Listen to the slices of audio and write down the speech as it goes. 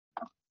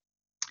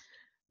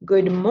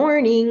Good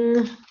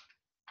morning.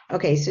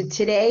 Okay, so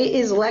today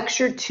is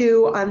lecture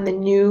 2 on the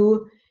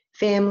new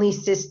family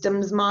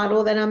systems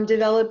model that I'm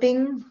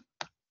developing.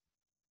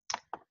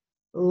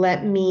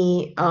 Let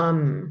me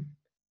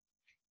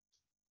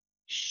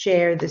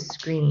share the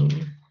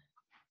screen.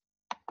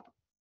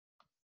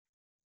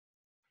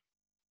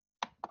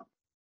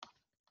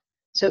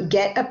 So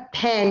get a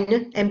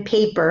pen and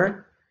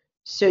paper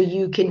so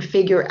you can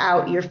figure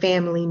out your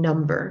family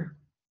number.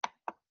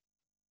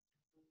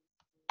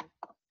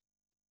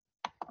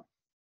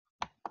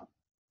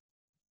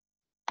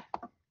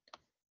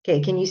 Okay,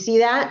 can you see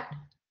that?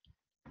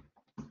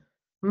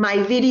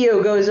 My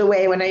video goes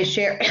away when I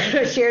share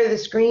the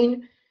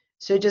screen,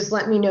 so just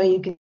let me know you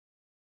can.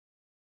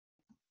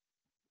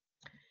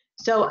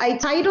 So I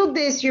titled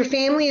this, Your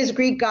Family is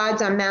Greek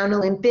Gods on Mount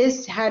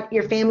Olympus, How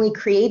Your Family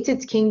Creates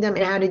Its Kingdom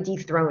and How to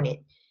Dethrone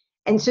It.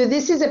 And so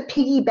this is a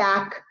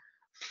piggyback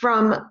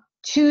from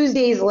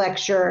Tuesday's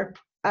lecture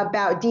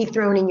about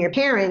dethroning your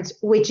parents,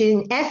 which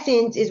in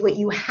essence is what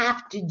you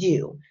have to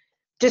do.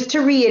 Just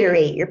to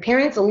reiterate, your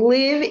parents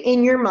live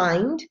in your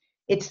mind.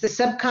 It's the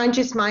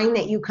subconscious mind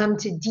that you come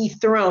to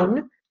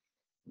dethrone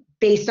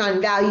based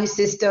on value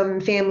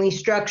system, family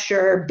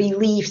structure,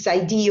 beliefs,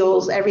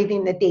 ideals,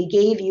 everything that they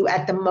gave you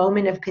at the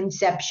moment of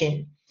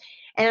conception.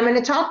 And I'm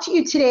going to talk to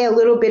you today a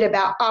little bit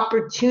about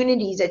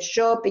opportunities that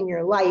show up in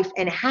your life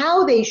and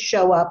how they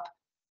show up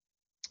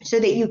so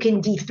that you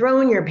can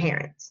dethrone your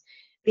parents.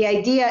 The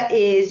idea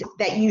is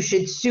that you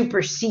should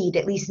supersede,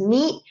 at least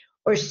meet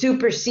or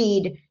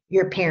supersede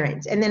your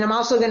parents. And then I'm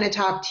also going to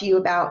talk to you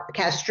about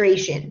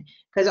castration,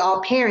 because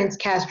all parents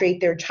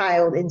castrate their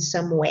child in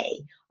some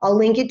way. I'll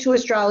link it to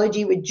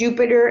astrology with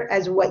Jupiter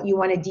as what you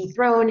want to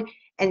dethrone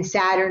and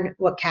Saturn,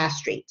 what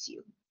castrates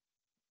you.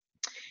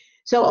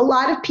 So a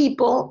lot of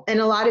people and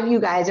a lot of you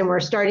guys, and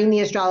we're starting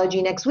the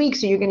astrology next week,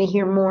 so you're going to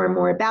hear more and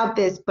more about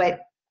this, but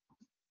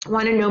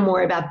want to know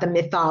more about the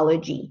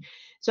mythology.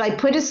 So I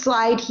put a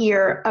slide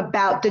here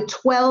about the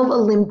 12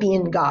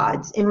 Olympian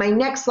gods. In my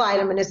next slide,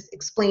 I'm going to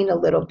explain a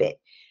little bit.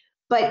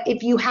 But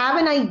if you have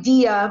an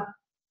idea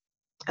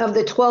of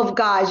the 12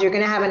 gods, you're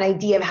going to have an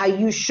idea of how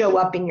you show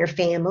up in your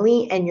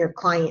family and your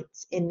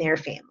clients in their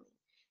family.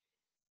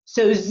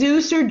 So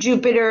Zeus or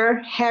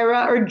Jupiter,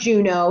 Hera or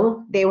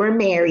Juno, they were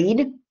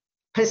married.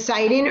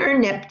 Poseidon or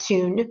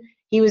Neptune,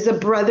 he was a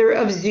brother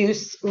of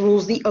Zeus,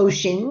 rules the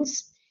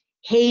oceans.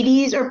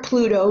 Hades or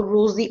Pluto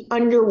rules the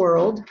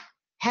underworld.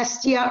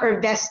 Hestia or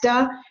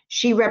Vesta,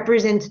 she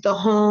represents the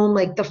home,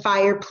 like the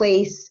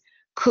fireplace,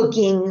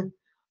 cooking.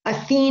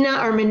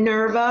 Athena or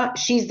Minerva,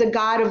 she's the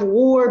god of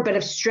war, but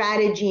of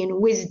strategy and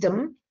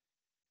wisdom.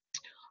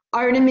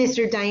 Artemis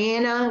or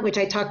Diana, which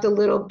I talked a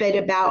little bit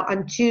about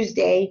on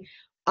Tuesday,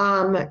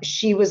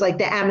 she was like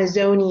the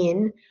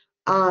Amazonian.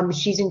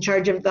 She's in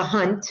charge of the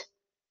hunt.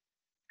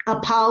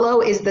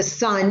 Apollo is the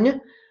sun.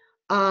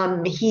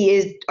 He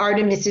is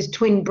Artemis's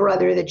twin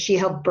brother that she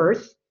helped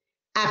birth.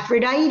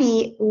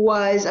 Aphrodite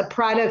was a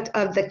product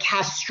of the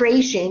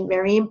castration,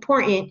 very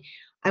important,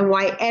 and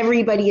why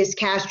everybody is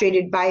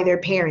castrated by their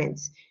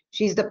parents.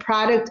 She's the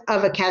product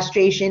of a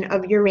castration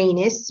of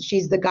Uranus.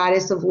 She's the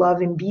goddess of love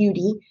and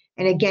beauty.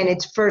 And again,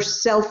 it's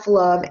first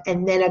self-love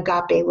and then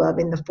agape love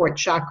in the 4th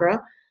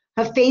chakra.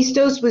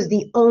 Hephaestus was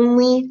the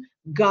only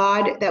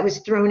god that was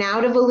thrown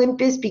out of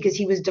Olympus because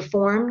he was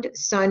deformed,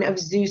 son of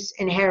Zeus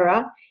and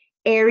Hera.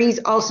 Ares,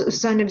 also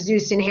son of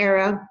Zeus and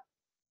Hera,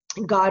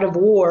 god of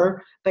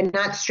war, but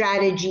not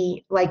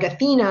strategy like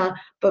Athena,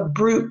 but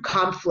brute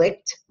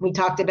conflict. We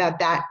talked about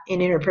that in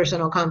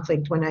interpersonal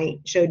conflict when I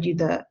showed you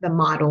the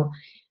model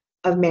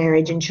of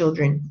marriage and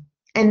children.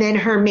 And then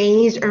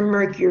Hermes or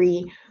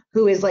Mercury,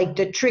 who is like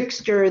the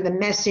trickster, the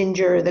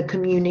messenger, the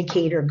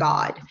communicator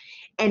god.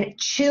 And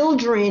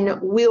children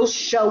will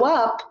show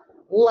up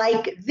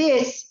like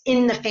this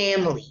in the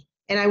family.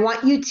 And I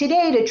want you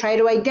today to try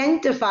to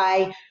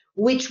identify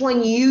which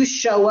one you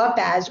show up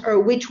as, or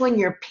which one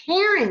your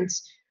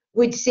parents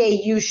would say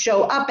you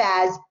show up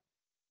as,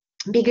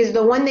 because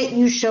the one that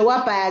you show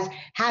up as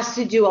has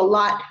to do a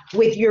lot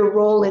with your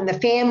role in the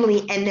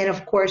family, and then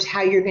of course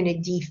how you're going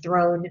to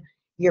dethrone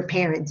your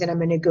parents, and I'm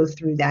going to go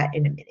through that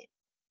in a minute.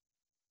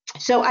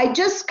 So I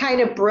just kind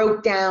of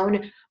broke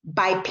down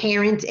by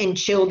parents and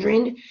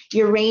children.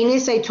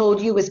 Uranus, I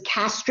told you, was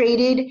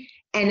castrated,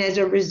 and as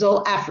a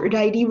result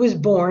Aphrodite was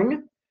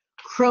born.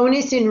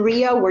 Cronus and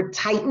Rhea were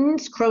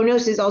Titans.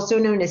 Kronos is also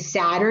known as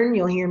Saturn.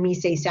 You'll hear me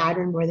say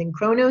Saturn more than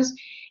Kronos.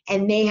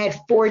 And they had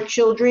 4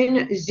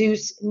 children,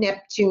 Zeus,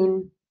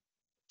 Neptune,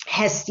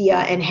 Hestia,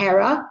 and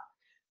Hera.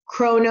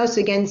 Kronos,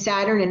 again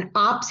Saturn, and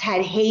Ops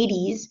had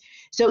Hades.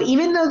 So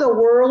even though the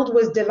world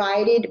was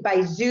divided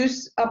by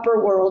Zeus,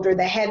 upper world, or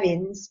the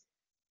heavens,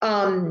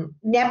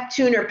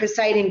 Neptune or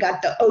Poseidon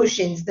got the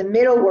oceans, the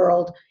middle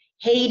world.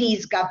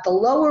 Hades got the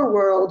lower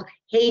world.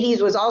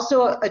 Hades was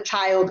also a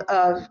child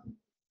of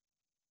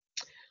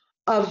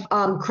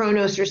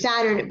Kronos or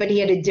Saturn, but he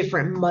had a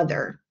different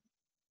mother.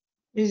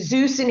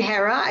 Zeus and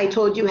Hera, I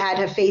told you, had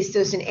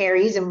Hephaestus and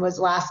Ares, and was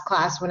last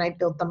class when I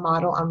built the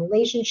model on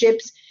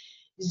relationships.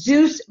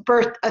 Zeus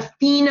birthed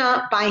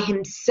Athena by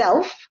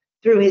himself.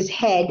 through his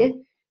head.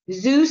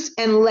 Zeus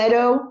and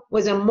Leto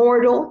was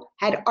immortal,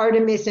 had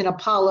Artemis and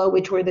Apollo,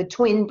 which were the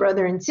twin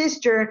brother and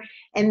sister.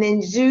 And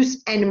then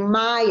Zeus and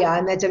Maya,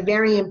 and that's a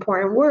very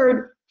important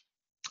word,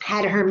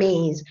 had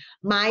Hermes.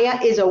 Maya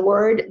is a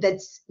word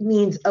that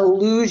means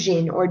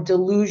illusion or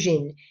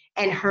delusion.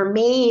 And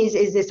Hermes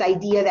is this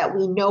idea that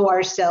we know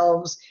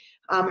ourselves.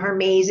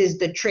 Hermes is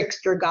the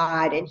trickster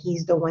god, and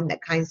he's the one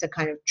that kind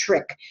of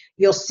trick.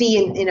 You'll see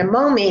in a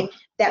moment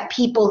that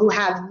people who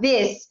have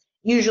this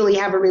usually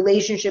have a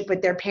relationship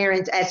with their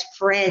parents as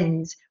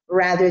friends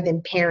rather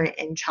than parent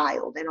and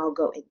child, and I'll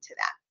go into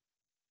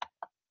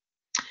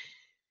that.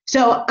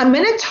 So I'm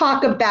going to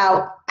talk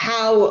about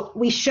how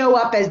we show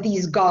up as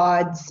these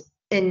gods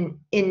in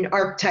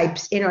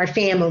archetypes in our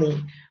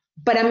family,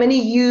 but I'm going to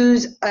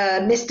use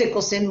a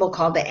mystical symbol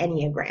called the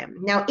Enneagram.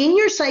 Now, in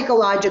your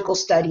psychological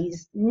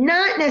studies,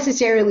 not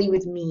necessarily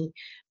with me,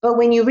 but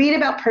when you read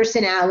about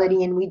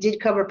personality, and we did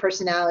cover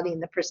personality in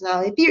the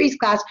personality theories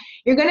class,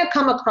 you're going to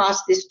come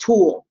across this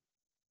tool.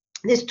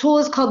 This tool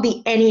is called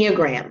the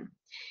Enneagram.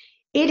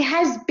 It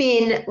has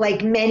been,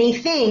 like many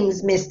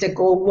things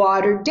mystical,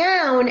 watered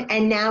down,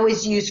 and now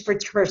is used for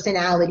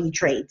personality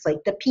traits like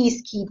the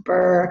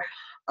peacekeeper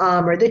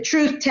or the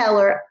truth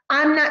teller.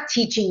 I'm not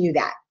teaching you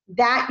that.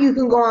 That you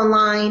can go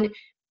online,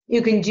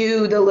 you can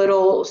do the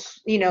little,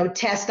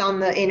 test on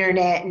the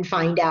internet and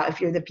find out if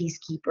you're the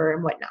peacekeeper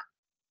and whatnot.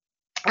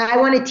 I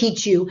want to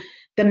teach you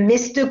the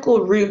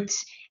mystical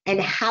roots and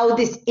how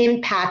this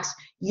impacts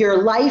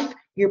your life,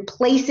 your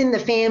place in the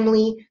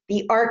family,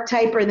 the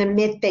archetype or the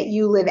myth that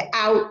you live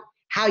out,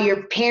 how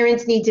your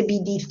parents need to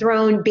be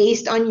dethroned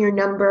based on your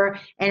number,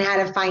 and how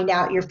to find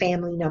out your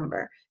family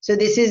number. So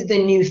this is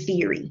the new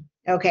theory.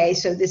 Okay,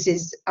 so this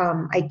is,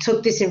 I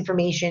took this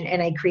information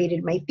and I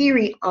created my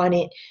theory on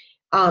it,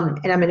 and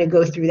I'm going to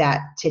go through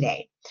that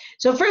today.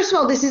 So first of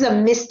all, this is a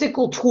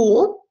mystical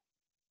tool.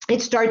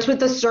 It starts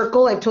with a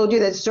circle. I've told you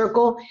that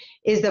circle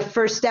is the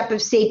first step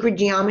of sacred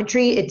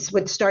geometry. It's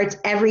what starts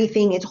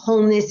everything. It's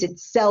wholeness,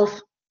 it's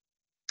self,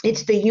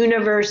 it's the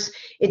universe,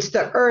 it's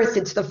the earth,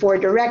 it's the four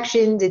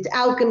directions, it's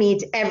alchemy,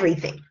 it's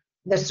everything,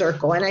 the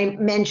circle. And I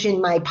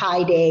mentioned my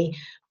Pi Day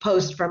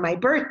post for my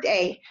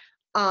birthday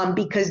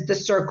because the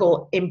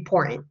circle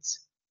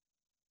importance.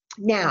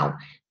 Now,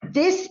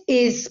 this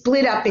is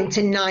split up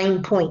into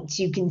 9 points,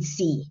 you can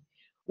see.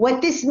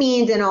 What this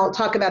means, and I'll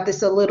talk about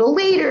this a little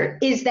later,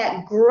 is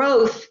that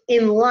growth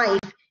in life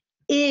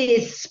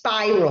is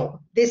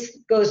spiral. This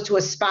goes to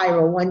a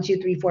spiral, 1,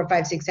 2, 3, 4,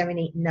 5, 6, 7,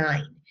 8,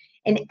 9.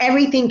 And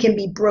everything can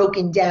be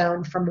broken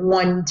down from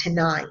 1 to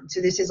 9.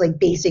 So this is like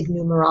basic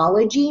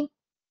numerology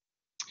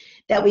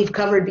that we've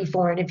covered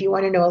before. And if you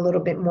want to know a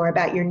little bit more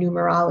about your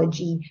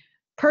numerology,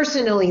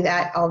 personally,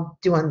 that I'll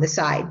do on the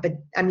side. But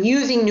I'm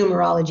using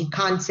numerology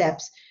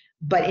concepts,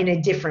 but in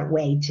a different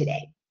way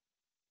today.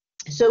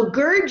 So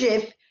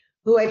Gurdjieff,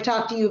 who I've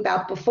talked to you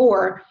about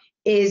before,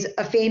 is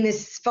a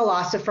famous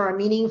philosopher, a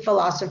meaning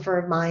philosopher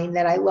of mine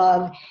that I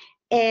love.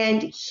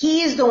 And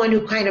he is the one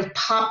who kind of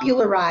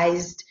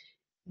popularized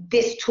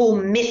this tool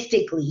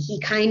mystically. He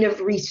kind of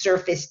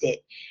resurfaced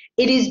it.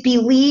 It is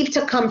believed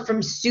to come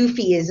from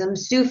Sufism.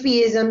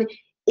 Sufism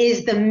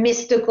is the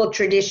mystical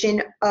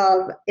tradition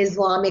of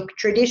Islamic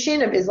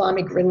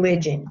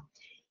religion.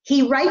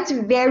 He writes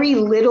very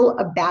little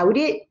about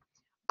it.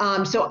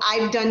 So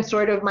I've done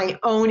sort of my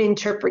own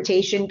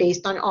interpretation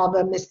based on all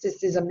the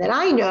mysticism that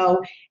I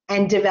know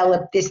and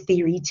developed this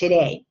theory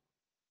today.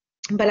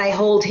 But I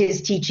hold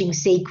his teaching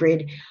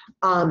sacred,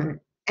 and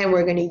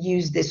we're going to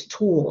use this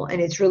tool.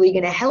 And it's really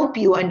going to help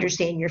you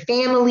understand your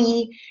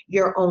family,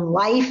 your own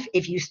life.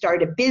 If you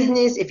start a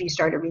business, if you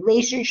start a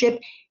relationship,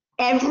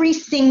 every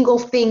single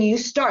thing you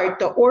start,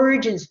 the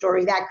origin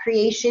story, that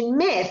creation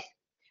myth,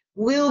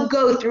 will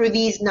go through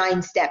these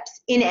 9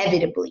 steps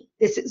inevitably.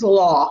 This is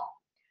law.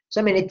 So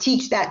I'm going to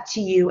teach that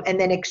to you and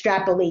then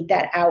extrapolate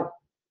that out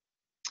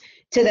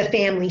to the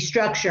family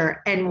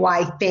structure and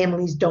why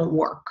families don't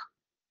work.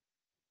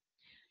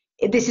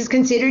 This is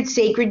considered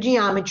sacred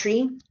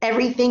geometry.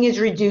 Everything is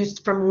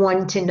reduced from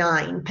 1 to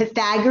 9.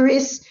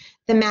 Pythagoras,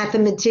 the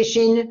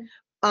mathematician,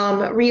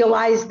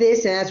 realized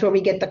this, and that's where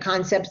we get the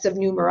concepts of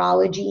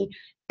numerology.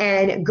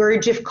 And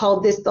Gurdjieff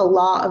called this the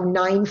law of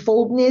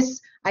ninefoldness.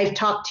 I've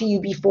talked to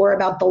you before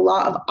about the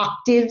law of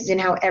octaves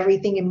and how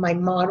everything in my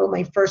model,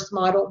 my first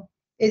model,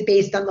 is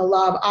based on the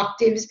law of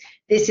octaves.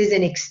 This is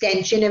an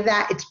extension of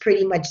that. It's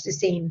pretty much the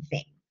same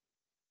thing.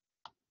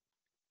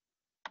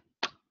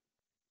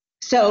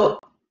 So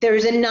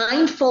there's a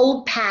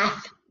 9-fold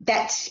path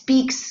that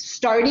speaks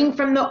starting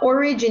from the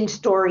origin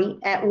story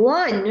at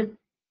 1.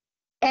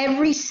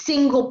 Every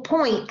single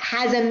point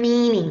has a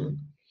meaning.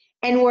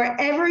 And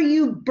wherever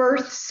you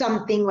birth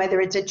something, whether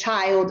it's a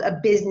child, a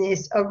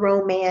business, a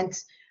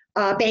romance,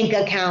 a bank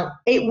account,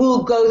 it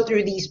will go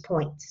through these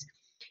points.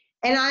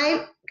 And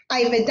I've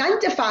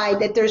identified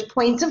that there's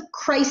points of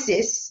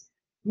crisis,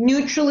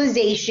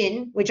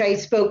 neutralization, which I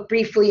spoke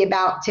briefly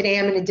about. Today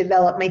I'm going to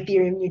develop my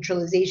theory of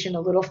neutralization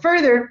a little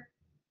further,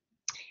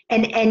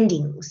 and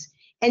endings.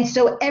 And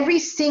so every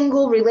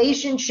single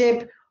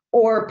relationship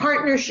or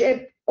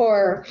partnership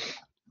or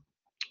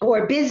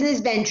or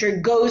business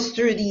venture goes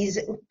through these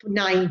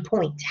 9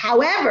 points.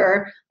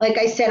 However, like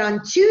I said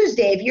on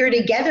Tuesday, if you're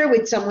together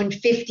with someone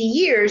 50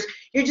 years,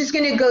 you're just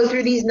going to go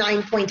through these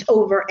 9 points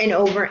over and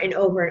over and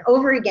over and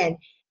over again.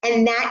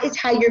 And that is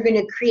how you're going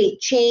to create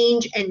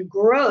change and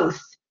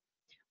growth.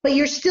 But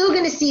you're still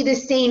going to see the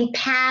same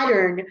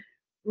pattern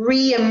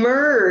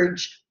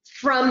reemerge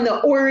from the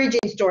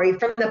origin story,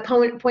 from the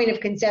point of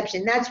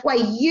conception. That's why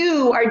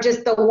you are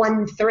just the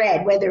one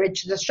thread, whether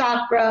it's the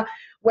chakra,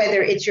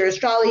 whether it's your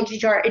astrology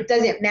chart, it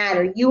doesn't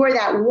matter. You are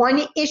that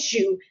one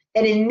issue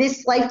that in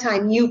this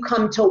lifetime you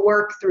come to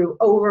work through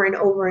over and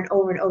over and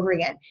over and over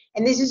again.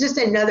 And this is just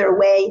another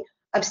way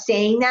of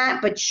saying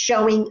that, but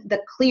showing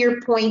the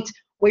clear point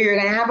where you're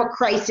going to have a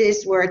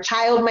crisis, where a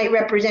child might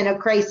represent a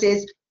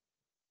crisis,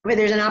 where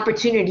there's an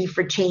opportunity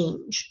for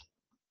change.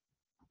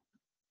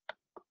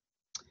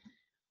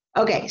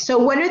 Okay, so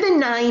what are the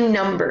 9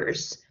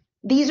 numbers?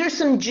 These are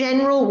some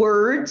general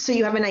words so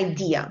you have an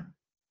idea.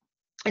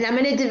 And I'm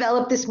going to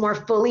develop this more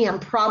fully. I'm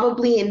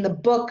probably in the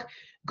book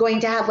going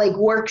to have like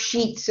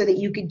worksheets so that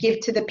you could give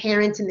to the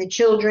parents and the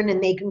children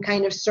and they can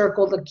kind of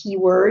circle the key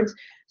words.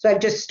 So I've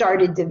just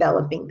started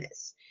developing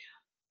this.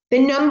 The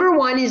number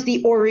 1 is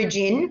the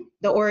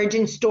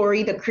origin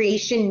story, the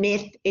creation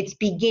myth, its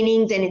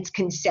beginnings and its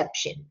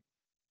conception.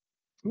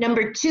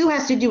 Number 2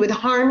 has to do with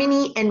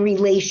harmony and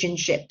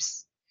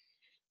relationships.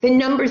 The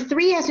number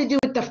 3 has to do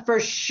with the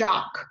first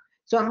shock.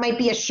 So it might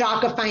be a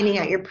shock of finding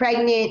out you're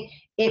pregnant.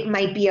 It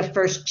might be a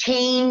first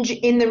change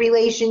in the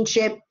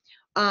relationship.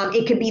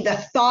 It could be the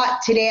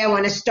thought, today I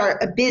want to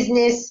start a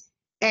business,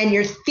 and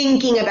you're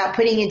thinking about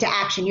putting it into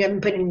action. You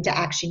haven't put it into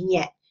action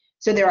yet.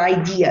 So there are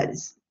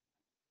ideas.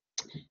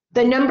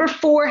 The number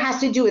 4 has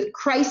to do with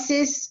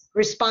crisis,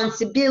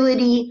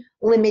 responsibility,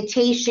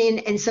 limitation,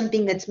 and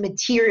something that's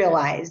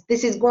materialized.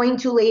 This is going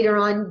to later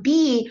on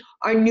be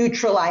our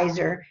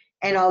neutralizer,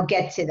 and I'll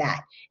get to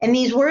that. And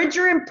these words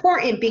are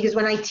important because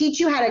when I teach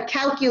you how to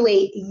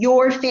calculate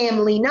your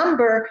family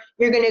number,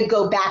 you're going to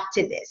go back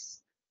to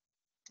this.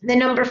 The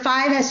number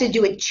 5 has to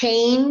do with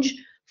change,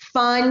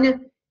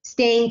 fun,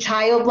 staying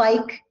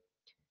childlike.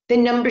 The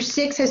number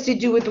 6 has to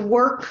do with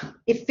work,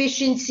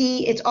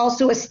 efficiency. It's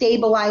also a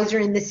stabilizer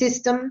in the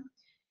system.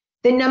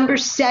 The number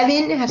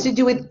 7 has to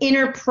do with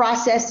inner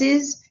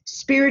processes,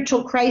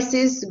 spiritual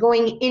crisis,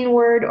 going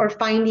inward or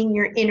finding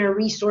your inner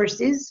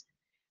resources.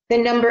 The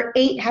number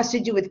 8 has to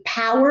do with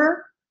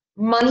power,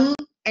 money,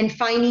 and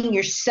finding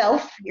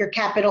yourself, your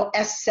capital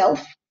S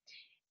self.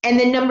 And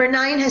the number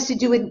 9 has to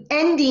do with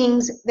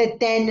endings that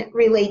then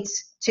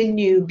relates to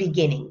new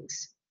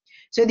beginnings.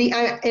 So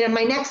in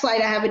my next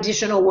slide, I have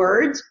additional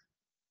words.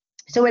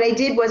 So what I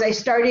did was I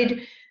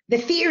started the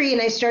theory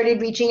and I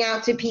started reaching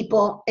out to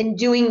people and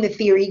doing the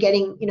theory,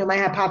 getting my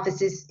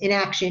hypothesis in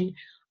action.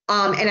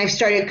 And I've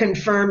started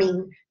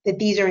confirming that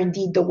these are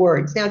indeed the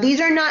words. Now,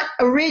 these are not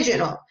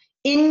original.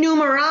 In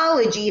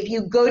numerology, if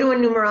you go to a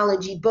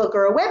numerology book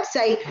or a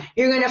website,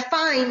 you're going to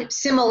find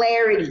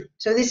similarity.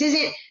 So this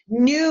isn't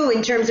new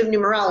in terms of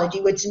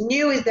numerology. What's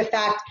new is the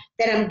fact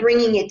that I'm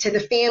bringing it to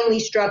the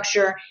family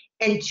structure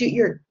and to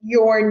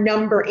your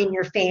number in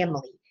your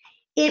family.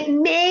 It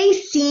may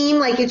seem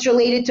like it's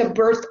related to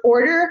birth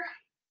order.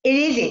 It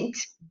isn't,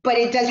 but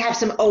it does have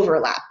some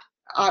overlap.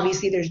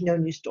 Obviously, there's no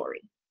new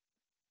story.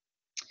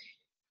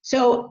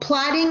 So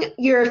plotting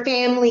your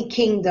family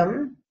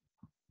kingdom.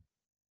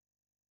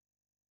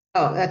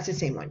 Oh, that's the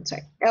same one,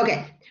 sorry.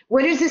 Okay,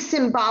 what is the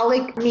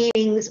symbolic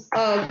meanings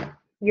of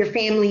your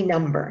family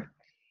number?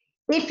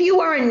 If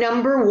you are a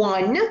number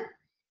 1,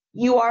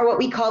 you are what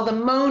we call the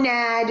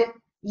monad,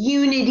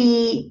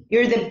 unity,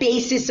 you're the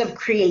basis of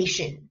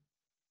creation.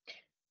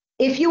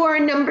 If you are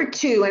a number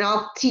 2, and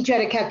I'll teach you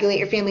how to calculate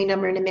your family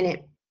number in a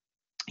minute,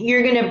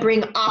 you're gonna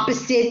bring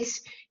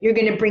opposites, you're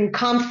gonna bring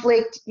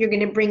conflict, you're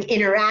gonna bring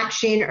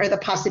interaction or the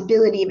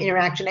possibility of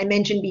interaction. I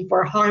mentioned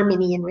before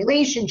harmony in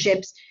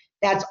relationships.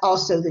 That's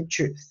also the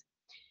truth.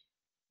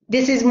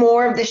 This is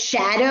more of the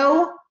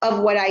shadow of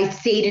what I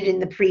stated in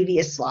the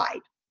previous slide.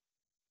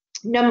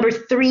 Number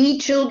 3,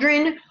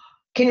 children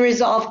can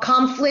resolve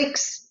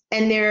conflicts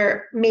and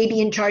they're maybe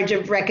in charge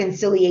of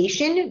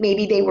reconciliation.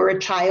 Maybe they were a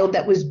child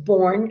that was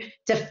born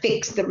to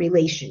fix the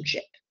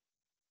relationship.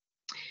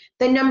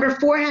 The number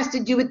 4 has to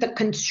do with the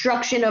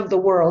construction of the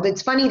world.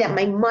 It's funny that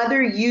my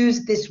mother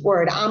used this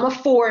word. I'm a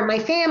 4 in my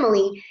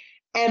family.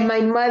 And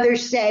my mother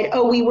said,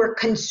 oh, we were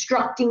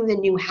constructing the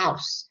new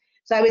house.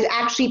 So I was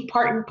actually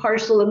part and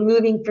parcel of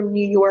moving from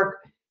New York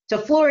to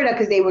Florida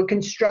because they were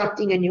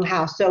constructing a new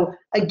house. So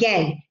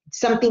again,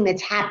 something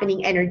that's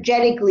happening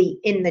energetically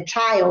in the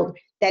child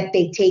that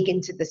they take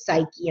into the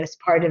psyche as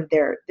part of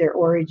their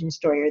origin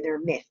story or their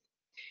myth.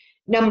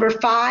 Number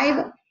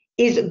 5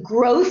 is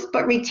growth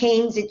but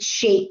retains its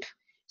shape.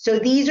 So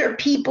these are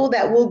people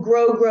that will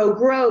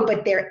grow,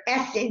 but their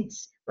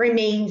essence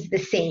remains the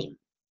same.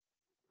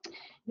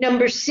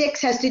 Number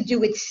 6 has to do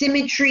with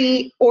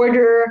symmetry,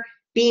 order,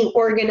 being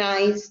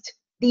organized.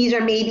 These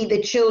are maybe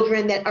the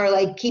children that are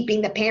like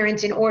keeping the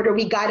parents in order.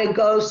 We gotta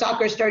go,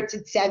 soccer starts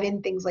at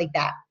 7, things like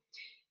that.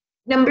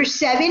 Number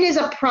 7 is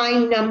a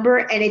prime number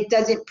and it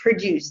doesn't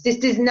produce. This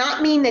does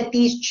not mean that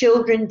these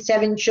children,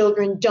 7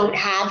 children, don't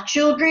have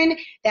children.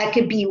 That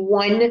could be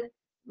one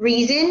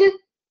reason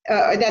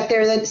that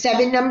they're the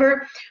 7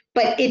 number,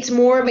 but it's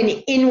more of an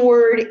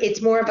inward,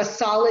 it's more of a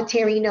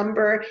solitary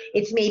number.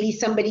 It's maybe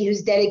somebody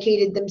who's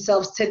dedicated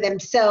themselves to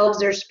themselves,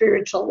 their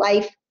spiritual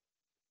life,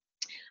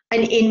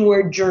 an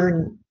inward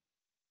journey.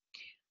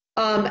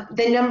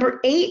 The number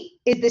 8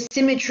 is the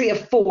symmetry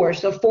of 4.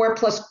 So 4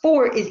 plus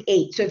 4 is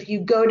 8. So if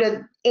you go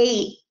to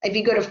 8, if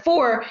you go to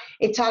 4,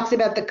 it talks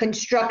about the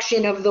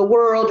construction of the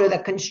world or the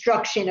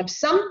construction of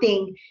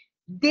something.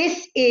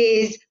 This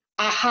is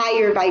a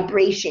higher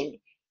vibration.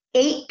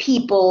 8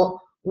 people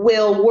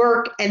will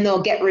work and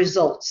they'll get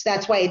results.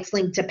 That's why it's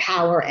linked to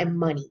power and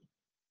money.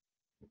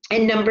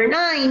 And number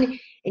 9,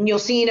 and you'll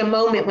see in a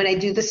moment when I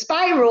do the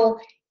spiral,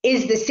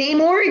 is the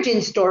same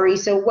origin story.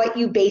 So what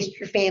you based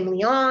your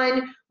family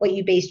on, what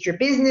you based your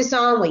business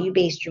on, what you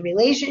based your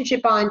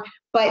relationship on,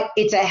 but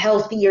it's a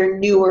healthier,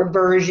 newer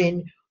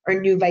version or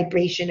new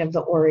vibration of the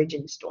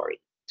origin story.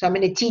 So I'm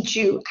going to teach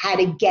you how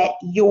to get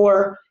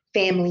your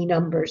family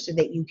number so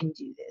that you can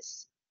do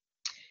this.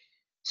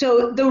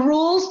 So the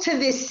rules to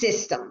this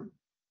system,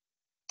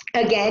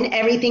 again,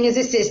 everything is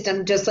a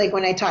system, just like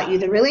when I taught you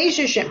the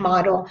relationship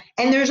model,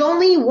 and there's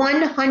only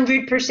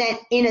 100%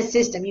 in a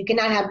system. You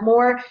cannot have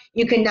more,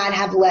 you cannot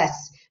have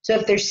less. So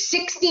if there's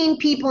 16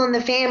 people in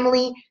the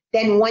family,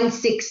 then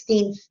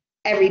 1/16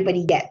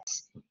 everybody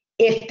gets.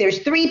 If there's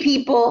 3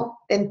 people,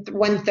 then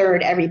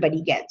 1/3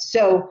 everybody gets.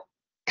 So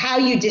how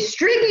you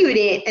distribute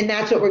it, and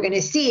that's what we're going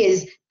to see,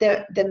 is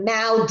the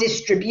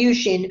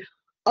maldistribution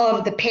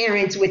of the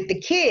parents with the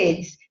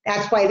kids.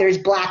 That's why there's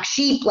black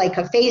sheep like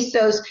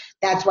Hephaestus.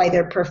 That's why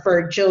they're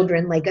preferred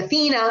children like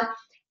Athena.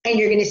 And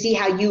you're going to see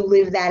how you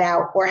live that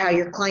out, or how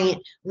your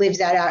client lives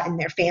that out in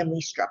their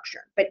family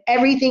structure. But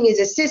everything is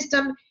a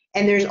system,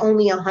 and there's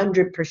only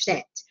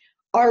 100%.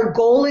 Our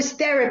goal as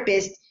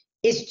therapists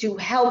is to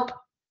help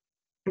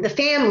the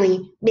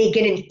family make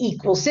it an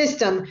equal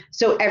system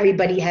so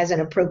everybody has an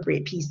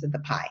appropriate piece of the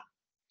pie.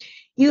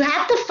 You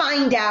have to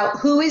find out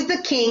who is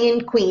the king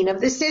and queen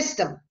of the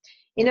system.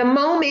 In a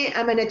moment,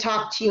 I'm going to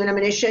talk to you and I'm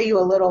going to show you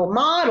a little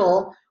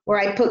model where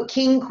I put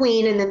king,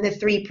 queen, and then the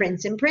 3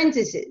 prince and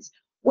princesses.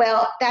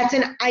 Well, that's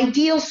an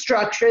ideal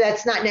structure.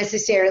 That's not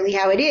necessarily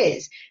how it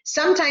is.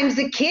 Sometimes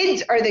the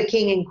kids are the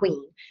king and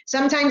queen.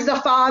 Sometimes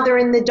the father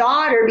and the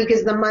daughter,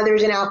 because the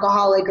mother's an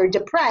alcoholic or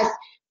depressed,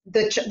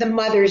 the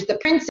mother's the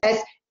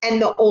princess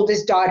and the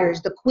oldest daughter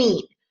is the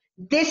queen.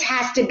 This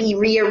has to be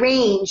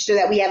rearranged so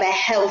that we have a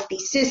healthy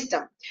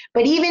system.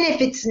 But even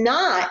if it's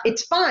not,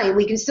 it's fine.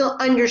 We can still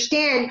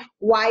understand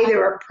why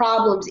there are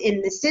problems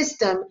in the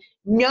system,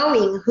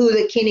 knowing who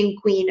the king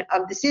and queen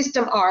of the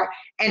system are,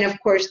 and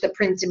of course the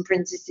prince and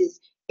princesses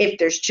if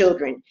there's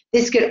children.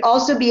 This could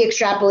also be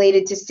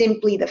extrapolated to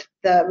simply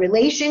the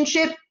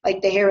relationship,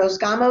 like the Heros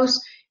Gamos,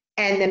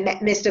 and the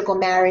mystical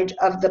marriage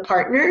of the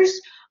partners.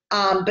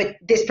 But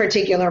this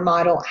particular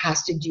model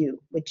has to do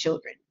with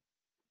children.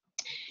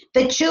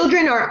 The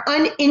children are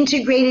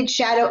unintegrated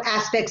shadow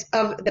aspects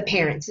of the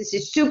parents. This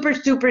is super,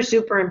 super,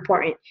 super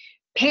important.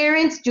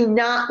 Parents do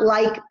not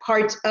like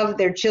parts of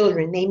their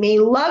children. They may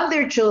love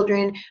their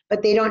children,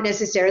 but they don't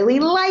necessarily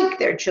like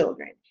their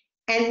children.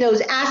 And those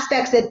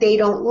aspects that they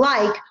don't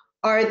like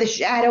are the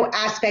shadow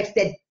aspects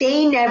that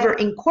they never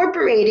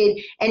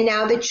incorporated, and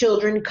now the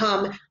children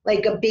come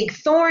like a big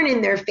thorn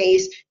in their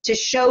face to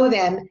show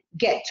them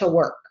get to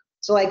work.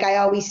 So like I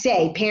always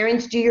say,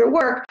 parents, do your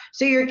work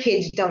so your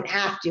kids don't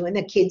have to, and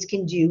the kids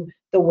can do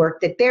the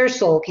work that their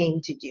soul came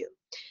to do.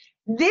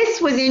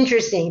 This was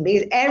interesting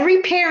because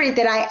every parent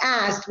that I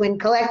asked when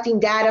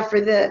collecting data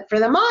for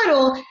the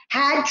model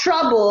had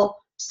trouble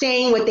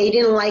saying what they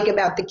didn't like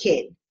about the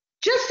kid.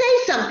 Just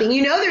say something,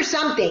 you know there's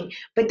something,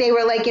 but they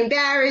were like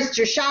embarrassed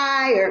or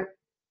shy,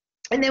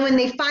 and then when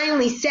they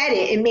finally said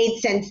it, it made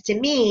sense to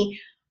me.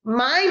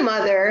 My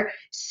mother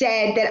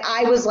said that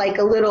I was like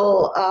a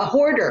little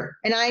hoarder,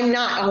 and I'm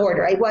not a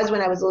hoarder. I was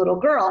when I was a little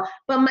girl,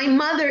 but my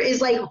mother is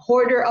like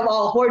hoarder of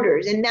all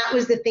hoarders, and that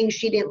was the thing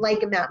she didn't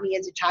like about me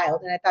as a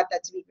child, and I thought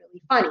that to be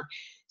really funny.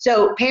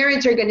 So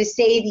parents are going to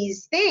say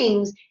these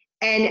things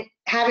and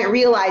haven't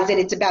realized that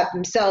it's about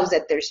themselves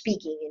that they're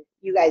speaking, and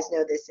you guys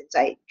know this since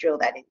I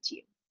drilled that into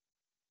you.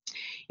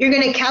 You're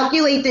going to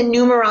calculate the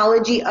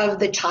numerology of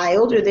the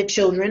child or the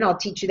children. I'll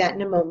teach you that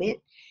in a moment.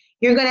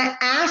 You're going to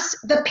ask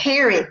the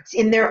parents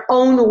in their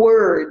own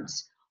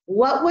words,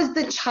 what was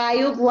the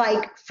child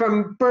like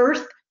from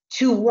birth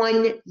to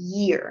 1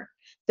 year?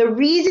 The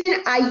reason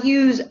I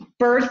use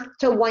birth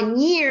to 1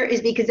 year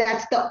is because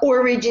that's the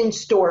origin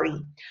story.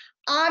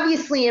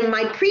 Obviously, in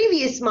my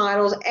previous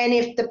models, and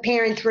if the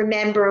parents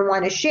remember and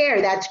want to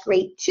share, that's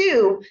great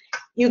too.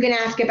 You can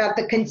ask about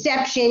the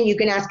conception, you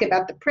can ask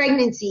about the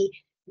pregnancy,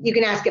 you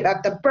can ask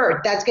about the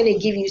birth. That's going to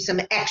give you some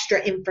extra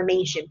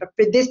information. But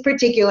for this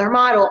particular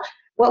model,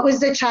 what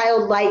was the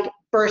child like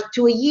birth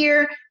to a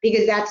year?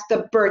 Because that's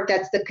the birth,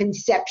 that's the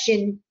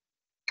conception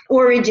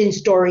origin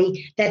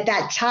story that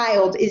that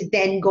child is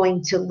then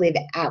going to live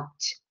out.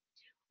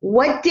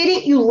 What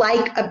didn't you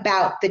like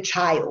about the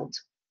child?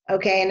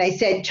 Okay, and I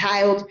said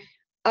child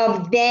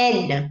of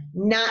then,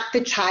 not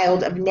the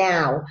child of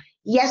now.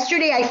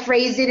 Yesterday I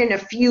phrased it in a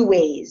few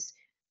ways.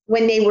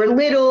 When they were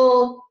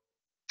little,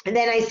 and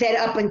then I said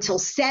up until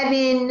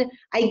 7.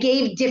 I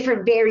gave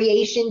different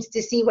variations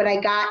to see what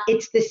I got.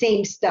 It's the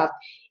same stuff.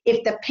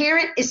 If the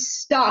parent is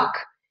stuck,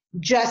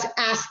 just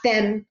ask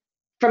them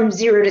from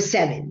 0 to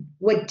 7.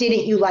 What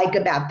didn't you like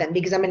about them?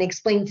 Because I'm going to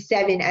explain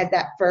 7 as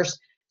that first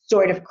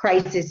sort of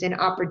crisis and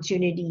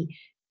opportunity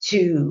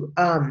to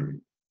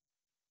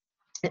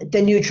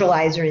the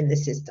neutralizer in the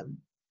system.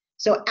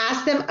 So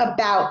ask them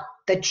about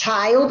the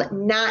child,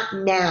 not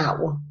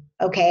now,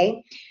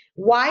 okay?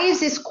 Why is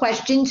this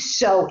question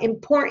so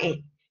important?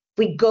 If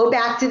we go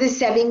back to the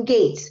 7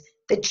 gates,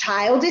 the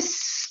child is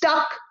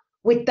stuck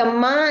with the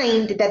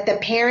mind that the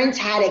parents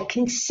had at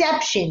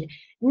conception,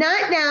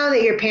 not now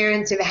that your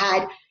parents have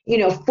had,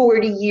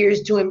 40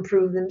 years to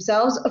improve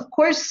themselves. Of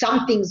course,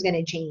 something's going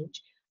to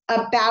change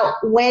about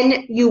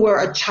when you were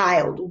a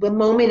child, the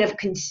moment of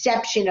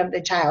conception of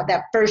the child,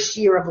 that first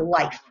year of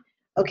life,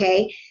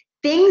 okay?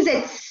 Things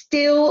that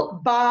still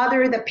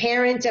bother the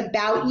parents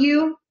about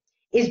you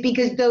is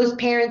because those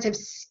parents have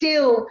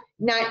still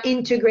not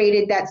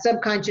integrated that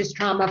subconscious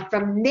trauma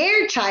from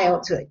their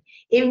childhood.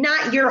 If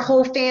not, your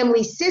whole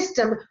family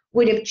system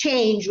would have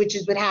changed, which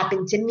is what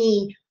happened to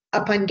me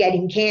upon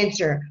getting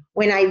cancer.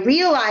 When I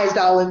realized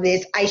all of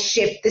this, I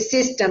shift the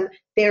system,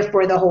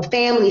 therefore the whole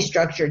family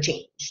structure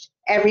changed.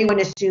 Everyone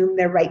assumed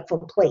their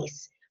rightful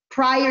place.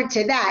 Prior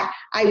to that,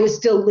 I was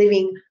still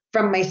living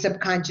from my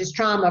subconscious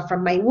trauma,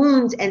 from my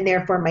wounds, and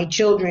therefore my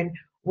children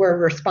were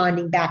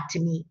responding back to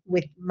me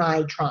with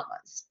my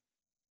traumas.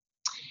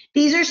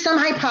 These are some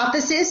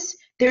hypotheses.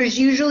 There's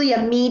usually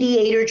a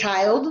mediator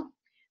child.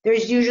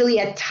 There's usually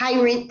a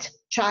tyrant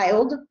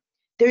child.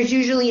 There's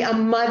usually a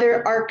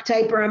mother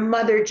archetype or a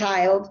mother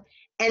child.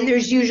 And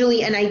there's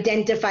usually an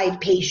identified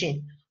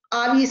patient.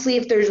 Obviously,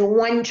 if there's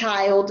one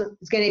child,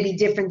 it's going to be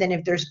different than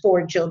if there's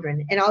 4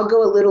 children. And I'll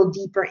go a little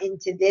deeper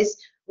into this,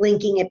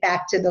 linking it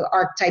back to the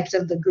archetypes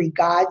of the Greek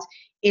gods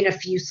in a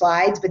few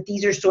slides. But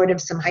these are sort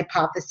of some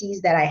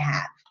hypotheses that I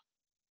have.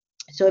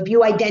 So if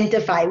you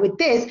identify with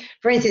this,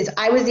 for instance,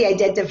 I was the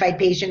identified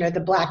patient or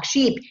the black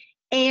sheep,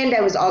 and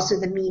I was also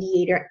the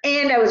mediator,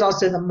 and I was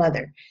also the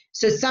mother.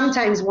 So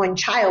sometimes one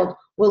child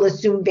will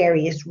assume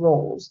various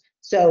roles.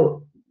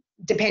 So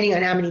depending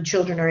on how many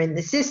children are in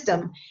the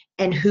system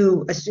and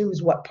who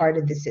assumes what part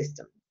of the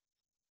system.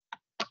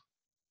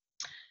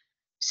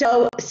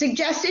 So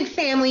suggested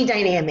family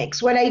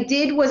dynamics. What I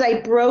did was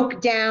I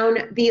broke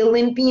down the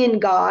Olympian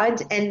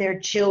gods and their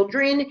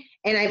children,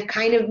 and I've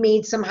kind of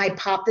made some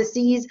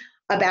hypotheses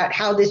about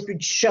how this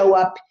would show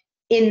up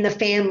in the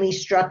family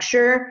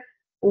structure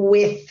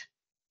with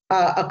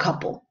a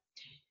couple.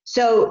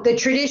 So the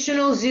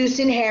traditional Zeus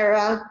and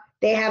Hera,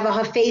 they have a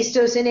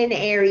Hephaestus and an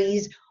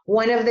Ares.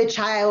 One of the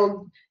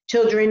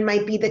children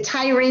might be the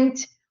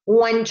tyrant.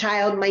 One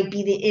child might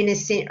be the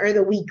innocent or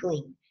the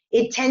weakling.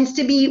 It tends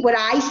to be, what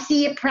I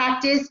see at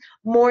practice,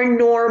 more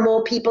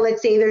normal people that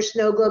say their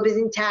snow globe is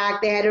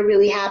intact, they had a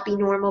really happy,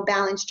 normal,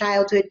 balanced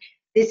childhood.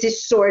 This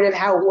is sort of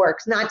how it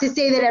works. Not to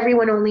say that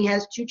everyone only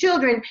has 2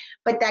 children,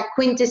 but that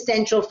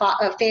quintessential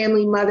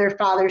family, mother,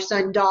 father,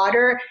 son,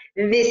 daughter,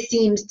 this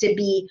seems to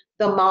be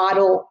the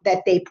model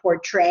that they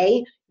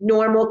portray.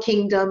 Normal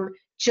kingdom,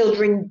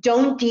 children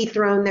don't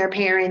dethrone their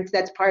parents.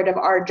 That's part of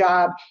our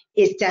job,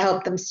 is to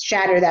help them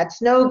shatter that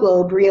snow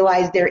globe,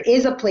 realize there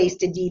is a place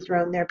to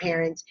dethrone their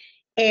parents,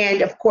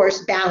 and of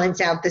course balance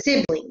out the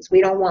siblings.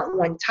 We don't want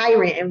one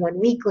tyrant and one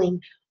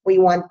weakling. We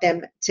want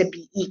them to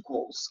be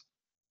equals.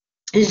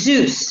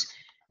 Zeus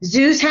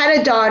had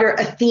a daughter,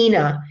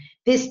 Athena.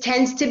 This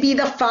tends to be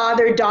the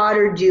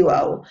father-daughter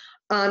duo.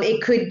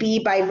 It could be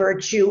by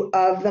virtue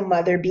of the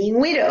mother being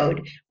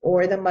widowed,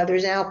 or the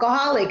mother's an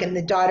alcoholic and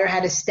the daughter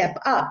had to step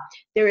up.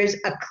 There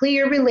is a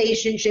clear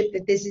relationship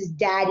that this is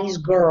daddy's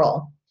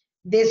girl.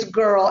 This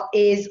girl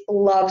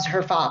loves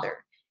her father.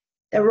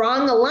 The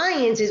wrong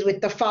alliance is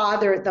with the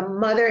father. The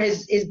mother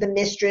is the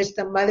mistress.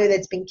 The mother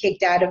that's been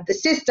kicked out of the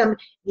system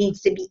needs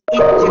to be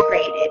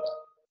integrated.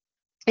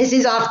 This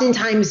is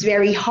oftentimes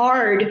very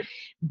hard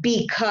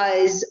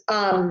because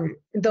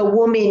the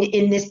woman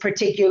in this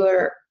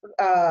particular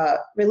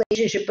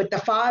relationship with the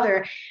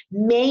father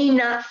may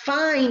not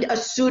find a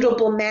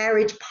suitable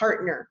marriage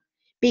partner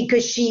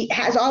because she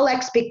has all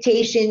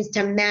expectations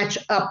to match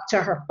up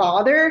to her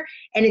father,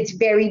 and it's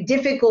very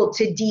difficult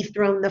to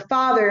dethrone the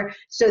father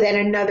so that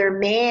another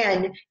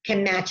man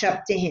can match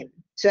up to him.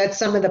 So that's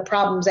some of the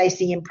problems I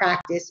see in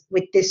practice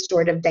with this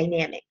sort of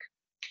dynamic.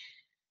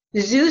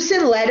 Zeus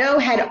and Leto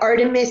had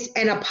Artemis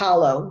and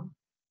Apollo.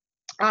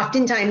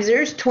 Oftentimes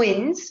there's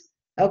twins.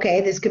 Okay,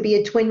 this could be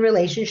a twin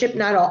relationship,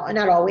 not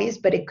always,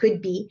 but it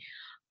could be.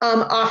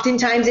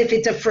 Oftentimes if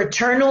it's a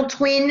fraternal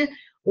twin,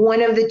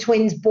 one of the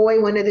twins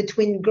boy, one of the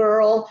twin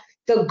girl,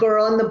 the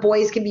girl and the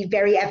boys can be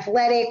very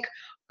athletic.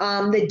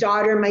 The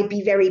daughter might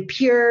be very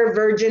pure,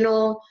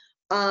 virginal.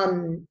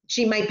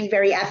 She might be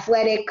very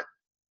athletic.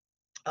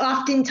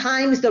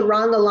 Oftentimes the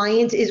wrong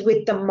alliance is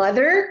with the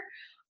mother.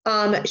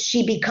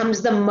 She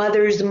becomes the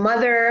mother's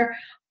mother.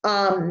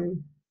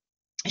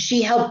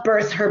 She helped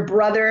birth her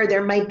brother.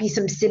 There might be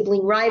some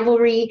sibling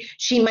rivalry.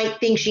 She might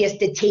think she has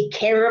to take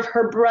care of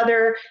her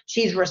brother.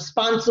 She's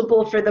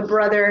responsible for the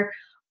brother.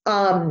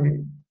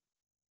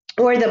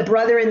 Or the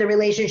brother in the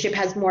relationship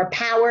has more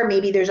power.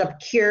 Maybe there's a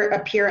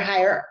pure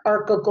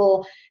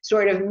hierarchical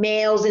sort of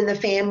males in the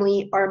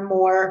family are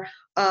more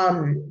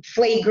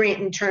flagrant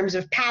in terms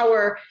of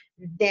power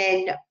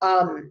than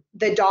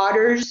the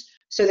daughters.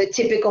 So the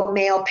typical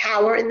male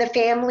power in the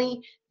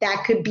family,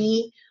 that could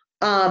be.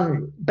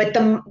 But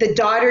the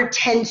daughter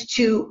tends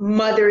to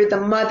mother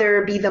the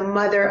mother, be the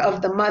mother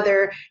of the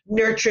mother,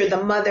 nurture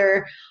the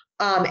mother.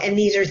 And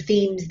these are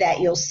themes that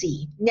you'll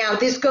see. Now,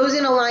 this goes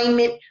in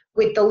alignment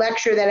with the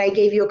lecture that I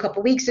gave you a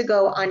couple weeks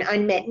ago on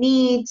unmet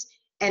needs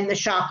and the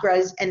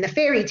chakras and the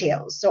fairy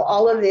tales. So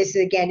all of this,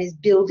 again, is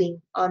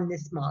building on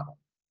this model.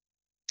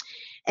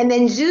 And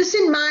then Zeus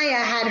and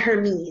Maya had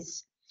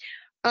Hermes.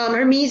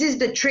 Hermes is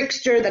the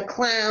trickster, the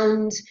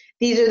clowns.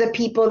 These are the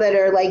people that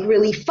are like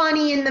really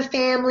funny in the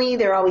family.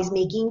 They're always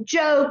making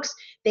jokes.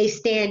 They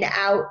stand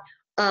out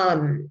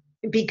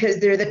because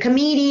they're the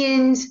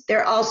comedians. They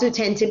also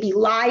tend to be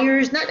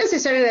liars, not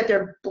necessarily that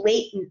they're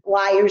blatant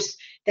liars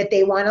that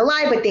they want to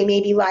lie, but they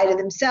maybe lie to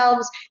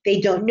themselves. They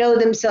don't know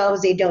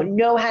themselves. They don't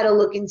know how to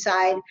look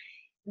inside.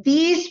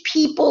 These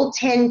people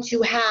tend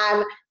to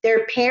have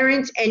their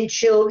parents and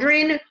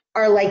children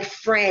are like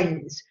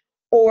friends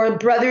or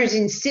brothers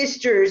and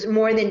sisters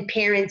more than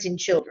parents and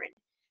children.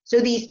 So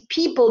these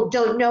people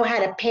don't know how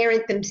to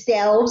parent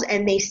themselves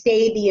and they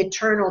stay the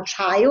eternal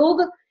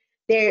child.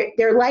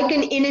 They're like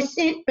an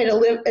innocent, but a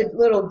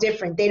little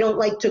different. They don't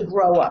like to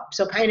grow up.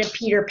 So kind of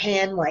Peter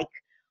Pan like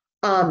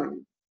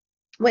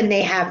when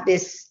they have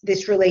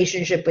this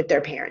relationship with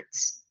their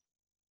parents.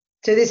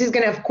 So this is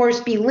going to, of course,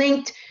 be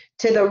linked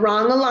to the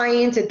wrong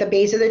alliance at the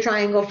base of the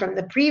triangle from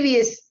the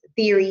previous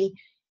theory,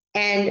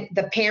 and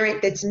the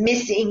parent that's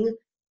missing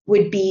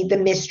would be the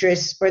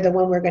mistress or the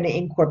one we're going to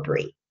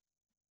incorporate.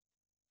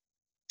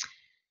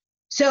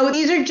 So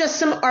these are just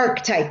some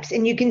archetypes,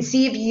 and you can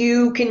see if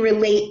you can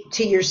relate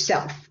to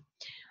yourself.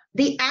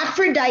 The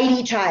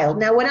Aphrodite child.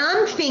 Now, what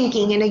I'm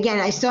thinking, and again,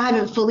 I still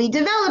haven't fully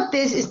developed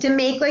this, is to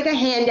make like a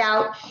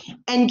handout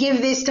and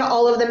give this to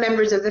all of the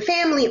members of the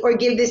family or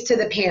give this to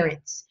the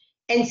parents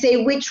and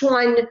say which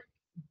one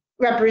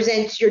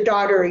represents your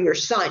daughter or your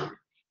son,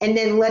 and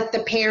then let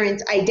the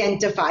parents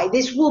identify.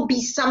 This will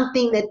be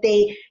something that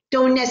they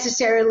don't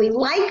necessarily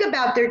like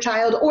about their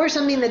child or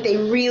something that they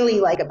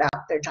really like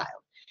about their child.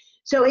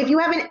 So if you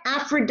have an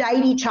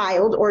Aphrodite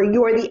child or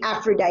you're the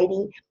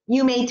Aphrodite,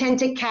 you may tend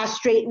to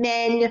castrate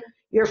men,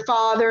 your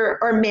father,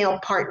 or male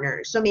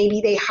partners. So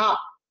maybe they hop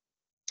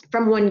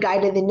from one guy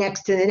to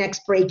the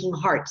next breaking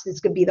hearts. This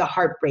could be the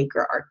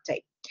heartbreaker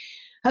archetype.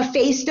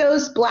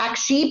 Hephaestus, black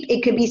sheep,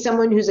 it could be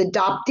someone who's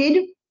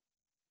adopted.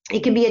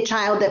 It could be a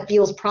child that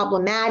feels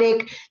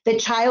problematic. The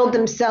child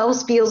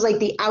themselves feels like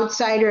the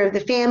outsider of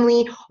the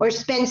family or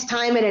spends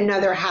time at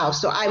another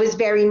house. So I was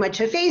very much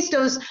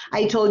Hephaestus.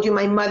 I told you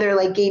my mother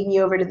like gave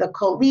me over to the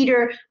cult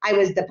leader. I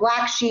was the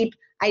black sheep.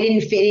 I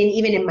didn't fit in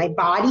even in my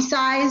body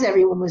size.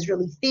 Everyone was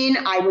really thin.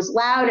 I was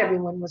loud.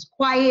 Everyone was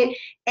quiet.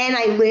 And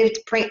I lived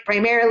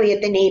primarily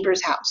at the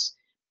neighbor's house.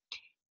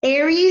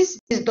 Aries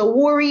is the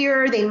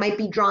warrior. They might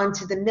be drawn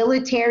to the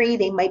military.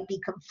 They might be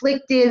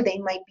conflictive. They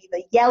might be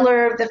the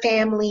yeller of the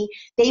family.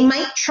 They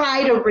might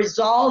try to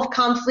resolve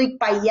conflict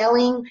by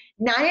yelling,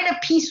 not in a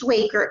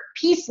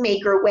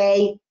peacemaker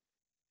way,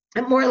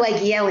 but more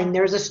like yelling.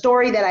 There was a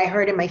story that I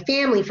heard in my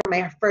family from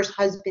my first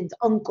husband's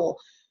uncle,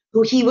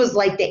 who he was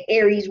like the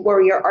Aries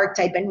warrior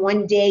archetype. And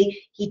one day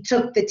he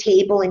took the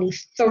table and he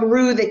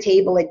threw the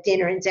table at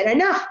dinner and said,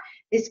 enough.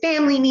 This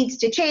family needs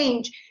to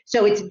change.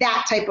 So it's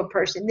that type of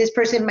person. This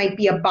person might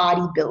be a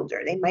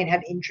bodybuilder. They might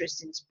have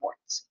interest in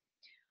sports.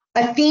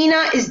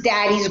 Athena is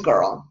daddy's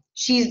girl.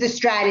 She's the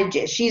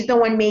strategist. She's the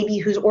one maybe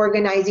who's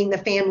organizing the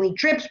family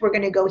trips. We're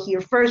going to go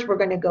here first. We're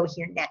going to go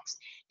here next.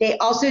 They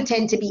also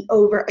tend to be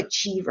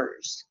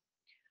overachievers.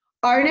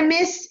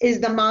 Artemis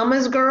is the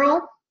mama's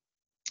girl.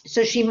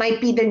 So she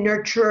might be the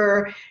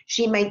nurturer.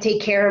 She might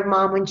take care of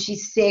mom when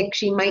she's sick.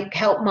 She might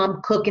help mom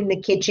cook in the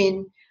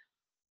kitchen.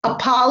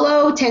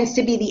 Apollo tends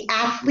to be the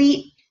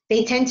athlete.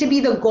 They tend to be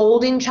the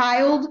golden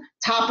child,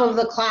 top of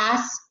the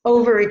class,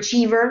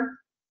 overachiever.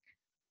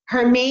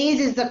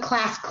 Hermes is the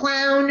class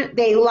clown.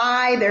 They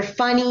lie, they're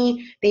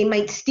funny, they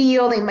might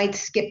steal, they might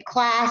skip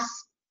class.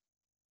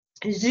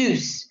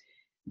 Zeus.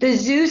 The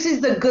Zeus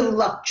is the good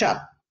luck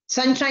chuck.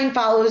 Sunshine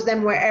follows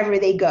them wherever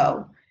they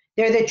go.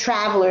 They're the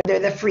traveler, they're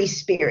the free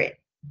spirit.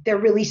 They're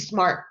really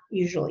smart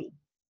usually.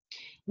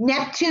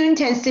 Neptune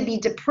tends to be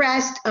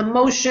depressed,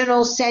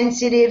 emotional,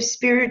 sensitive,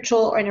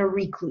 spiritual, and a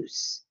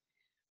recluse.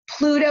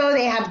 Pluto,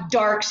 they have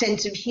dark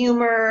sense of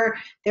humor.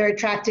 They're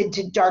attracted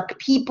to dark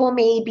people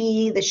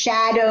maybe, the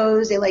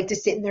shadows. They like to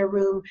sit in their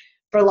room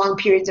for long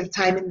periods of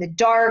time in the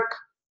dark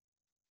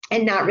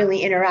and not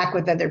really interact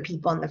with other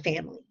people in the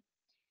family.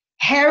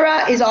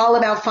 Hera is all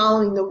about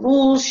following the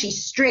rules.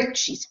 She's strict,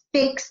 she's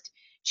fixed.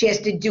 She has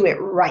to do it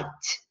right.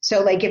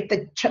 So like if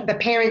the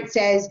parent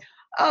says,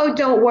 oh,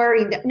 don't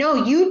worry.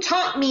 No, you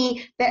taught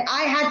me that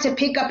I had to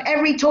pick up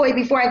every toy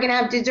before I can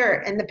have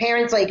dessert. And the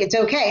parent's like, it's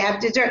okay, have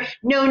dessert.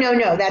 No,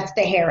 that's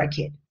the Hera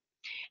kid.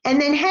 And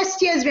then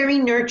Hestia is very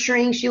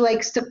nurturing. She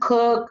likes to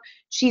cook.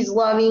 She's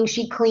loving.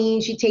 She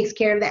cleans. She takes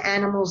care of the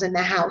animals in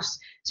the house.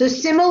 So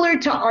similar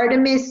to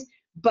Artemis,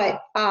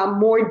 but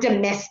more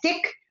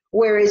domestic,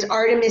 whereas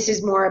Artemis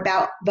is more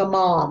about the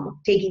mom,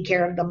 taking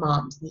care of the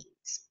mom's needs.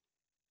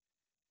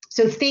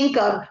 So think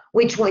of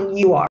which one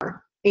you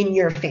are in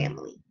your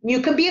family.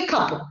 You could be a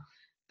couple,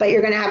 but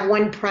you're going to have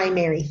one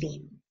primary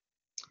theme.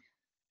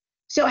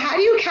 So how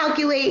do you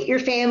calculate your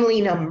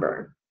family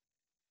number?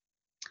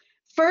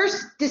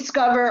 First,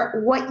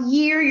 discover what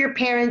year your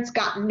parents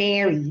got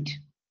married.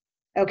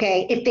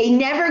 Okay, if they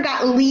never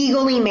got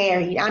legally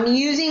married, I'm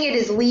using it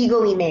as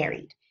legally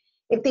married.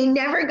 If they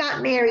never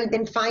got married,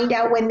 then find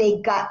out when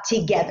they got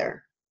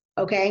together.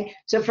 Okay,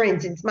 so for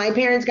instance, my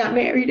parents got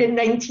married in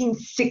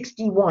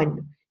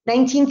 1961.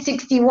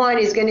 1961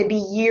 is going to be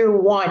year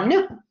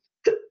one.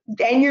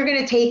 Then you're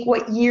going to take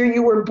what year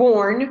you were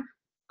born.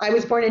 I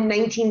was born in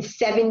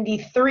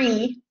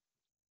 1973,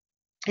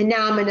 and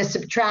now I'm going to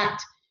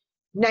subtract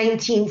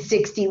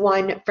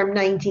 1961 from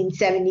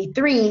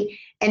 1973,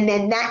 and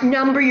then that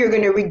number you're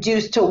going to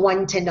reduce to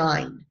 1 to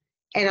 9,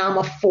 and I'm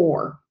a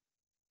 4.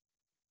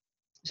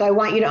 So I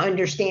want you to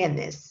understand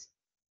this.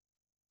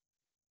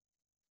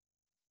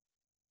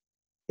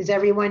 Is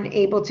everyone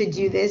able to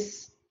do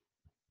this?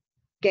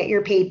 Get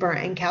your paper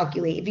and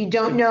calculate. If you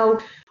don't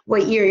know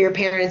what year your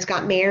parents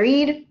got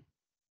married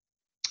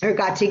or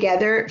got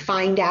together,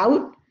 find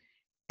out,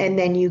 and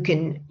then you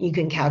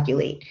can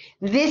calculate.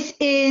 This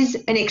is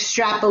an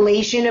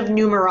extrapolation of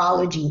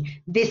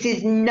numerology. This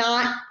is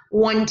not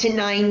 1 to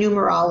 9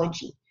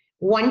 numerology.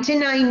 1 to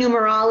 9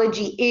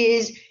 numerology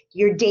is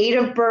your date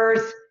of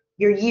birth,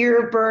 your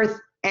year of birth,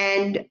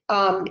 and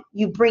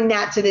you bring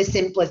that to the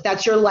simplest.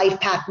 That's your life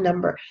path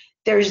number.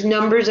 There's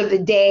numbers of the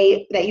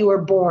day that you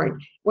were born.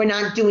 We're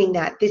not doing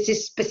that. This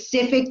is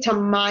specific to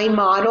my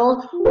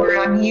model, where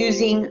I'm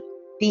using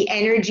the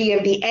energy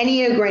of the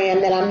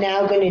Enneagram that I'm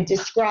now going to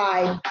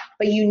describe,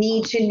 but you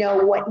need to know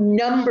what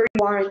number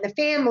you are in the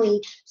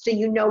family, so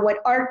you know what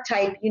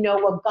archetype, you know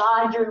what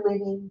God you're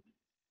living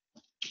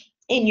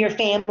in your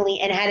family,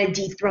 and how to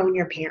dethrone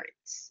your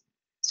parents.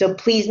 So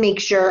please make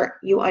sure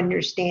you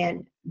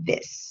understand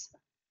this.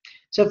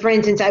 So for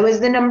instance, I was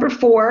the number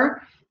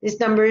 4. This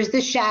number is the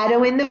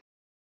shadow in the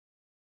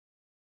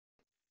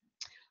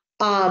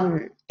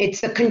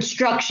it's the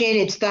construction,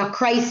 it's the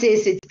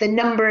crisis, it's the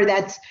number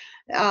that's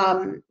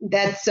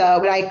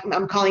what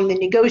I'm calling the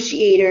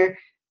negotiator,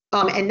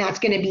 and that's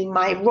going to be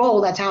my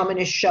role. That's how I'm going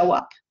to show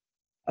up.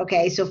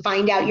 Okay, so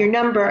find out your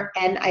number,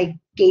 and I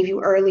gave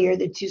you earlier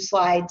the 2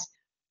 slides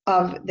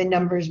of the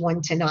numbers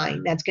 1 to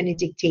 9. That's going to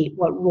dictate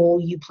what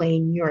role you play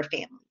in your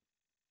family.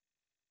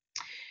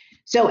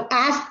 So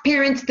ask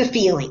parents the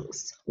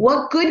feelings.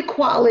 What good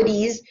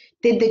qualities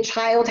did the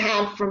child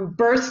have from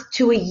birth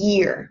to a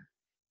year?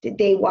 Did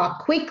they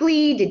walk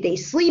quickly? Did they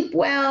sleep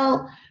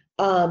well?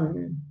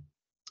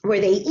 Were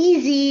they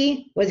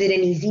easy? Was it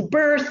an easy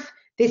birth?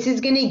 This is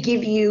going to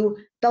give you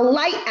the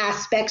light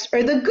aspects,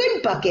 or the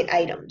good bucket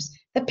items.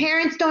 The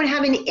parents don't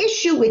have an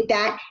issue with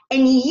that,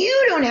 and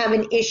you don't have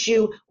an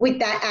issue with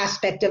that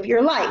aspect of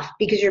your life,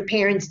 because your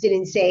parents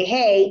didn't say,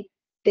 hey,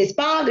 this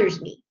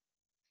bothers me.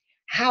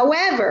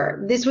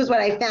 However, this was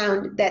what I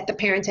found that the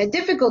parents had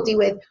difficulty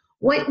with.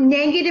 What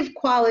negative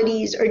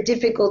qualities or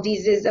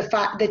difficulties does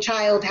the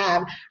child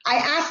have? I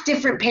asked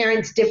different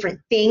parents different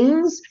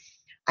things.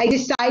 I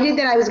decided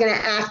that I was going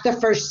to ask the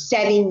first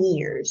 7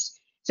 years.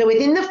 So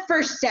within the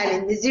first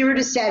 7, the 0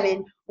 to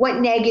 7,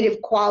 what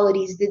negative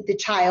qualities did the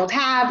child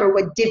have, or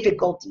what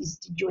difficulties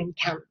did you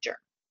encounter?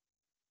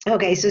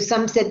 Okay, so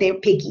some said they were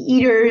picky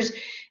eaters.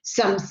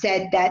 Some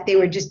said that they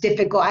were just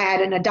difficult. I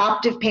had an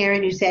adoptive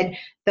parent who said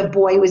the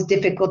boy was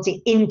difficult to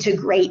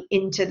integrate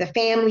into the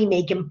family,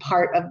 make him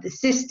part of the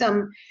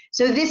system.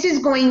 So this is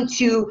going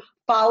to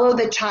follow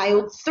the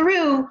child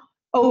through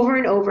over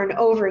and over and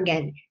over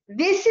again.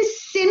 This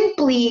is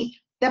simply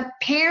the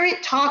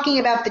parent talking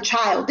about the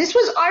child. This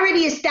was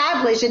already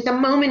established at the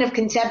moment of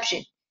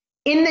conception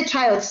in the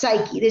child's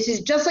psyche. This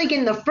is just like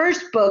in the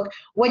first book,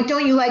 what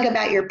don't you like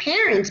about your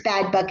parents,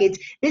 bad buckets?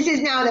 This is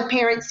now the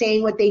parent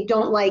saying what they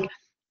don't like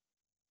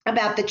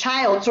about the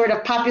child, sort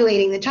of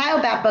populating the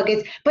child bad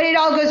buckets, but it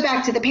all goes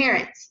back to the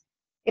parents.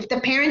 If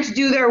the parents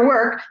do their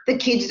work, the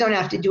kids don't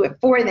have to do it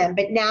for them.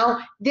 But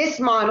now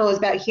this model is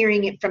about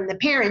hearing it from the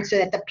parents, so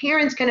that the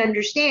parents can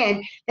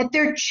understand that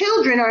their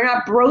children are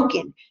not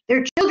broken.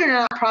 Their children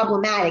are not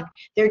problematic.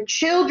 Their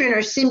children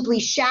are simply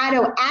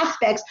shadow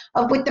aspects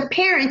of what the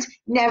parents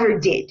never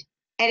did.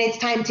 And it's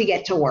time to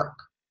get to work,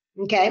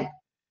 okay?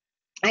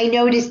 I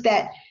noticed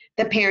that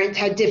the parents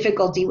had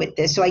difficulty with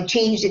this, so I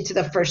changed it to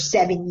the first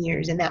 7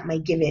 years, and that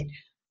might give it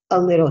a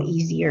little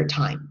easier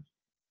time.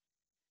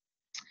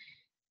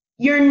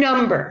 Your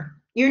number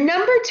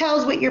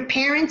tells what your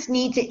parents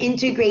need to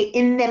integrate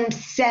in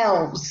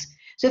themselves.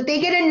 So if they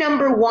get a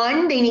number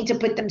 1, they need to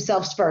put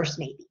themselves first,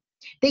 maybe.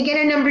 They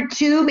get a number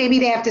 2, maybe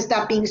they have to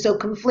stop being so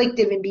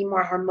conflictive and be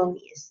more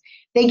harmonious.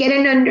 They get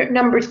a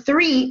number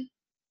 3,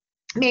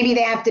 maybe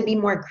they have to be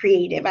more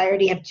creative. I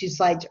already have 2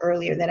 slides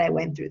earlier that I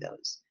went through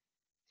those.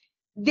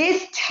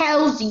 This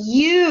tells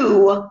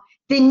you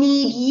the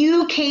need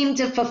you came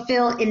to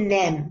fulfill in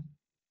them.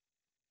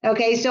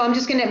 Okay, so I'm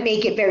just going to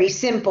make it very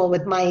simple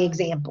with my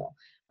example.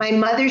 My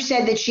mother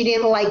said that she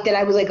didn't like that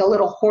I was like a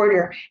little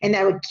hoarder and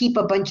that I would keep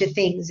a bunch of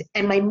things,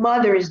 and my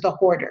mother is the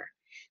hoarder.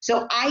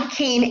 So I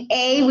came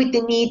with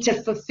the need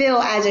to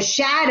fulfill as a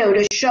shadow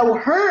to show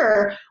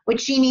her what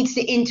she needs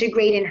to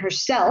integrate in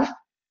herself.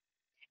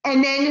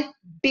 And then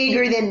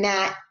bigger than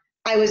that,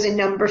 I was a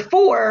number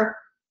 4,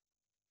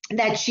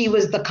 that she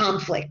was the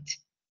conflict.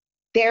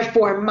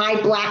 Therefore,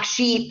 my black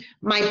sheep,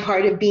 my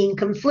part of being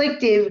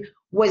conflictive,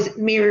 was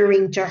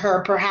mirroring to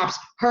her perhaps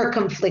her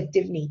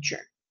conflictive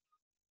nature.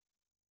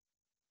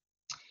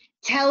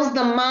 Tells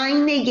the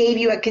mind they gave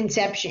you at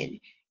conception.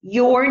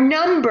 Your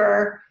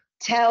number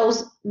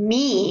tells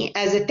me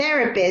as a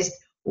therapist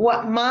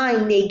what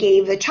mind they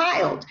gave the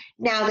child.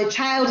 Now the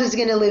child is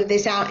going to live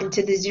this out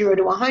into the 0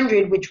 to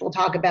 100, which we'll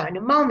talk about in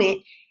a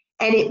moment.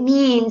 And it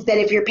means that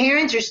if your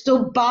parents are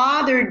still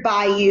bothered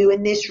by you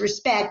in this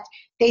respect,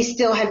 they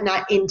still have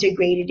not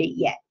integrated it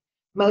yet.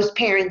 Most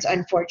parents,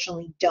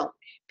 unfortunately, don't.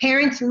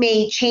 Parents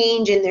may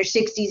change in their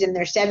 60s and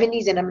their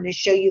 70s, and I'm going to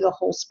show you the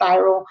whole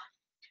spiral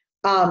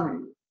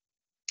timeline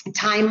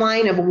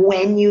of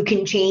when you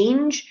can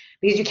change,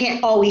 because you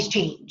can't always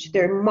change.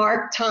 There are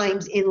marked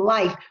times in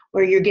life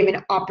where you're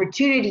given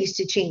opportunities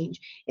to change.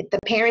 If the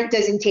parent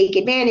doesn't take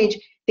advantage,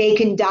 they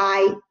can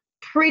die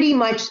pretty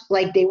much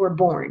like they were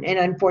born. And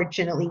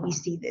unfortunately, we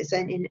see this.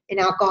 And in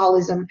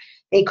alcoholism,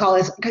 they call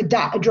it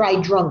a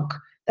dry drunk.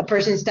 The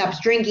person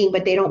stops drinking,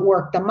 but they don't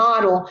work the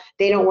model.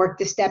 They don't work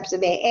the steps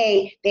of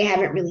AA. They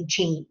haven't really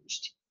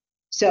changed.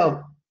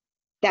 So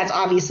that's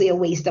obviously a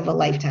waste of a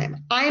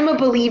lifetime. I'm a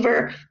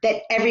believer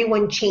that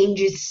everyone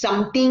changes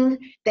something,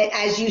 that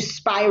as you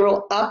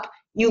spiral up,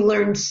 you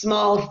learn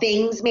small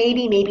things,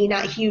 maybe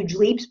not huge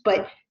leaps,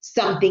 but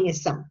something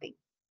is something.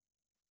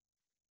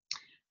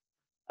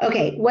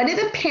 Okay, what do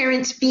the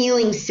parents'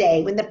 feelings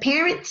say? When the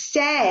parent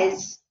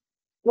says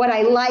what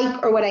I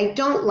like or what I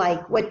don't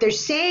like, what they're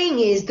saying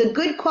is the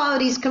good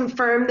qualities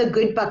confirm the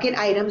good bucket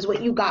items,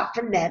 what you got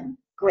from them.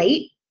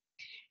 Great.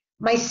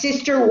 My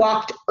sister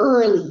walked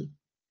early.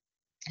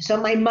 So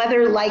my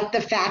mother liked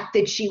the fact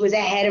that she was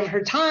ahead of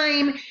her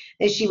time,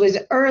 that she was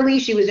early,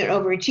 she was an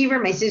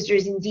overachiever. My sister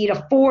is indeed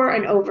a 4,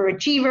 an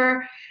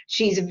overachiever.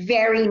 She's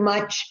very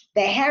much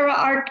the Hera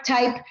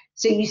archetype.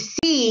 So you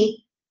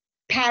see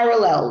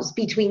parallels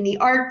between the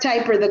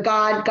archetype or the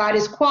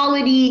goddess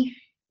quality.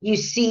 You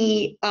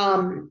see,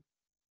 then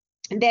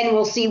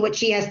we'll see what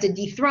she has to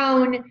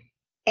dethrone,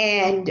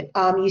 and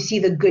you see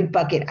the good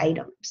bucket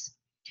items.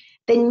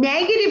 The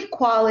negative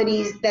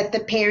qualities that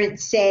the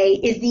parents say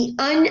is the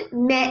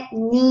unmet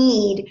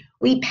need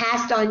we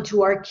passed on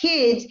to our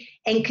kids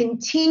and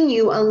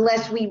continue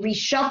unless we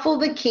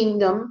reshuffle the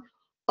kingdom,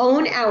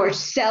 own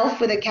ourself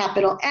with a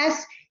capital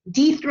S,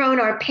 dethrone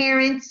our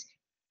parents,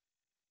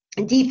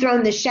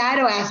 dethrone the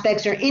shadow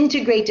aspects or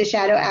integrate the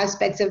shadow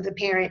aspects of the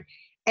parent.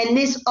 And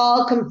this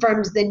all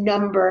confirms the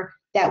number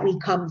that we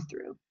come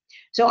through.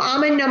 So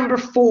I'm a number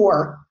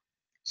 4.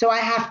 So I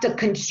have to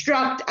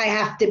construct, I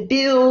have to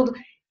build.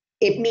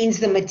 It means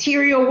the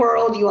material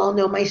world. You all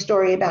know my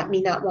story about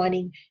me not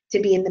wanting to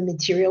be in the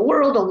material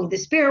world, only the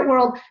spirit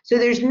world. So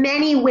there's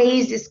many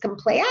ways this can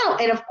play out.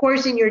 And of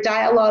course, in your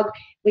dialogue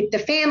with the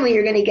family,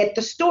 you're going to get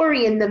the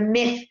story and the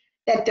myth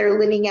that they're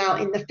living out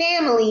in the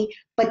family,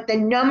 but the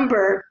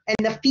number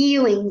and the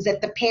feelings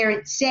that the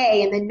parents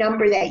say and the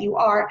number that you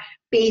are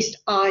based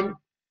on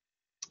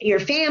your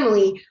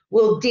family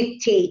will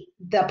dictate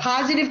the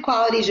positive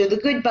qualities or the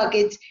good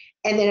buckets.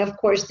 And then, of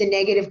course, the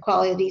negative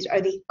qualities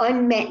are the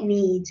unmet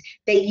needs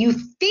that you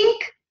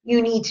think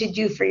you need to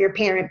do for your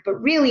parent,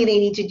 but really they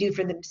need to do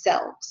for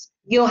themselves.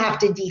 You'll have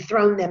to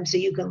dethrone them so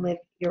you can live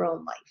your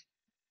own life.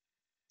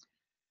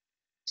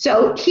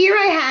 So here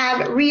I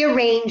have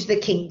rearranged the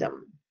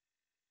kingdom.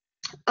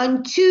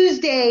 On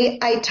Tuesday,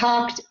 I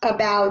talked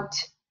about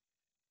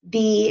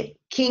the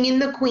king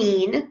and the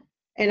queen,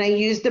 and I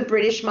used the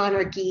British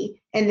monarchy,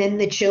 and then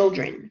the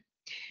children.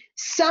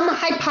 Some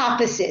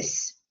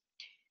hypothesis.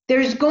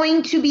 There's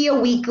going to be a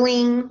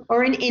weakling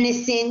or an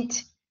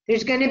innocent.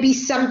 There's going to be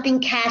something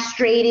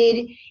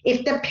castrated.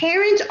 If the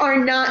parents are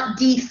not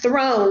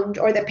dethroned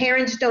or the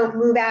parents don't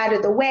move out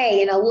of the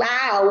way and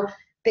allow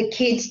the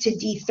kids to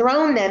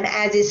dethrone them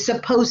as is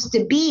supposed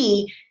to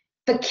be,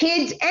 the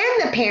kids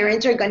and the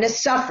parents are going to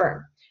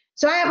suffer.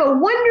 So I have a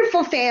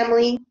wonderful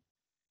family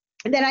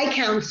that I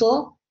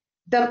counsel.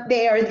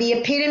 They are the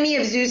epitome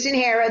of Zeus and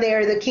Hera. They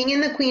are the king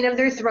and the queen of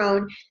their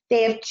throne.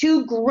 They have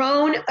 2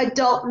 grown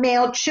adult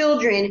male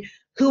children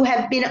who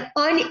have been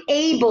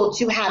unable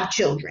to have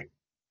children.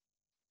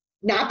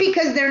 Not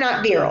because they're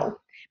not virile,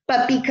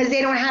 but because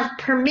they don't have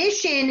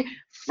permission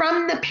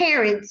from the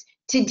parents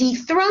to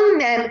dethrone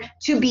them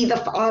to be the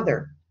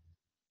father.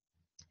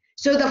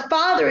 So the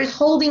father is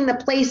holding the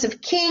place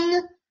of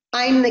king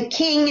I'm the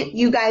king,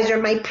 you guys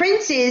are my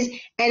princes,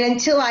 and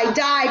until I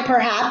die,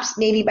 perhaps,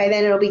 maybe by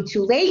then it'll be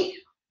too late,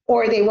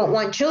 or they won't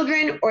want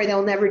children, or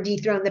they'll never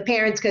dethrone the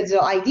parents because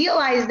they'll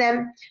idealize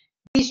them.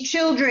 These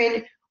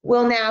children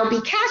will now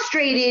be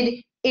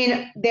castrated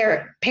in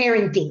their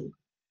parenting.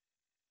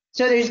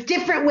 So there's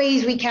different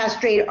ways we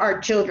castrate our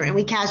children.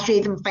 We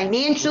castrate them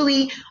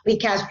financially, we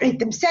castrate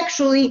them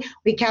sexually,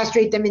 we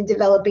castrate them in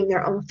developing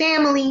their own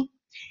family.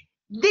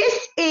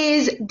 This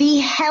is the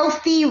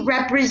healthy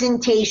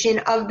representation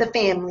of the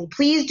family.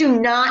 Please do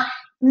not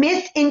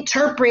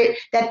misinterpret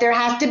that there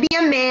has to be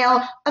a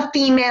male, a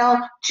female,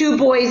 2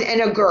 boys,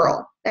 and a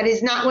girl. That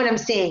is not what I'm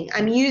saying.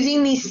 I'm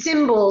using these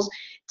symbols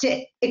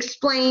to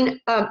explain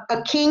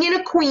a king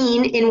and a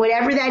queen in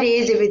whatever that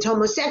is. If it's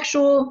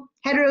homosexual,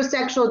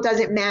 heterosexual, it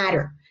doesn't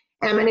matter.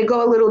 And I'm going to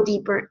go a little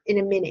deeper in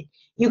a minute.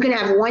 You can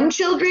have 1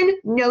 children,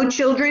 no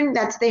children.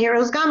 That's the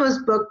Heros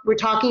Gamos book. We're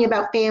talking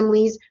about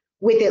families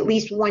with at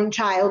least 1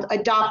 child.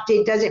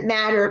 Adopted, doesn't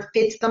matter,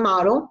 fits the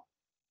model.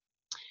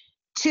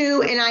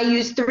 2, and I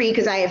use 3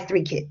 because I have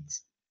 3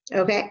 kids.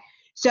 Okay?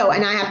 So,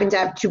 and I happen to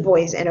have 2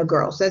 boys and a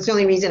girl. So that's the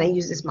only reason I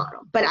use this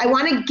model. But I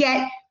want to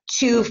get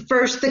to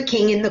first the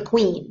king and the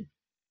queen.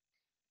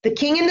 The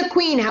king and the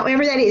queen,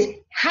 however that is,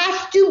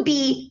 has to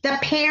be the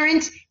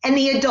parents and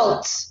the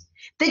adults.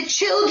 The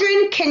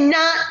children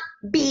cannot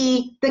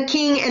be the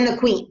king and the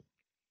queen.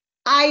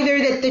 Either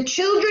that the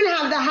children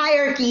have the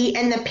hierarchy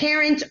and the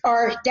parents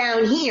are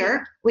down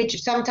here,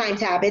 which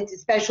sometimes happens,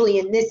 especially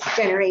in this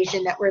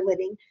generation that we're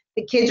living.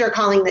 The kids are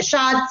calling the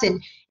shots,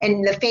 and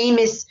the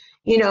famous,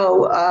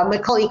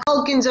 Macaulay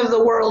Culkins of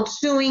the world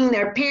suing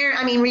their parent.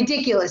 I mean,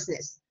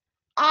 ridiculousness.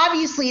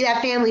 Obviously,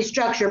 that family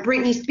structure,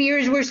 Britney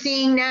Spears we're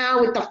seeing now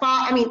with the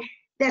father, I mean,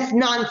 that's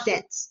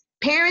nonsense.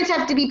 Parents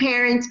have to be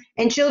parents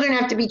and children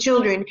have to be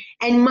children.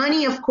 And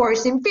money, of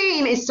course, and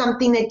fame is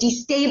something that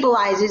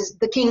destabilizes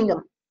the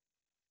kingdom.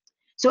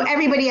 So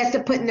everybody has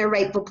to put in their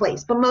rightful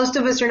place. But most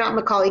of us are not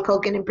Macaulay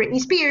Culkin and Britney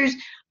Spears.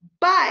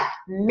 But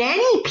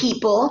many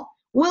people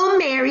will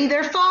marry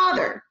their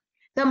father.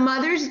 The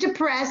mother's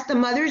depressed, the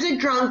mother's a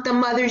drunk, the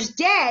mother's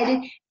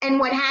dead. And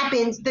what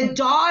happens? The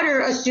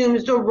daughter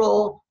assumes the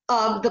role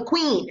of the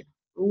queen.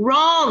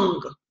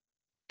 Wrong.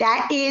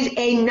 That is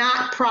a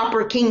not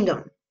proper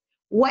kingdom.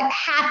 What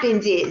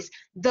happens is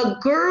the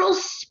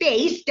girl's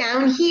space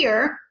down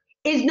here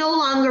is no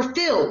longer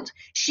filled.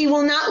 She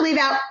will not live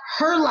out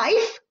her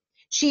life.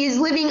 She is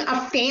living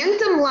a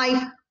phantom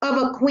life of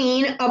a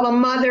queen, of a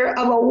mother,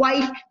 of a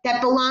wife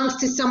that belongs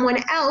to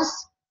someone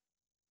else.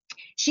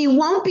 She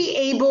won't be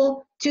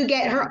able to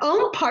get her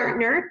own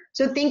partner.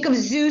 So think of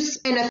Zeus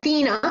and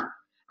Athena.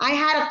 I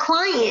had a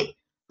client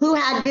who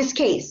had this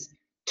case.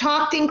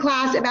 Talked in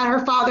class about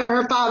her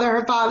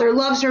father,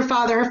 loves her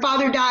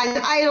father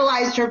dies,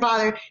 idolized her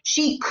father.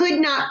 She could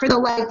not for the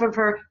life of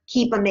her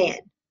keep a man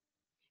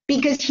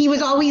because he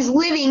was always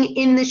living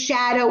in the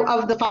shadow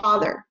of the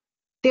father.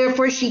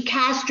 Therefore, she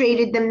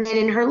castrated the men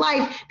in her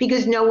life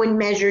because no one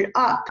measured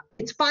up.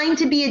 It's fine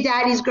to be a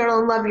daddy's girl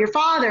and love your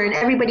father, and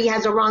everybody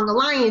has a wrong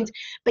alliance,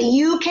 but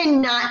you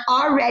cannot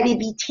already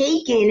be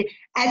taken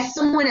as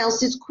someone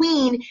else's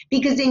queen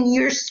because in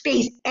your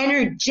space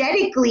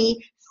energetically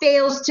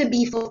fails to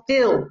be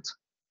fulfilled.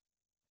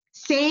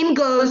 Same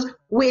goes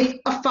with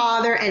a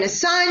father and a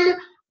son,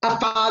 a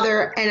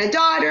father and a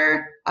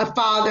daughter, a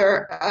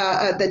father,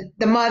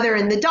 the mother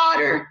and the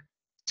daughter.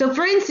 So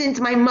for instance,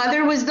 my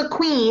mother was the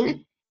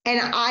queen and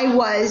I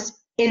was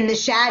in the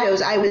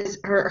shadows. I was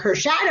her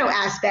shadow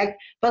aspect,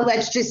 but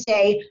let's just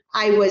say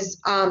I was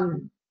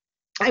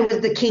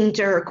the king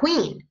to her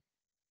queen.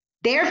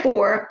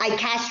 Therefore, I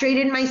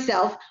castrated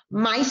myself.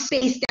 My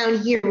space down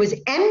here was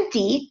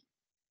empty,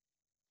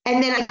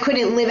 and then I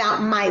couldn't live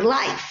out my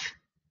life.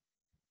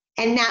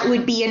 And that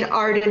would be an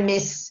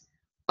Artemis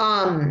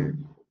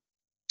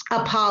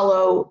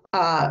Apollo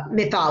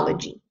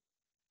mythology.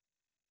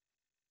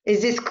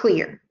 Is this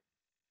clear?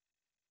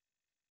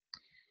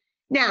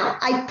 Now,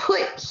 I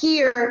put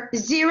here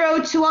 0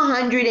 to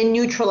 100 and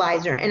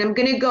neutralizer, and I'm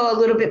going to go a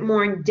little bit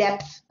more in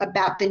depth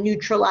about the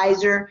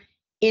neutralizer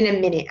in a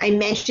minute. I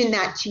mentioned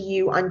that to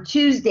you on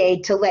Tuesday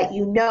to let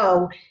you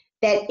know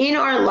that in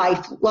our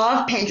life,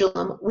 law of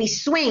pendulum, we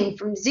swing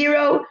from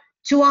 0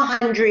 to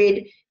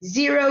 100,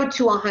 0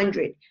 to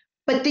 100.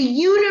 But the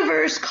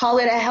universe, call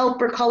it a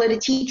helper, call it a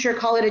teacher,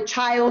 call it a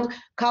child,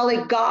 call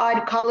it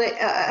God, call it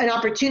an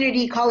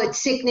opportunity, call it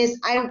sickness,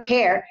 I don't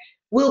care,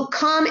 will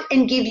come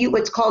and give you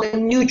what's called a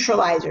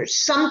neutralizer,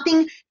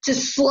 something to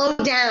slow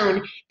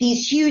down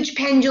these huge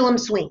pendulum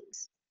swings.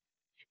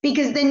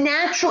 Because the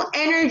natural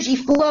energy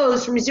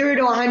flows from 0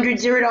 to 100,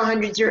 0 to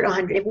 100, 0 to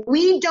 100. If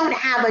we don't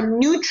have a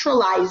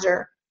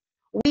neutralizer,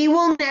 we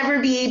will never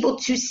be able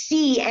to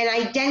see and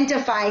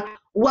identify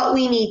what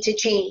we need to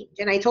change.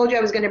 And I told you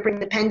I was going to bring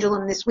the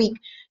pendulum this week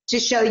to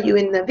show you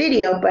in the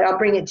video, but I'll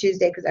bring it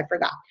Tuesday because I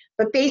forgot.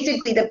 But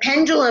basically, the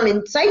pendulum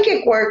in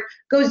psychic work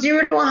goes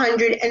 0 to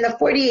 100, and the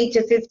 48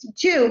 to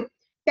 52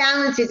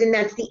 balances, and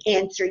that's the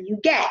answer you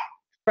get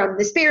from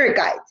the spirit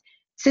guides.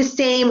 It's the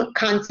same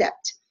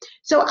concept.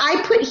 So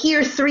I put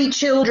here 3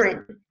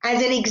 children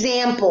as an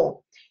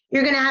example.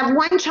 You're going to have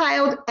one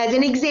child, as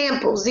an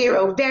example,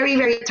 0, very,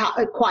 very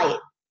quiet.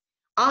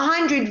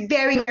 100,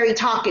 very, very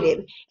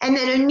talkative. And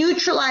then a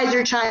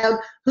neutralizer child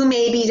who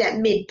maybe is at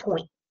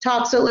midpoint.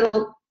 Talks a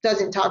little,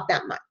 doesn't talk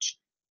that much.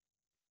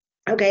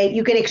 Okay,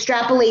 you can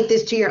extrapolate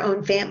this to your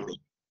own family.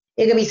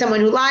 It can be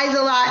someone who lies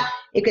a lot.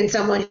 It can be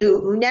someone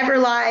who never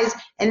lies.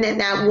 And then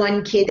that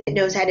one kid that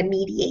knows how to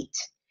mediate.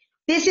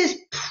 This is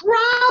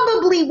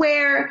probably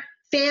where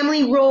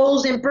family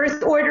roles and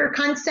birth order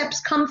concepts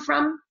come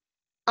from.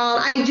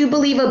 I do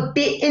believe a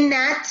bit in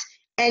that,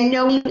 and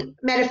knowing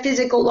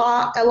metaphysical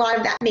law, a lot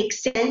of that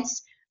makes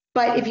sense.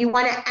 But if you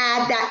want to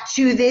add that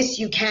to this,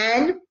 you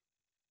can.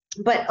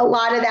 But a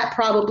lot of that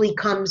probably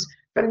comes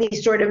from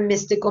these sort of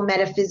mystical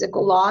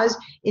metaphysical laws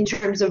in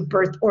terms of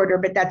birth order,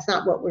 but that's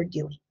not what we're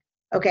doing.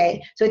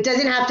 Okay, so it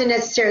doesn't have to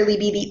necessarily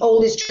be the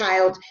oldest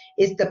child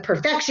is the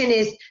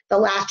perfectionist, the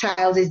last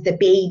child is the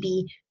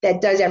baby that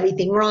does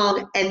everything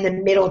wrong, and the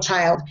middle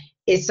child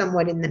is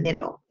somewhat in the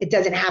middle. It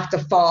doesn't have to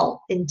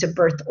fall into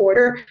birth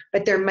order,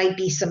 but there might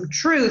be some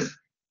truth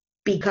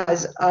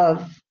because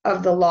of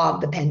the law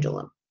of the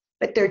pendulum.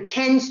 But there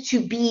tends to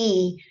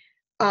be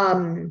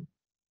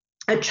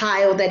a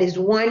child that is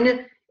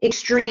one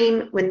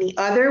extreme when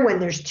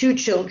there's two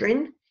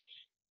children.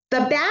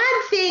 The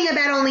bad thing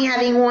about only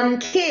having one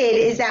kid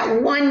is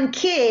that one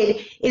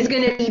kid is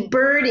going to be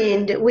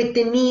burdened with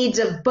the needs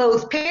of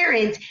both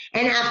parents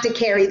and have to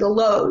carry the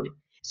load.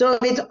 So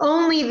if it's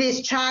only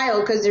this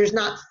child, because there's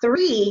not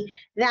 3,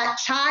 that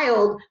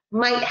child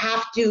might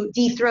have to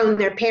dethrone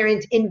their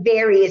parents in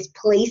various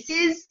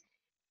places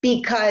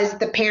because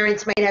the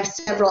parents might have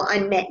several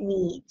unmet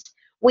needs.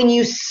 When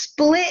you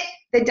split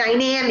the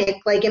dynamic,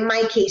 like in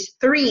my case,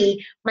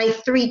 3, my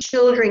 3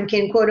 children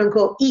can, quote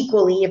unquote,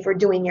 equally, if we're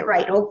doing it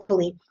right,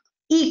 hopefully,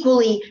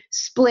 equally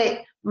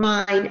split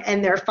mine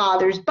and their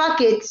father's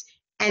buckets,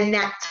 and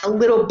that's a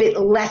little bit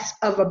less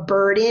of a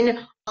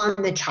burden on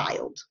the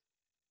child.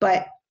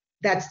 But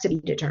that's to be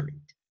determined.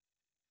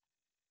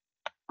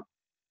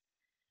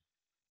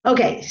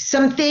 Okay,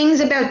 some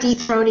things about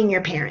dethroning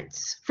your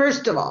parents.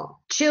 First of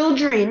all,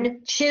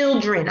 children,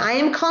 I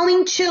am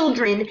calling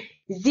children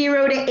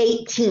 0 to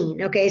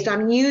 18, okay? So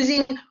I'm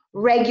using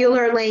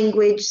regular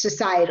language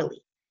societally.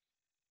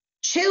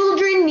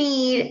 Children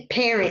need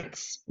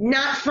parents,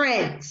 not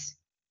friends,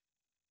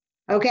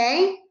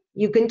 okay?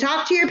 You can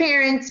talk to your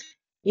parents,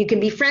 you can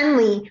be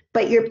friendly,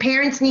 but your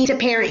parents need to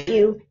parent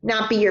you,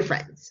 not be your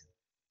friends.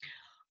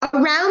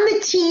 Around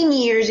the teen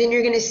years, and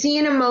you're going to see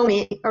in a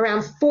moment,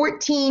 around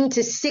 14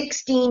 to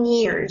 16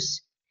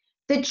 years,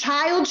 the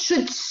child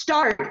should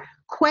start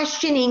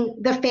questioning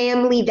the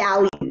family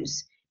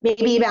values,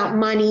 maybe about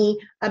money,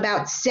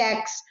 about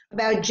sex,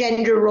 about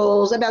gender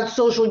roles, about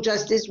social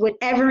justice,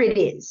 whatever it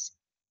is.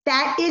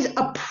 That is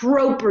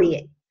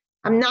appropriate.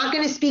 I'm not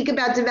going to speak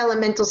about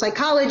developmental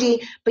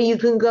psychology, but you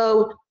can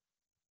go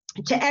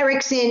to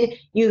Erickson,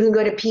 you can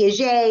go to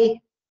Piaget.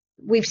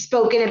 We've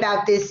spoken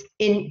about this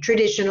in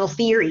traditional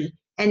theory,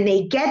 and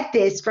they get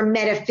this from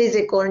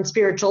metaphysical and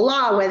spiritual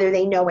law, whether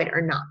they know it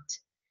or not.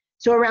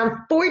 So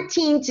around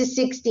 14 to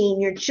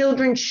 16, your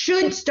children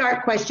should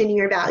start questioning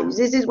your values.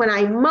 This is when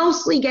I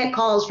mostly get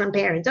calls from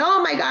parents.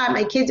 Oh my God,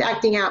 my kid's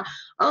acting out.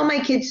 Oh, my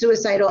kid's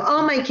suicidal.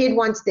 Oh, my kid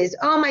wants this.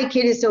 Oh, my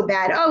kid is so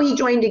bad. Oh, he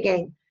joined a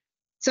gang.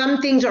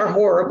 Some things are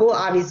horrible,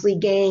 obviously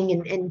gang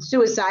and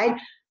suicide,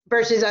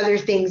 versus other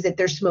things that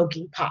they're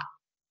smoking pot.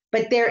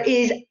 But there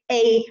is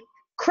a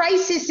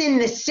crisis in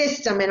the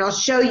system, and I'll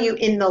show you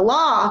in the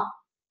law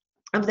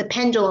of the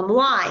pendulum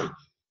why.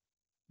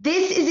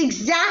 This is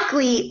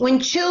exactly when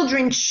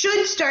children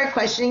should start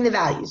questioning the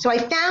values. So I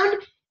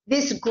found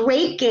this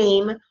great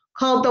game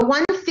called the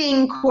One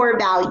Thing Core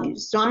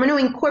Values. So I'm going to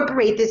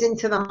incorporate this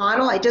into the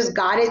model. I just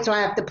got it, so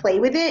I have to play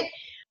with it.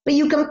 But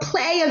you can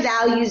play a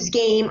values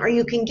game, or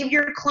you can give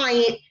your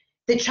client,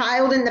 the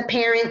child and the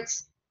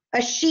parents,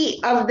 a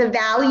sheet of the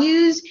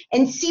values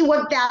and see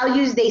what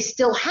values they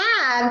still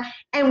have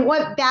and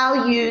what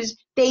values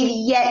they've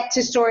yet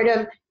to sort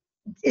of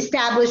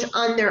establish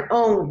on their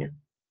own.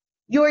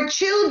 Your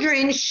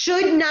children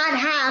should not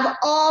have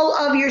all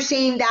of your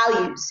same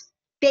values.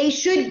 They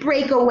should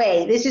break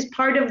away. This is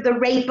part of the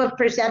rape of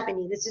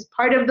Persephone. This is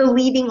part of the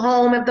leaving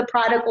home of the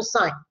prodigal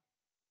son.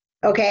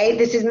 Okay,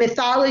 this is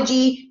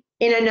mythology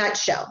in a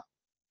nutshell.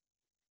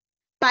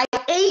 By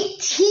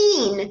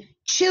 18,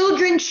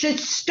 children should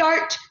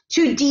start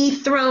to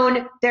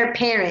dethrone their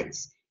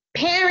parents.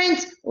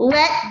 Parents,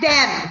 let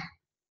them.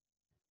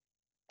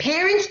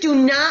 Parents do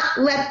not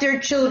let their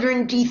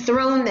children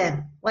dethrone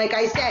them. Like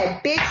I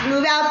said, bitch,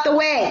 move out the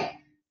way.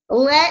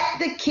 Let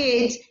the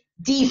kids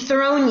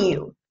dethrone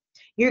you.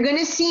 You're going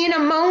to see in a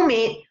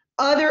moment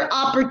other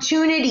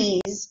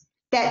opportunities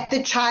that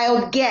the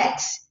child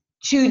gets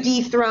to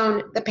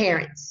dethrone the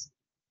parents.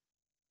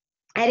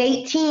 At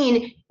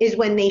 18 is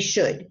when they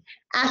should.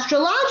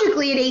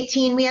 Astrologically, at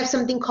 18, we have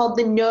something called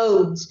the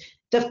nodes.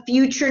 The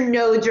future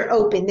nodes are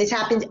open. This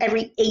happens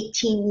every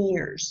 18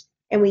 years.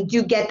 and we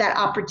do get that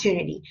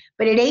opportunity.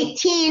 But at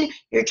 18,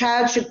 your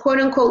child should quote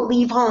unquote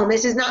leave home.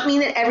 This does not mean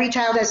that every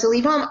child has to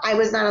leave home. I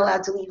was not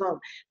allowed to leave home,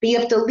 but you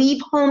have to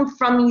leave home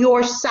from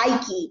your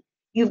psyche.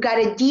 You've got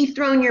to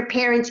dethrone your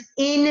parents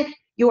in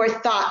your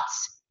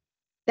thoughts.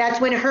 That's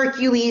when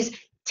Hercules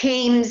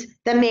tames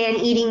the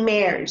man-eating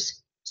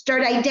mares.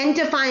 Start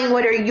identifying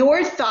what are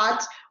your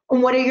thoughts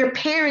and what are your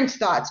parents'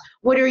 thoughts.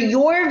 What are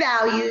your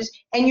values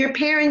and your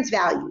parents'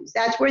 values?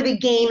 That's where the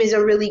game is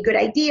a really good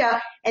idea.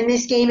 And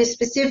this game is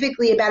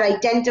specifically about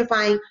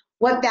identifying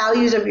what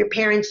values of your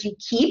parents you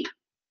keep,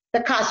 the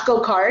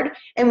Costco card,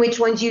 and which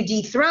ones you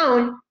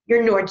dethrone,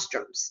 your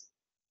Nordstroms.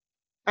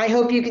 I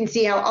hope you can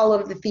see how all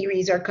of the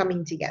theories are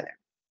coming together.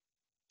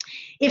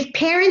 If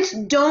parents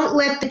don't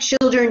let the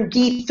children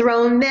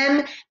dethrone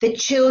them, the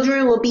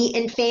children will be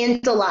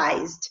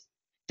infantilized.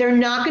 They're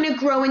not going to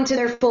grow into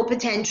their full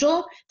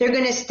potential. They're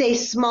going to stay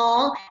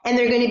small and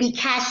they're going to be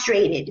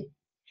castrated.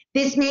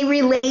 This may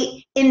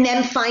relate in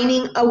them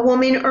finding a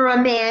woman or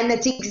a man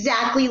that's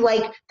exactly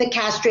like the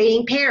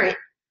castrating parent.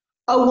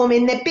 A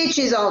woman that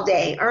bitches all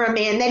day or a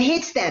man that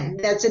hits them.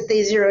 That's at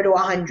the 0 to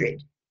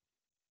 100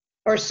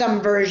 or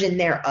some version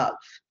thereof.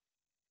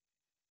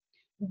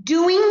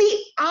 Doing the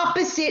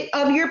opposite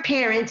of your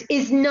parents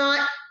is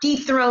not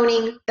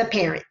dethroning the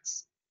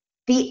parents.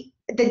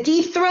 The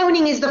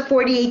dethroning is the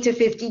 48 to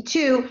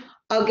 52.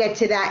 I'll get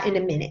to that in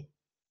a minute.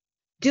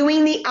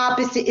 Doing the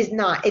opposite is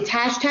not. It's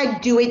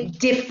hashtag do it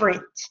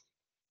different.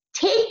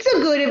 Take the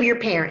good of your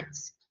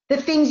parents, the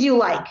things you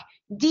like.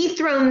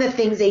 Dethrone the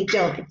things they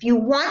don't. If you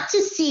want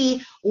to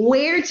see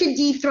where to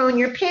dethrone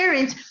your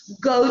parents,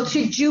 go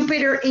to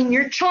Jupiter in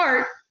your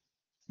chart.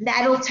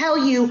 That'll tell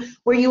you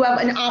where you have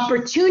an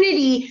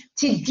opportunity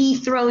to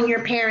dethrone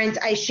your parents.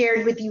 I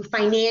shared with you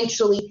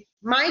financially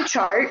my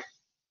chart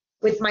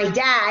with my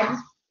dad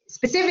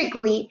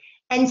specifically,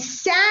 and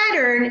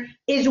Saturn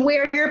is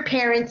where your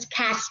parents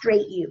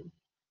castrate you.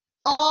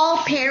 All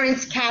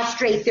parents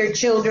castrate their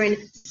children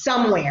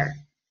somewhere.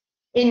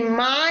 In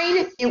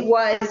mine, it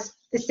was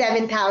the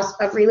 7th house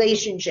of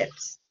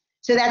relationships.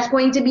 So that's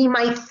going to be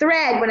my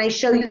thread when I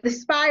show you the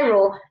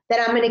spiral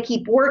that I'm going to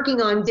keep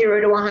working on 0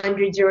 to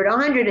 100, 0 to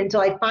 100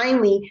 until I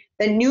finally,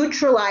 the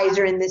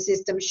neutralizer in the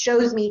system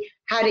shows me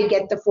how to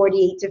get the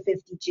 48 to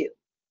 52.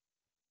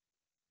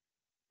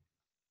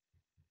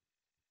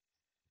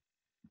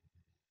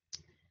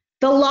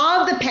 The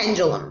law of the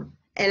pendulum,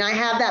 and I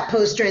have that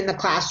poster in the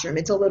classroom.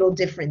 It's a little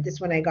different, this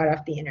one I got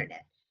off the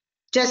internet.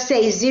 Just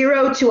say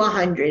 0 to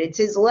 100. It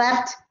says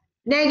left,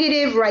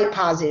 negative, right,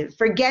 positive.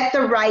 Forget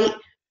the right,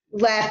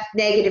 left,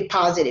 negative,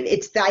 positive.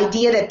 It's the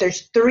idea that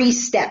there's 3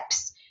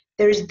 steps.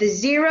 There's the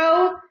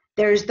 0,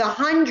 there's the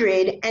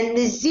 100, and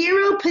the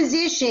 0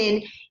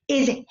 position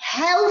is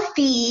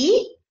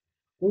healthy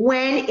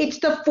when it's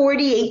the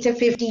 48 to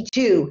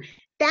 52.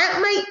 That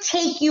might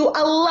take you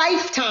a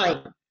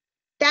lifetime.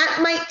 That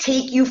might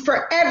take you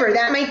forever.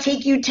 That might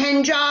take you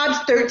 10 jobs,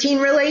 13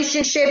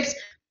 relationships,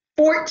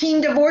 14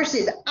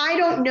 divorces. I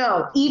don't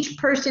know. Each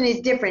person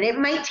is different. It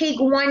might take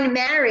one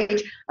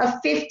marriage of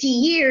 50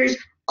 years,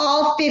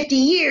 all 50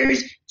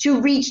 years, to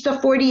reach the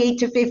 48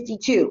 to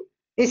 52.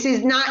 This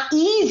is not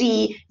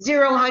easy,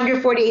 0,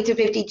 100, 48 to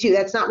 52.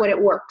 That's not what it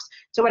works.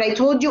 So what I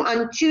told you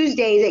on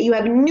Tuesday is that you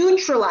have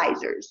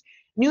neutralizers.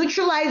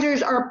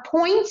 Neutralizers are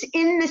points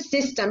in the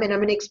system, and I'm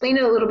going to explain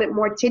it a little bit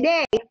more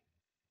today.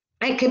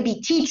 It could be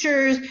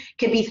teachers,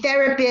 could be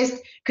therapists,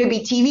 could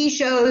be TV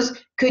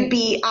shows, could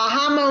be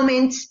aha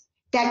moments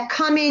that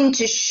come in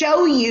to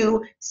show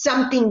you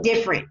something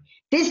different.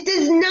 This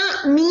does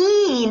not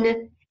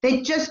mean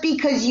that just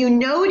because you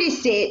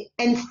notice it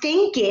and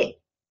think it,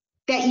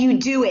 that you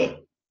do it.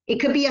 It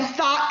could be a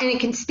thought and it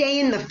can stay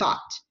in the thought.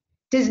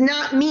 Does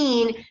not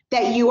mean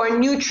that you are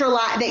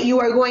that you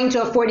are going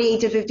to a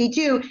 48 to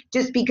 52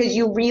 just because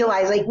you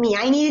realize, like me,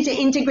 I needed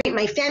to integrate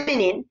my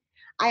feminine.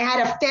 I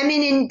had a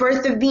feminine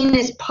birth of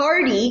Venus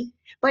party,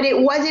 but it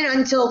wasn't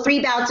until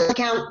 3 bouts of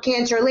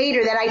cancer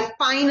later that I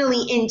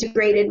finally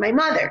integrated my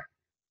mother.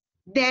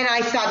 Then I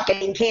stopped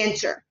getting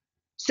cancer.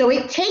 So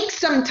it takes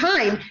some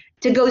time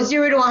to go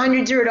 0 to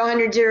 100, 0 to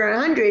 100, 0 to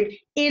 100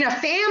 in a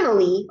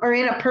family or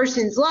in a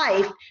person's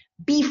life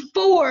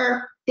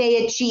before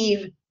they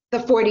achieve the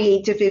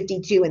 48 to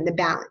 52 in the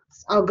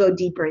balance. I'll go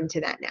deeper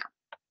into that now.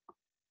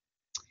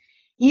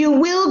 You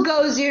will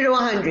go 0 to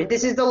 100.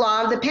 This is the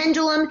law of the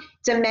pendulum.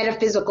 It's a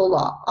metaphysical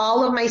law.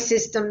 All of my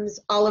systems,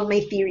 all of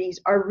my theories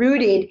are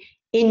rooted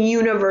in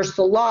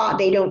universal law.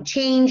 They don't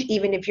change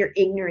even if you're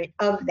ignorant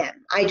of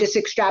them. I just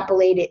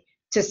extrapolate it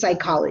to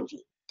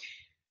psychology.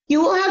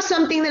 You will have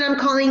something that I'm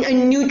calling a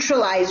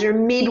neutralizer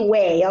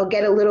midway. I'll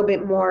get a little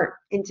bit more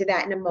into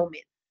that in a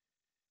moment.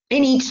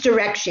 In each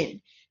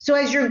direction. So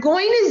as you're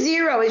going to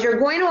 0, as you're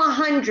going to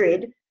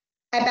 100,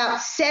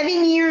 about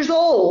 7 years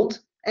old,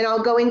 and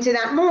I'll go into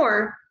that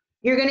more,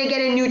 you're going to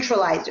get a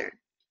neutralizer.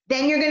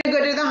 Then you're going to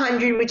go to the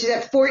 100, which is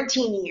at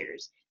 14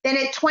 years. Then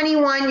at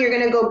 21, you're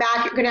going to go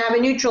back, you're going to have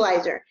a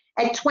neutralizer.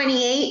 At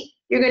 28,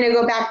 you're going to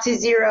go back to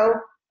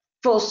 0,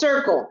 full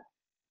circle.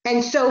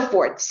 and so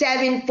forth.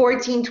 7,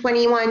 14,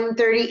 21,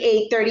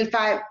 38,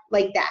 35,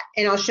 like that.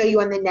 And I'll show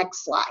you on the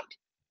next slide.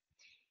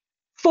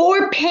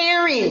 For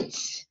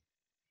parents,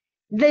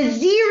 the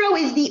 0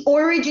 is the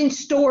origin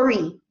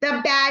story,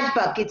 the bad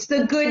buckets,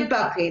 the good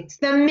buckets,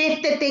 the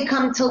myth that they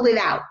come to live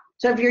out.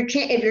 So if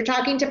you're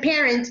talking to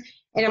parents,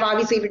 and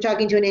obviously if you're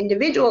talking to an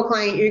individual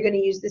client, you're going to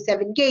use the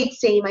 7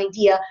 gates, same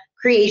idea,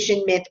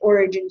 creation, myth,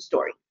 origin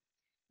story.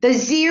 The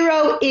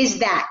 0 is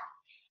that.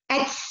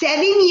 At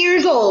 7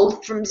 years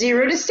old, from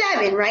 0 to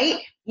 7, right?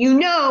 You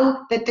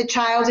know that the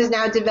child has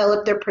now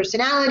developed their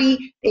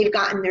personality, they've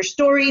gotten their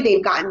story,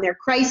 they've gotten their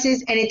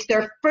crisis, and it's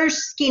their first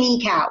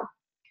skinny cow.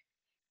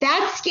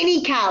 That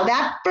skinny cow,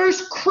 that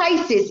first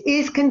crisis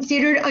is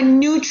considered a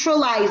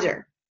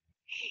neutralizer.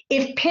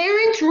 If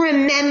parents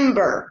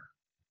remember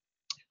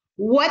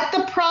what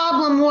the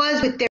problem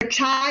was with their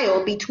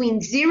child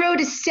between 0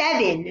 to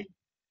 7,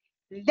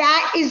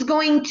 that is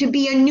going to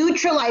be a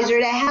neutralizer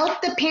to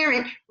help the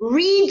parent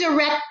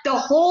redirect the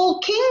whole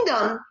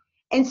kingdom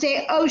and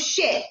say, oh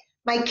shit,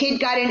 my kid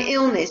got an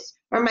illness,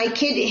 or my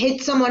kid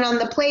hit someone on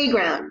the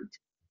playground.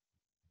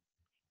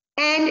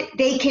 And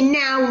they can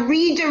now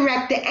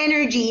redirect the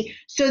energy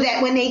so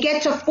that when they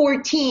get to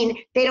 14,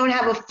 they don't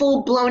have a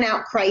full blown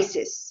out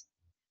crisis.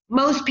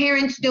 Most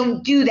parents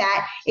don't do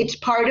that. It's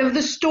part of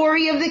the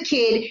story of the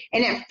kid.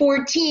 And at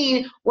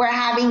 14, we're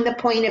having the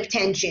point of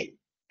tension.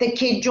 The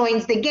kid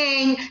joins the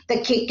gang,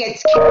 the kid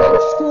gets kicked out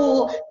of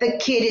school, the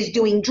kid is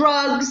doing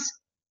drugs.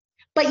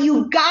 But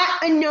you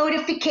got a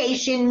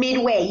notification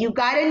midway. You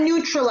got a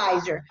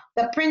neutralizer,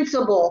 the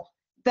principal,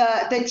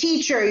 the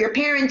teacher, your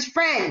parents'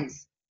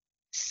 friends.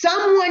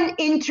 Someone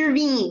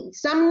intervened,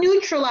 some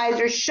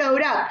neutralizer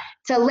showed up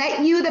to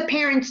let you, the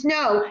parents,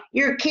 know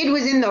your kid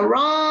was in the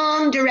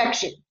wrong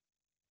direction.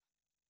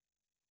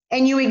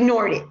 And you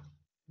ignored it,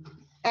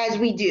 as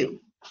we do.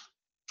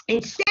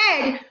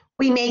 Instead,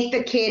 we make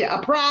the kid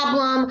a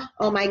problem.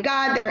 Oh my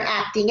God, they're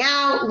acting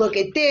out. Look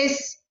at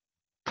this.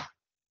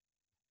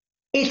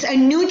 It's a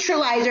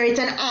neutralizer. It's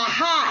an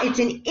aha. It's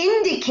an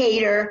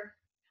indicator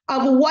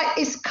of what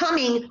is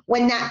coming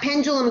when that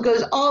pendulum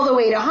goes all the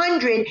way to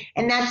 100,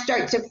 and that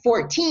starts at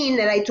 14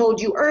 that I told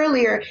you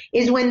earlier,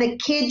 is when the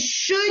kid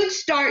should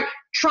start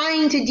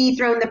trying to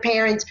dethrone the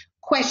parents,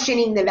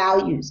 questioning the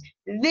values.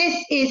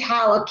 This is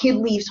how a kid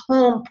leaves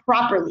home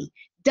properly,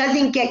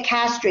 doesn't get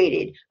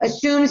castrated,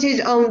 assumes his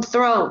own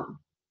throne.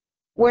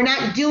 We're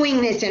not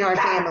doing this in our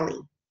family.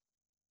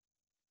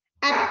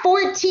 At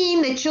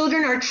 14, the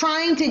children are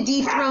trying to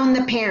dethrone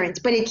the parents,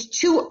 but it's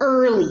too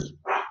early.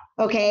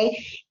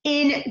 Okay,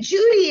 in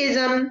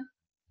Judaism,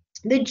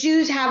 the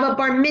Jews have a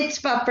bar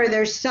mitzvah for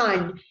their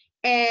son,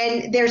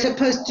 and they're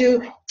supposed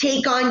to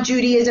take on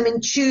Judaism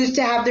and choose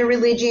to have their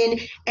religion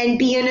and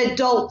be an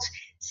adult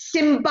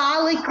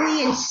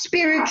symbolically and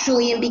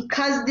spiritually. And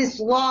because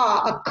this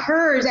law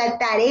occurs at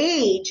that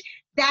age,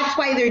 that's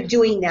why they're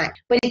doing that.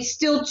 But it's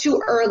still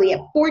too early.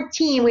 At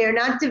 14, we are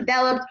not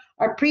developed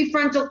our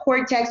prefrontal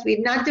cortex. We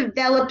have not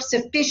developed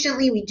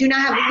sufficiently. We do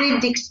not have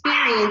lived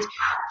experience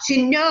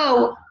to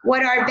know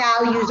what our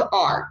values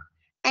are.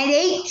 At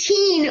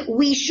 18,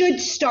 we should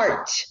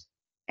start.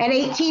 At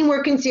 18,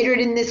 we're considered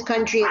in this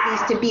country at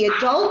least to be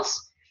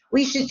adults.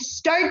 We should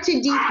start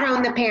to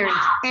dethrone the parents.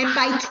 And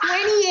by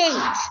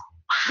 28,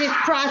 this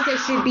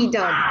process should be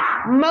done.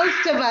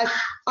 Most of us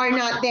are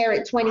not there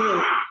at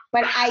 28,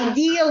 but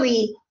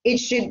ideally, it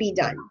should be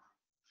done.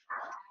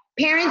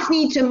 Parents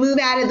need to move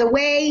out of the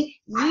way,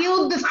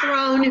 yield the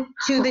throne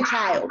to the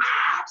child.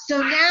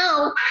 So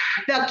now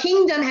the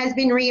kingdom has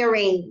been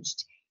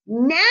rearranged.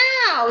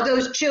 Now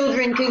those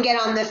children can get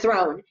on the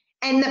throne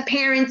and the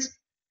parents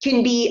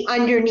can be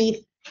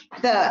underneath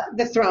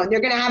the throne.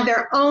 They're going to have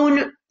their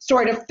own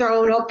sort of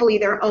throne, hopefully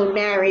their own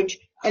marriage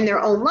and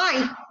their own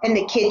life, and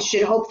the kids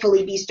should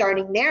hopefully be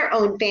starting their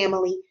own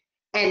family,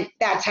 and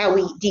that's how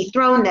we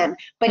dethrone them.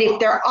 But if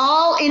they're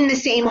all in the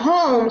same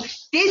home,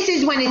 this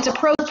is when it's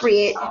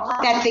appropriate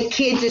that the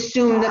kids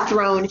assume the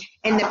throne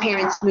and the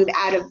parents move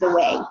out of the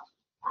way.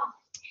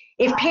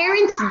 If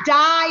parents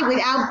die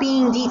without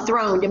being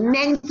dethroned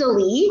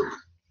mentally,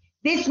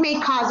 this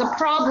may cause a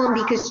problem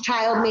because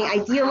child may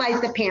idealize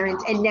the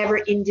parents and never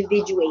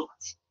individuate.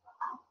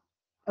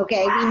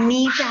 Okay, we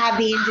need to have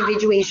the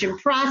individuation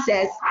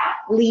process,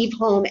 leave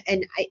home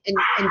and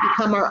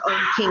become our own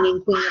king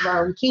and queen of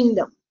our own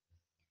kingdom.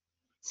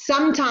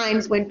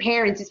 Sometimes when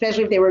parents,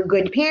 especially if they were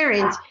good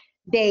parents,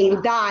 they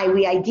die,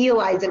 we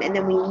idealize them, and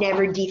then we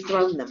never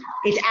dethrone them.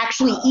 It's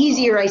actually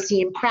easier, I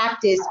see in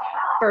practice,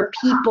 for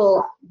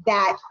people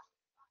that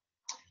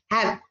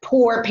have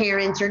poor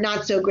parents or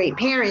not so great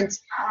parents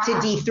to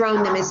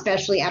dethrone them,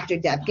 especially after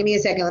death. Give me a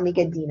second, let me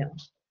get Dino.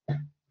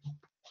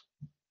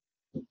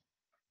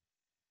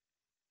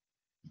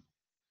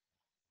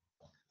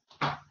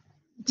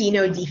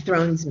 Dino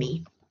dethrones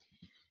me.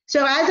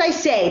 So as I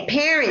say,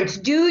 parents,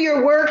 do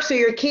your work so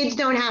your kids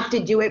don't have to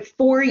do it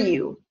for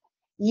you.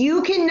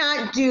 You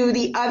cannot do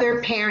the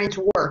other parent's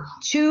work.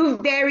 Two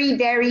very,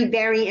 very,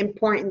 very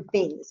important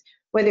things,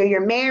 whether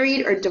you're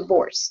married or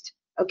divorced,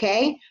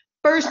 okay?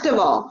 First of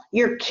all,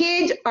 your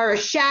kids are a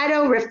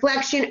shadow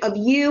reflection of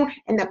you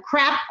and the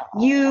crap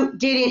you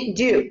didn't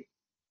do.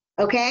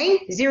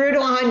 Okay? 0 to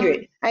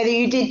 100. Either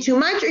you did too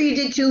much or you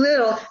did too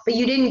little, but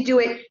you didn't do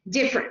it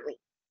differently.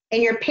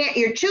 And your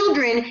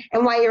children,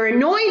 and why you're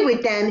annoyed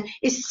with them,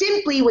 is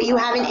simply what you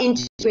haven't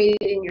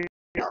integrated in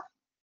yourself.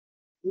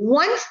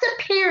 Once the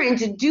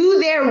parents do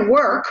their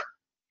work,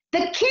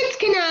 the kids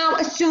can now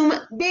assume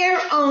their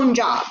own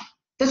job.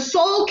 The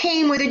soul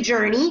came with a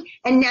journey,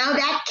 and now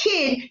that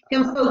kid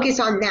can focus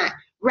on that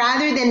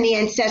rather than the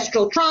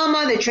ancestral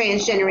trauma, the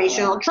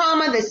transgenerational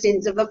trauma, the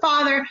sins of the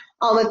father,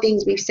 all the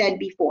things we've said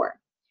before.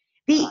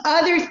 The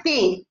other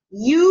thing,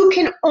 you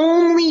can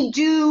only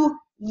do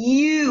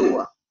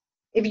you.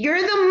 If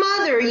you're the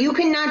mother, you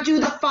cannot do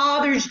the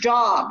father's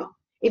job.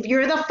 If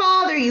you're the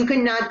father, you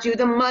cannot do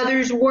the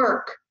mother's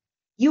work.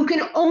 You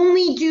can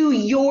only do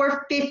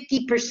your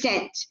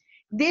 50%.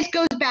 This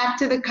goes back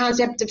to the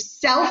concept of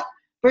self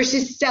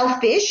versus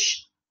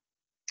selfish.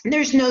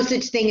 There's no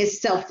such thing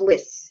as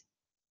selfless.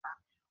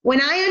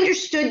 When I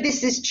understood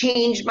this has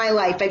changed my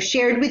life, I've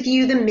shared with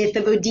you the myth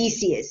of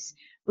Odysseus.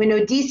 When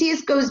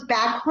Odysseus goes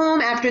back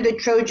home after the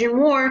Trojan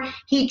War,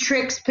 he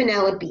tricks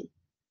Penelope.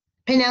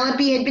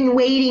 Penelope had been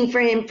waiting for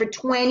him for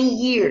 20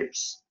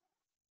 years.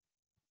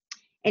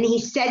 And he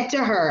said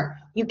to her,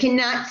 you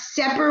cannot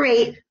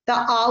separate the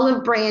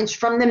olive branch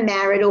from the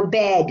marital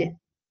bed.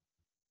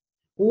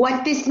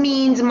 What this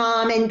means,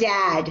 mom and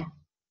dad,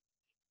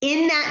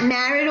 in that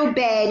marital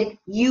bed,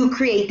 you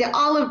create the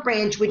olive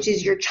branch, which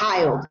is your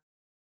child.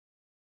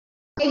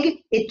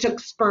 It took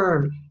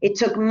sperm. It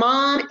took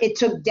mom. It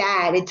took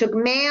dad. It took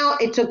male.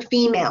 It took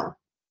female.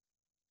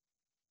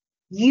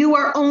 You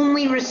are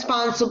only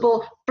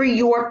responsible for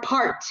your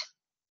part.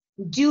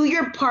 Do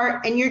your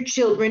part and your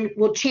children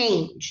will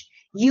change.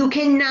 You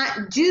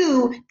cannot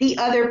do the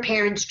other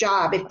parent's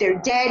job. If they're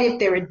dead, if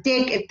they're a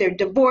dick, if they're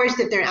divorced,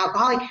 if they're an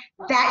alcoholic,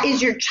 that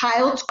is your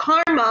child's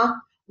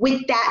karma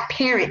with that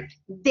parent.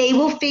 They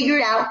will figure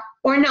it out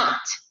or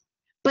not.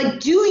 But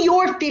do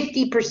your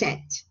 50%.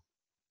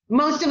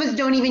 Most of us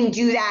don't even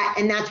do that,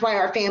 and that's why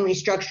our family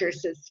structure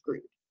is so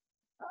screwed.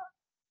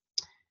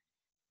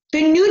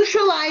 The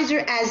neutralizer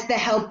as the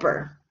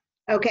helper,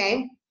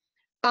 okay?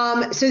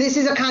 So this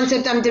is a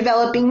concept I'm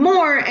developing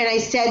more, and I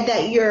said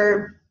that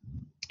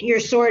you're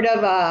sort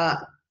of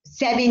a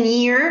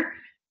 7-year,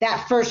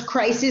 that first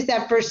crisis,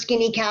 that first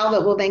skinny cow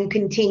that will then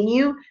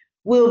continue,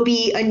 will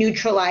be a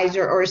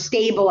neutralizer or a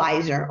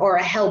stabilizer or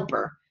a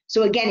helper.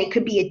 So again, it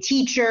could be a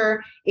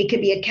teacher, it could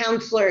be a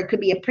counselor, it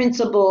could be a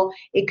principal,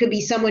 it could be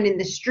someone in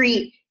the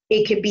street,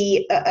 it could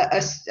be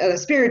a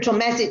spiritual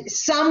message.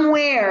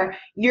 Somewhere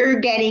you're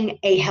getting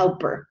a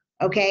helper,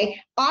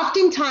 okay?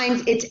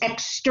 Oftentimes it's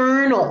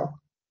external.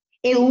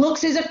 It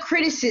looks as a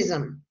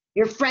criticism.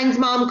 Your friend's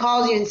mom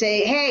calls you and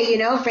say, hey, you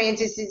know,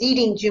 Francis is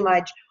eating too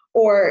much,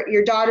 or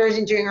your daughter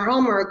isn't doing her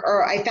homework,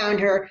 or I found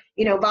her,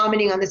 you know,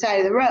 vomiting on the side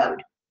of the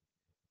road.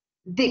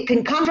 That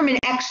can come from an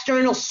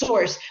external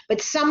source,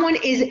 but someone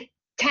is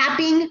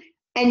tapping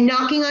and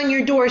knocking on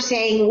your door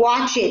saying,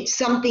 watch it,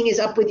 something is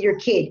up with your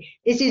kid.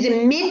 This is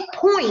a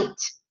midpoint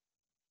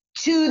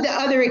to the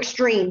other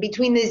extreme,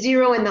 between the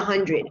 0 and the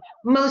 100.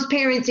 Most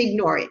parents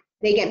ignore it.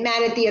 They get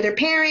mad at the other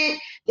parent,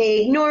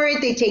 they ignore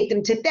it, they take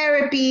them to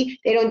therapy,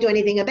 they don't do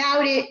anything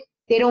about it,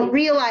 they don't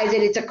realize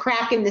that it's a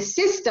crack in the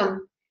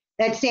system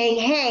that's saying,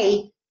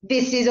 hey,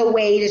 this is a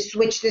way to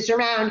switch this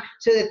around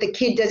so that the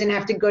kid doesn't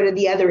have to go to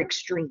the other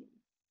extreme.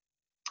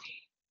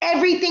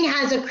 Everything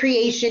has a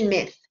creation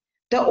myth.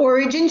 The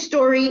origin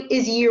story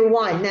is year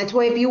 1. That's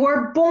why if you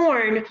are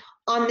born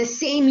on the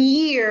same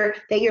year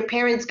that your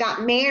parents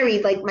got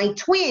married, like my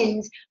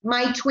twins'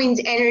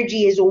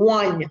 energy is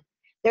 1.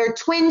 They're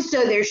twins,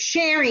 so they're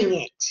sharing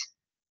it.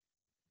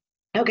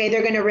 Okay,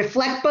 they're going to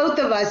reflect both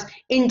of us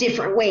in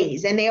different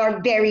ways, and they are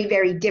very,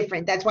 very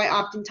different. That's why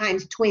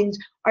oftentimes twins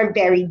are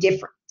very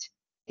different,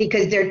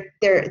 because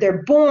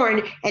they're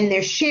born and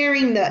they're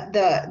sharing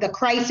the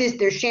crisis,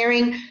 they're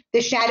sharing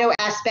the shadow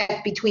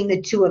aspect between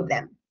the two of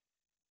them.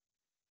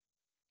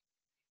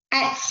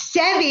 At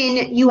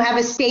 7, you have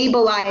a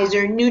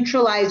stabilizer,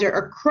 neutralizer,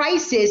 or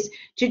crisis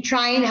to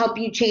try and help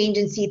you change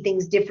and see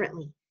things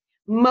differently.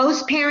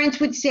 Most parents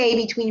would say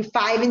between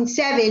 5 and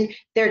 7,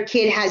 their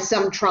kid has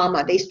some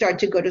trauma. They start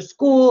to go to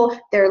school,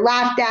 they're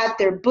laughed at,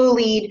 they're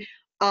bullied,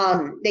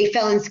 they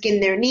fell and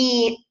skinned their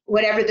knee,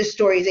 whatever the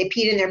story is. They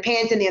peed in their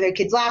pants and the other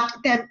kids laughed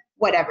at them,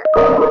 whatever.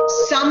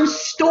 Some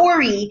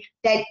story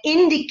that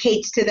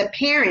indicates to the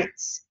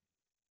parents,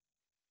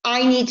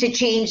 I need to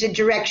change the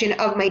direction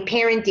of my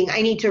parenting.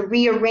 I need to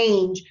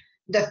rearrange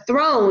the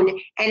throne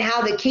and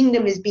how the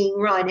kingdom is being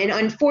run. And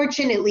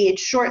unfortunately,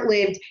 it's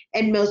short-lived,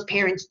 and most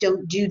parents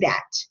don't do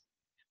that.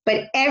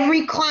 But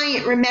every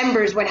client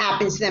remembers what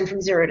happens to them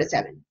from 0 to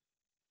 7.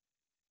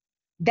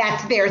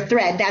 That's their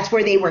thread. That's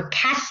where they were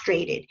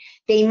castrated.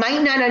 They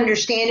might not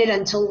understand it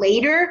until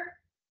later,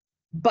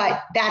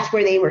 but that's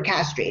where they were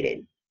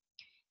castrated.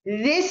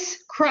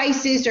 This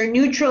crisis or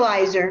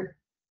neutralizer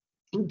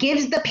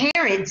gives the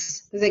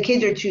parents, because the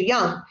kids are too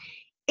young,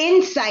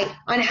 insight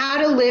on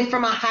how to live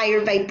from a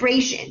higher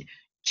vibration.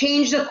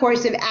 change the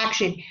course of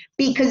action,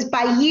 because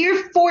by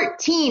year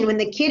 14, when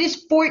the kid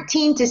is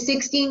 14 to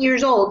 16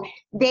 years old,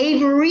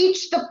 they've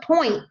reached the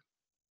point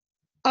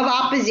of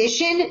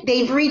opposition.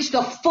 They've reached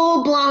the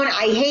full-blown,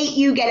 I hate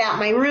you, get out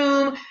my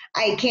room,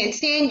 I can't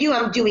stand you,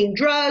 I'm doing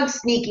drugs,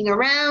 sneaking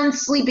around,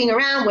 sleeping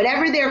around,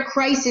 whatever their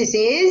crisis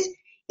is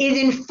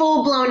in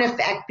full-blown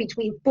effect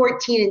between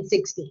 14 and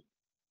 16.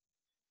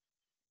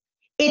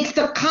 It's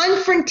the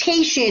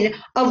confrontation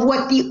of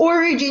what the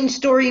origin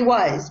story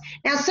was.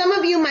 Now, some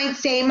of you might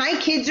say, my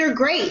kids are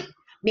great.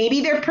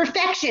 Maybe they're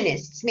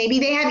perfectionists. Maybe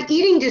they have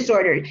eating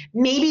disorders.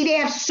 Maybe they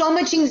have so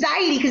much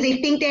anxiety because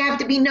they think they have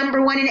to be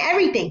number one in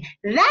everything.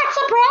 That's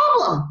a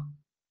problem.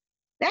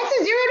 That's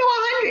a 0 to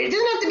 100. It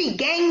doesn't have to be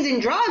gangs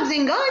and drugs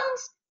and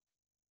guns.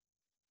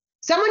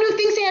 Someone who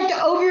thinks they have to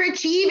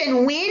overachieve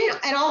and win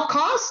at all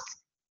costs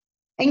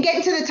and get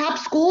into the top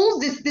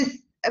schools, this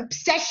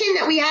obsession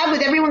that we have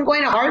with everyone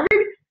going to Harvard.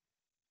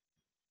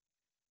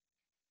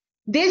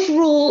 This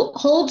rule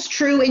holds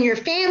true in your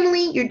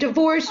family, your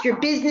divorce, your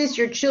business,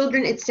 your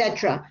children,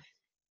 etc.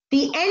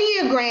 The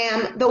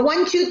Enneagram, the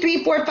 1, 2,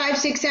 3, 4, 5,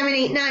 6, 7,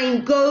 8,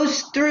 9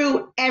 goes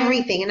through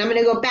everything. And I'm going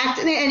to go back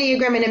to the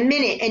Enneagram in a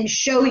minute and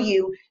show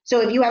you. So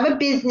if you have a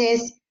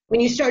business,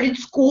 when you started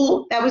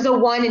school, that was a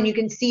 1 and you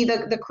can see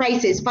the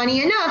crisis.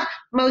 Funny enough,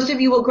 most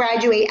of you will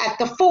graduate at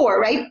the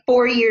 4, right?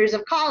 4 years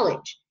of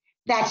college.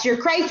 That's your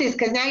crisis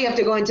because now you have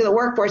to go into the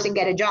workforce and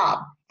get a job.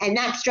 And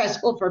that's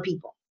stressful for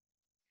people.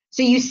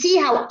 So you see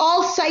how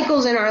all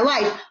cycles in our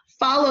life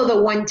follow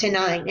the 1 to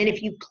 9. And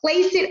if you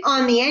place it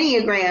on the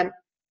Enneagram,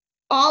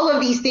 all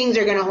of these things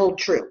are going to hold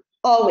true,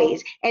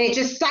 always. And it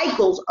just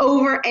cycles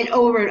over and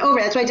over and over.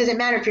 That's why it doesn't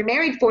matter if you're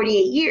married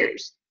 48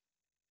 years.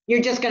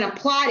 You're just going to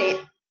plot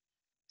it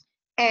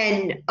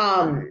and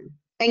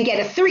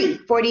get a 3.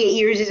 48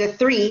 years is a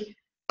 3.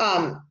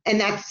 And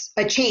that's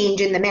a change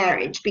in the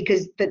marriage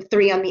because the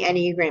 3 on the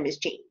Enneagram is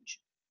change.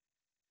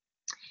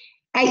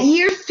 At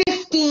year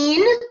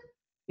 15,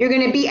 you're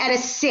going to be at a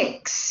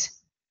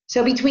 6.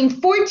 So between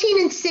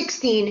 14 and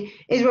 16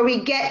 is where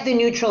we get the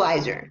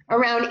neutralizer.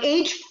 Around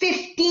age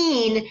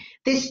 15,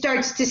 this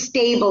starts to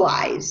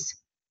stabilize.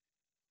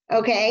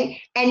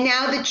 Okay? And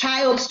now the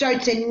child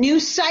starts a new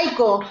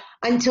cycle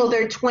until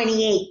they're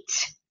 28.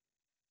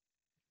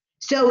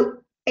 So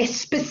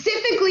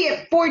specifically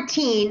at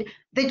 14,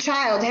 the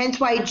child, hence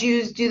why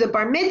Jews do the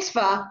bar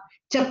mitzvah,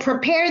 to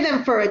prepare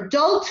them for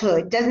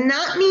adulthood, does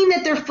not mean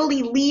that they're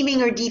fully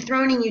leaving or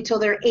dethroning you till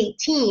they're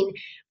 18,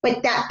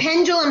 but that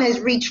pendulum has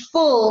reached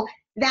full.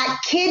 That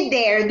kid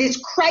there, this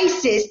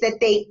crisis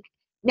that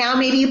now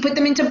maybe you put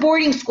them into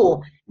boarding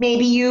school,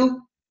 maybe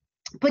you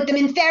put them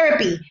in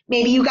therapy,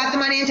 maybe you got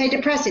them on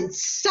antidepressants,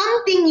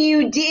 something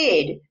you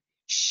did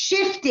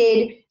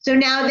shifted, so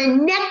now the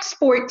next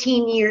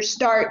 14 years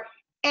start,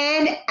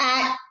 and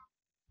at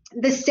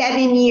the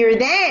 7-year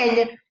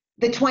then,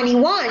 the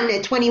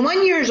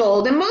 21 years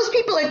old, and most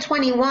people at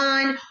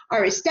 21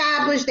 are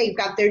established, they've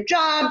got their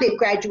job, they've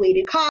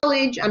graduated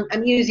college.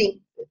 I'm using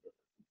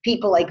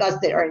people like us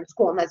that are in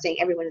school, I'm not saying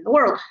everyone in the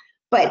world,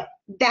 but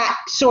that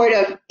sort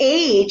of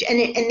age, and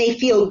they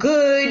feel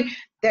good,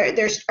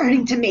 they're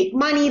starting to make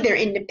money, they're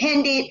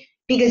independent,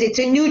 because it's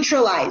a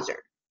neutralizer.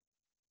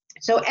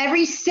 So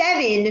every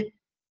 7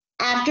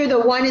 after the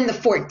 1 and the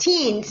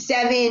 14,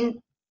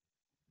 7,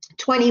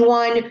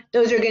 21,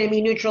 those are going to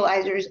be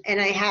neutralizers, and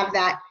I have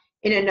that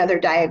in another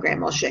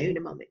diagram I'll show you in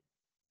a moment.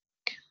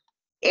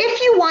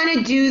 If you want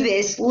to do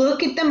this,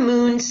 look at the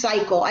moon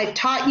cycle. I've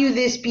taught you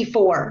this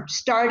before.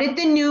 Start at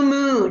the new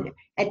moon.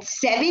 At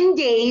 7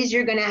 days,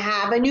 you're going to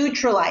have a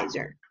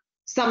neutralizer.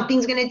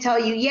 Something's going to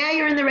tell you, yeah,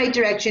 you're in the right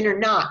direction or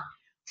not.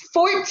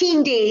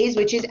 14 days,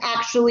 which is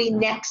actually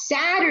next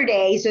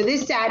Saturday, so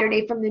this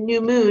Saturday from the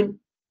new moon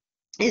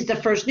is the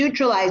first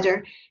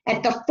neutralizer.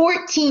 At the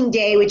 14th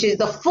day, which is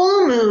the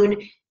full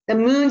moon, the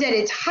moon's at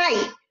its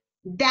height,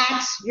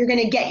 you're going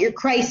to get your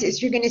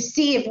crisis. You're going to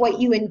see if what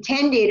you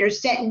intended or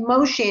set in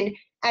motion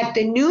at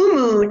the new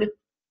moon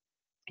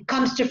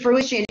comes to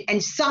fruition,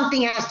 and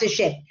something has to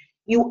shift.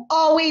 You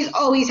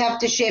always have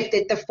to shift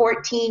at the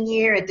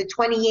 14-year, at the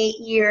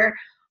 28-year,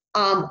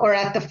 or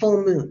at the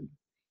full moon.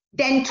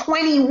 Then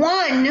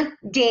 21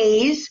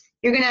 days,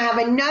 you're going to have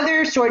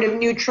another sort of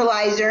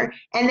neutralizer,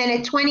 and then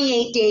at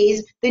 28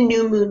 days, the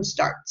new moon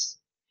starts.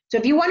 So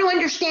if you want to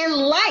understand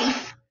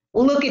life,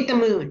 look at the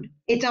moon.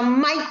 It's a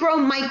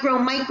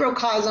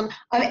microcosm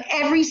of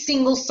every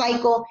single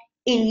cycle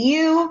in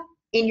you,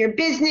 in your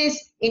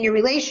business, in your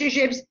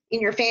relationships,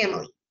 in your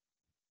family.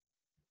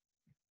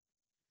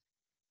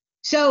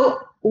 So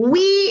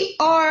we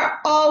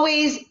are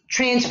always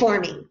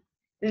transforming.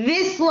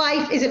 This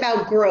life is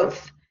about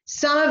growth.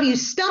 Some of you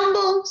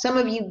stumble, some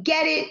of you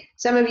get it,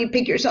 some of you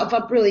pick yourself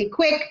up really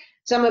quick,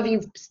 some of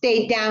you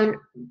stayed down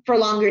for a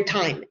longer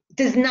time. It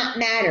does not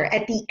matter.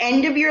 At the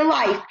end of your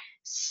life,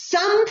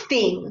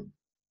 something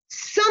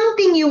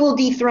you will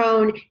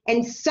dethrone,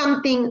 and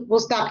something will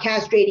stop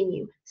castrating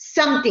you.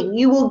 Something.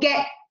 You will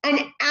get an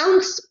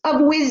ounce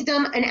of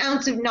wisdom, an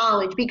ounce of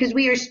knowledge, because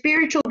we are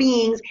spiritual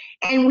beings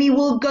and we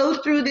will go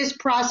through this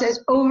process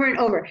over and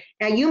over.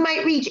 Now, you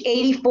might reach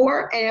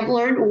 84 and have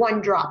learned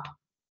one drop,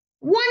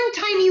 one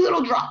tiny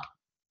little drop.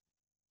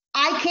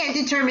 I can't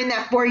determine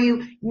that for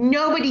you.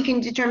 Nobody can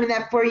determine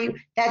that for you.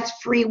 That's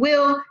free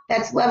will.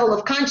 That's level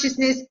of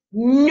consciousness.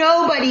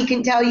 Nobody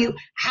can tell you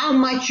how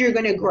much you're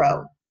going to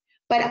grow.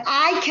 But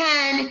I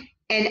can,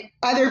 and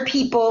other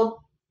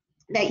people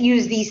that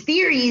use these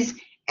theories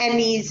and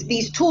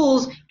these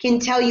tools can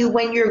tell you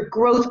when your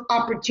growth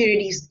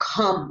opportunities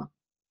come.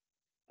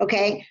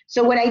 Okay?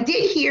 So what I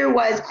did here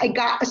was I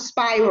got a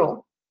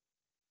spiral.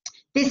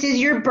 This is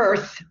your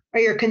birth or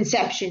your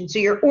conception, so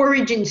your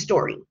origin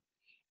story.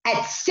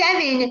 At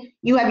 7,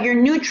 you have your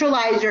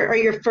neutralizer or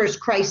your first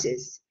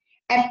crisis.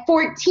 At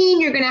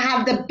 14, you're going to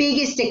have the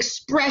biggest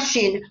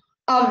expression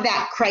of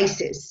that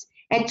crisis.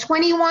 At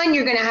 21,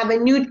 you're going to have a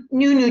new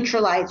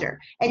neutralizer.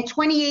 At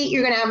 28,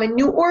 you're going to have a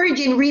new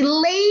origin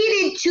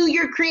related to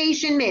your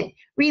creation myth,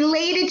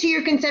 related to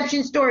your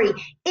conception story.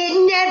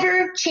 It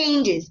never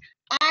changes.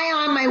 I,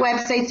 on my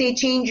website,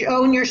 say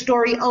own your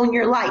story, own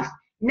your life.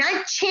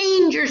 Not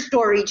change your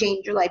story,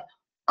 change your life.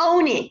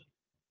 Own it.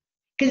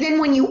 Because then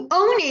when you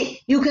own it,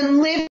 you can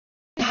live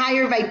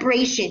higher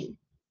vibration.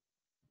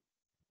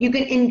 You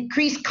can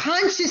increase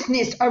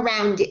consciousness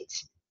around it.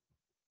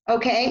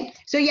 Okay?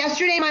 So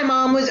yesterday my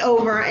mom was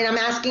over and I'm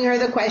asking her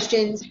the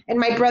questions. And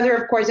my brother,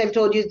 of course, I've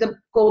told you, is the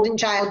golden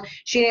child.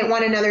 She didn't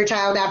want another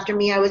child after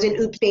me. I was an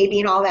oops baby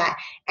and all that.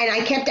 And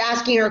I kept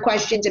asking her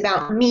questions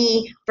about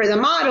me for the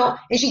model.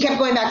 And she kept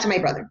going back to my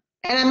brother.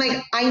 And I'm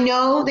like, I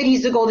know that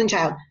he's the golden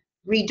child.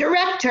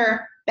 Redirect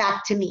her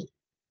back to me.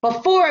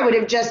 Before I would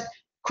have just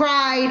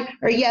cried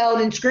or yelled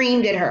and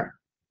screamed at her.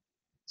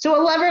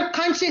 So a level of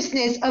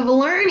consciousness of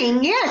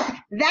learning, yes,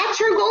 that's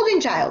her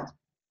golden child.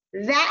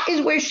 That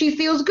is where she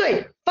feels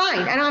good.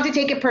 Fine, I don't have to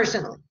take it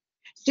personally.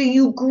 So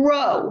you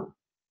grow,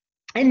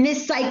 and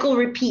this cycle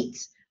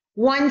repeats.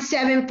 1,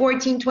 7,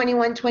 14,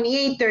 21,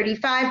 28,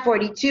 35,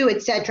 42,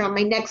 etc. On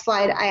my next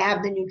slide, I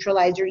have the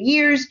neutralizer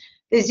years,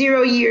 the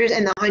 0 years,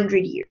 and the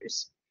 100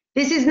 years.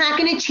 This is not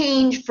going to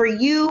change for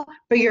you,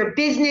 for your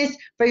business,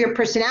 for your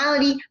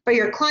personality, for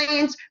your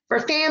clients, for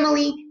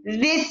family.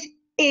 This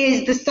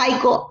is the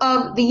cycle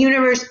of the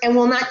universe and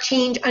will not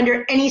change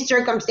under any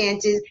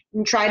circumstances,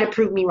 and try to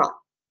prove me wrong.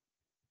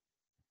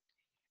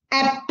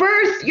 At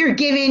birth, you're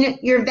given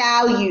your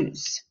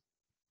values.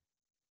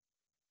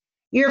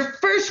 Your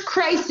first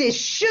crisis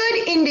should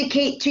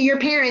indicate to your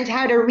parents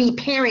how to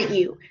reparent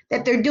you,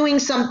 that they're doing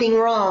something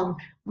wrong.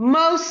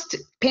 Most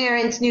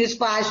parents,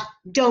 newsflash,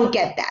 don't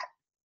get that.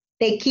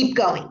 They keep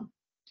going.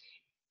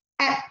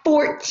 At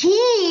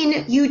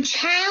 14, you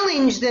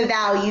challenge the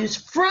values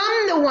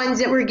from the ones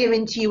that were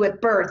given to you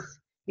at birth.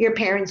 Your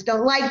parents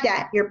don't like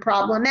that. You're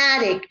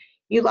problematic.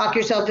 You lock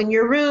yourself in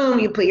your room.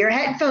 You put your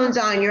headphones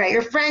on. You're at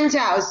your friend's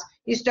house.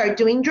 You start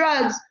doing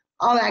drugs,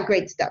 all that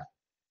great stuff.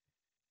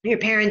 Your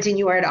parents and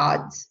you are at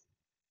odds.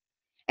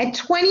 At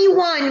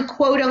 21,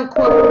 quote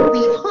unquote,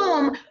 leave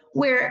home,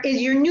 where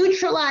is your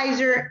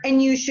neutralizer,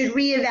 and you should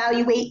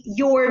reevaluate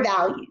your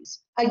values.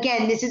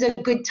 Again, this is a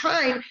good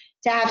time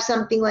to have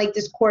something like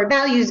this core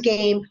values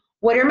game.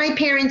 What are my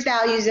parents'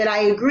 values that I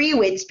agree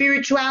with?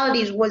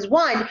 Spirituality was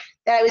one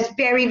that I was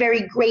very,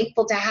 very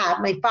grateful to have.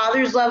 My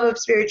father's love of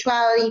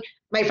spirituality,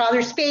 my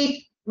father's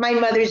faith, my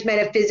mother's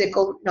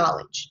metaphysical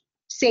knowledge.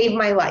 Saved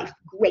my life.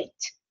 Great.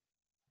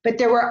 But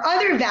there were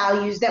other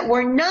values that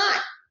were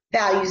not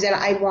values that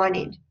I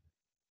wanted.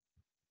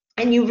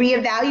 And you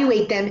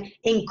reevaluate them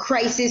in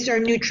crisis or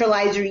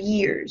neutralizer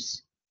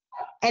years.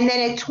 And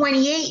then at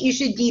 28, you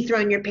should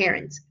dethrone your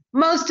parents.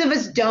 Most of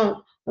us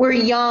don't. We're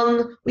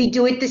young. We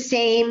do it the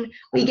same.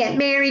 We get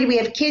married. We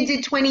have kids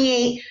at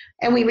 28,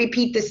 and we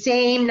repeat the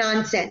same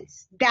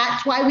nonsense.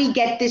 That's why we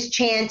get this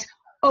chance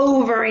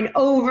over and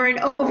over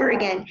and over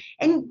again.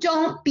 And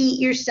don't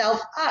beat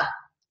yourself up.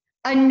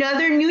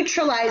 Another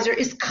neutralizer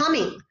is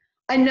coming.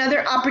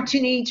 Another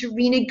opportunity to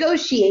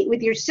renegotiate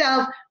with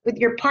yourself, with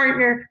your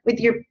partner, with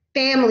your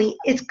family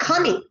is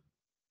coming.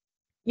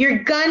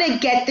 You're gonna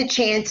get the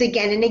chance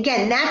again and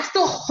again. That's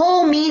the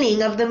whole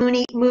meaning of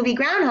the movie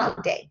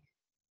Groundhog Day.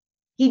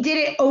 He did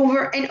it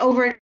over and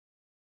over.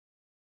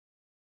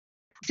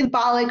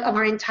 Symbolic of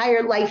our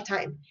entire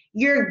lifetime.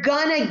 You're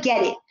gonna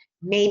get it.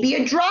 Maybe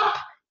a drop,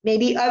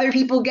 maybe other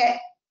people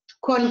get,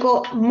 quote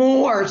unquote,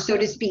 more, so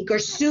to speak, or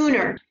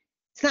sooner.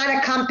 It's not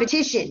a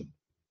competition.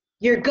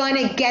 You're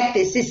gonna get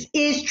this. This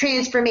is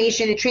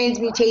transformation. A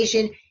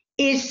transmutation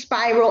is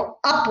spiral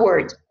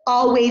upwards,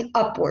 always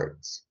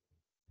upwards.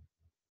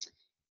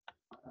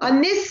 On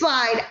this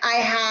slide, I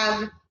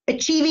have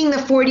achieving the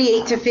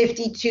 48 to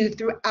 52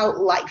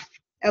 throughout life,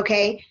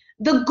 okay?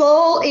 The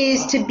goal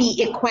is to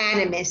be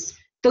equanimous.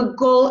 The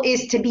goal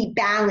is to be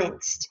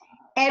balanced.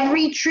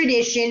 Every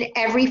tradition,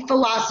 every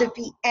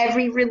philosophy,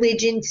 every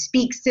religion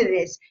speaks to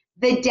this.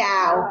 The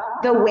Tao,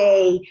 the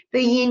Way,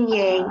 the Yin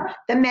Yang,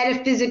 the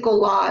metaphysical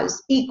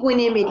laws,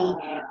 equanimity,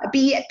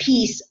 be at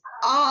peace,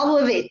 all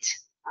of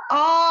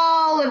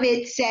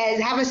it says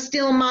have a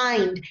still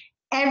mind.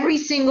 every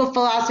single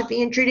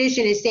philosophy and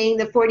tradition is saying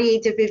the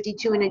 48 to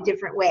 52 in a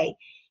different way.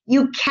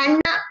 You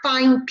cannot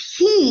find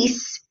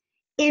peace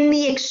in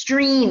the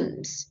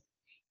extremes.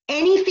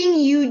 Anything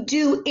you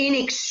do in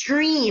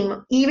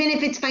extreme, even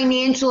if it's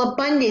financial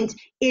abundance,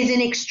 is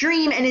an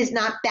extreme and is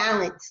not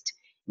balanced.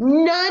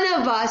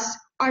 None of us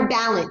are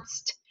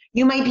balanced.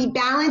 You might be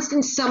balanced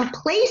in some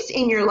place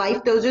in your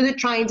life. Those are the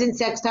trines and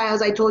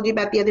sextiles I told you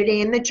about the other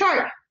day in the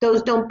chart.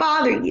 Those don't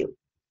bother you.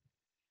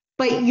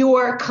 But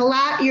your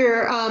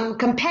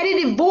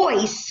competitive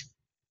voice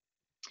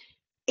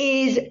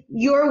is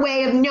your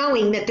way of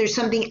knowing that there's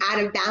something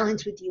out of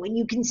balance with you. And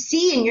you can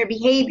see in your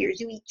behaviors,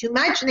 you eat too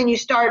much and then you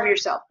starve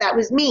yourself. That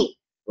was me,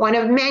 one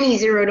of many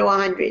 0 to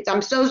 100s.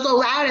 I'm so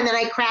loud and then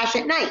I crash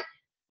at night.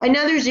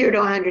 Another 0 to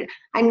 100.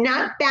 I'm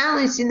not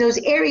balanced in those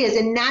areas,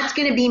 and that's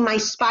going to be my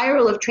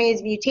spiral of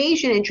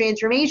transmutation and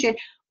transformation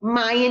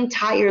my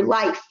entire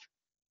life.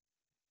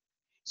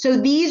 So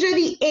these are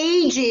the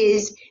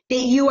ages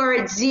that you are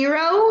at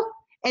 0,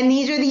 and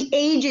these are the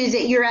ages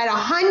that you're at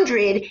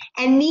 100,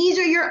 and these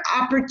are your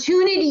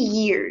opportunity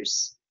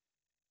years.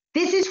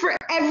 This is for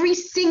every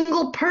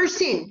single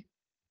person.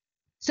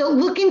 So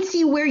look and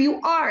see where you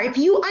are. If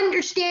you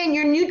understand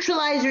your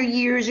neutralizer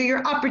years or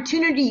your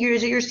opportunity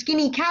years or your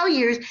skinny cow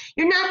years,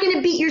 you're not going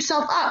to beat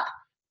yourself up.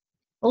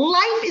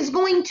 Life is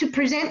going to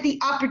present the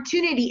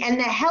opportunity and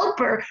the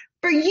helper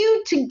for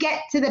you to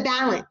get to the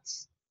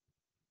balance.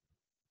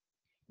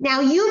 Now,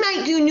 you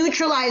might do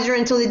neutralizer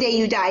until the day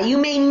you die. You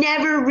may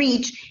never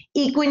reach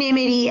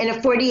equanimity and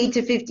a 48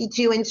 to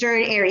 52 in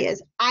certain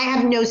areas. I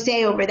have no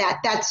say over that.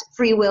 That's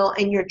free will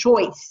and your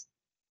choice.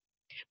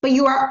 But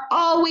you are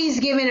always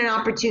given an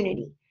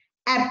opportunity.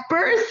 At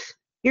birth,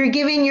 you're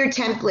given your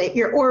template,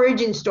 your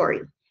origin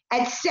story.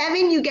 At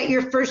 7, you get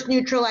your first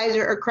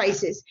neutralizer or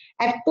crisis.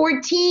 At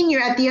 14,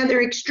 you're at the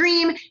other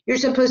extreme. You're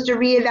supposed to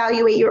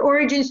reevaluate your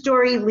origin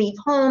story, leave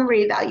home,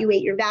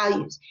 reevaluate your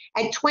values.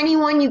 At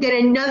 21, you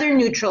get another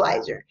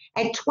neutralizer.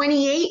 At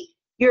 28,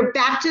 you're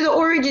back to the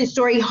origin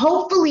story.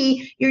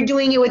 Hopefully, you're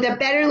doing it with a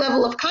better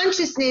level of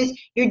consciousness.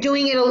 You're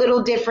doing it a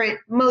little different.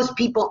 Most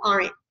people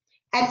aren't.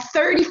 At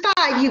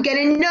 35, you get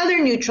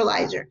another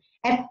neutralizer.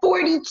 At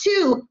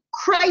 42,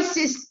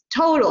 crisis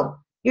total.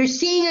 You're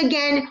seeing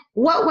again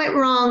what went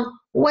wrong,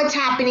 what's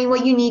happening,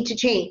 what you need to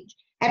change.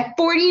 At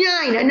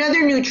 49,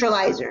 another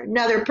neutralizer.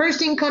 Another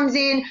person comes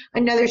in,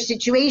 another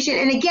situation.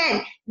 And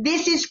again,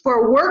 this is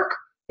for work.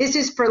 This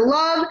is for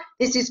love.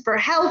 This is for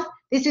health.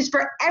 This is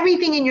for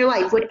everything in your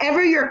life.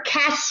 Whatever you're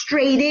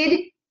castrated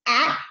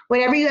at,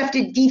 whatever you have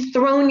to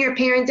dethrone your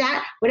parents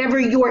at, whatever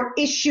your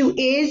issue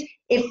is,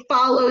 it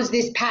follows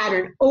this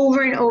pattern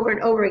over and over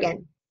and over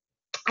again.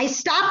 I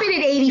stop it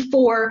at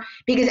 84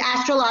 because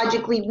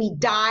astrologically we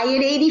die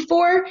at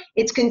 84.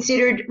 It's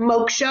considered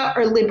moksha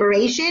or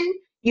liberation.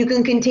 You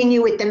can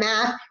continue with the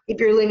math if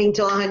you're living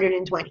till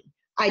 120.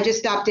 I just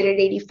stopped it at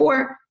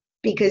 84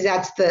 because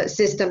that's the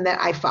system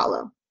that I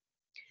follow.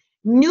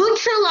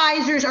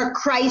 Neutralizers are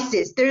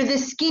crisis. They're the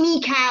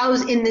skinny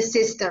cows in the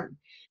system.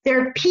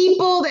 They're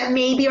people that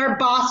maybe are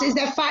bosses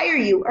that fire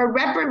you or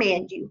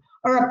reprimand you,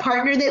 or a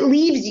partner that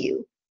leaves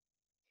you.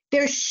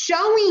 They're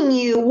showing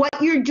you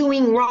what you're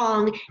doing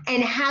wrong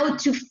and how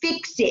to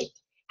fix it,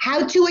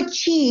 how to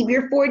achieve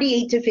your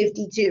 48 to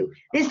 52.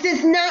 This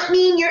does not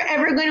mean you're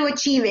ever going to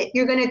achieve it.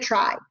 You're going to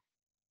try.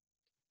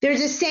 There's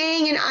a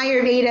saying in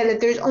Ayurveda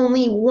that there's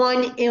only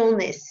one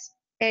illness,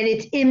 and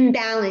it's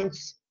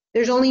imbalance.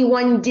 There's only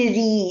one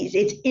disease.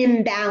 It's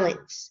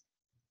imbalance.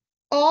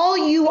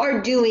 All you are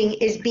doing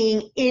is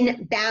being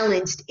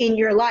imbalanced in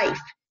your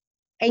life,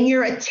 and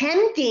you're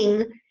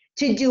attempting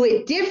to do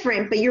it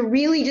different, but you're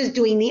really just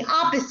doing the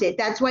opposite.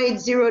 That's why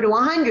it's 0 to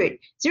 100.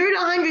 0 to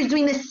 100 is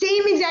doing the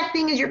same exact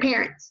thing as your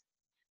parents.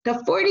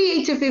 The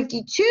 48 to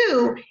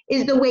 52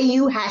 is the way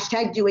you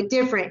 #do it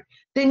different.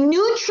 The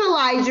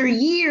neutralizer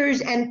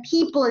years and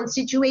people and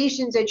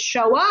situations that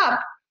show up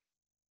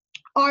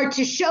are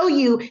to show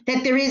you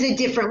that there is a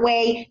different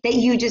way that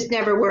you just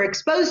never were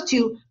exposed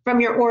to from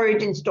your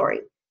origin story.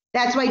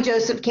 That's why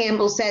Joseph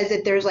Campbell says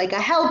that there's like a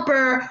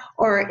helper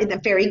or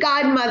the fairy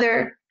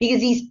godmother,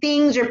 because these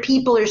things or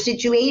people or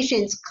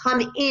situations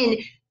come in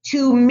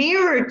to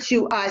mirror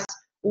to us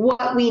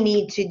what we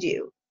need to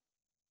do.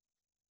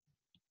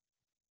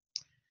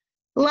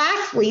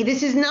 Lastly,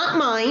 this is not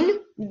mine.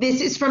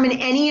 This is from an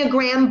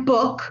Enneagram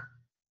book,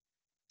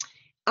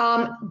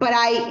 but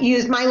I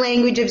use my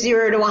language of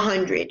 0 to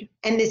 100.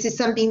 And this is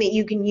something that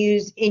you can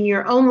use in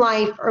your own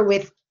life or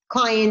with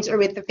clients or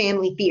with the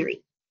family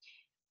theory.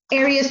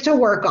 Areas to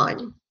work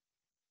on.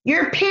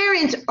 Your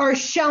parents are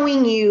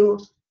showing you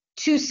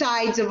two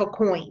sides of a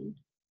coin.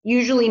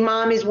 Usually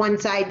mom is one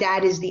side,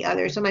 dad is the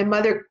other. So my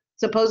mother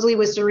supposedly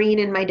was serene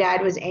and my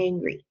dad was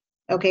angry,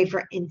 okay,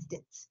 for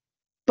instance.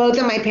 Both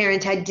of my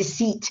parents had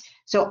deceit,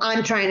 so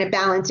I'm trying to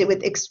balance it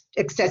with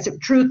excessive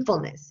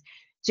truthfulness.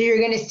 So you're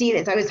going to see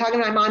this. I was talking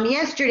to my mom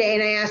yesterday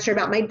and I asked her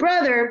about my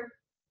brother.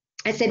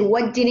 I said,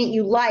 what didn't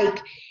you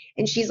like?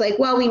 And she's like,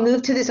 well, we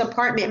moved to this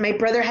apartment. My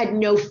brother had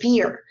no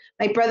fear.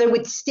 My brother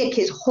would stick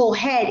his whole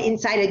head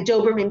inside a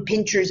Doberman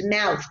pinscher's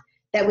mouth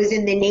that was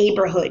in the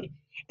neighborhood.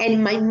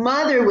 And my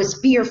mother was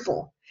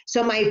fearful.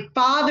 So my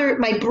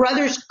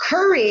brother's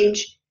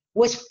courage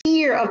was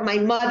fear of my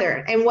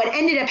mother. And what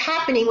ended up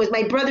happening was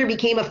my brother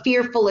became a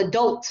fearful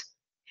adult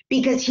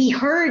because he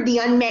heard the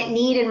unmet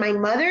need in my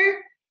mother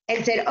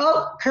and said,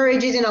 oh,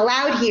 courage isn't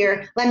allowed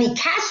here. Let me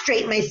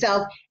castrate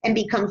myself and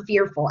become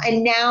fearful.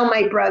 And now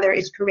my brother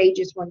is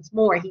courageous once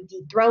more. He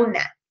dethroned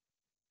that.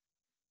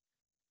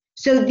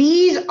 So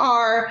these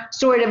are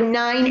sort of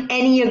 9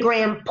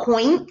 Enneagram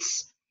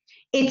points.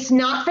 It's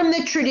not from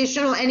the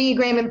traditional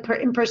Enneagram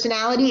and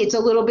personality. It's a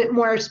little bit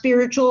more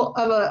spiritual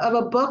of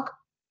a book.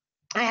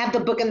 I have the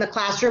book in the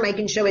classroom. I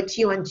can show it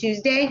to you on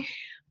Tuesday,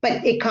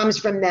 but it comes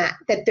from that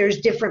there's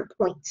different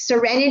points.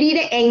 Serenity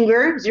to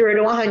anger, 0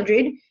 to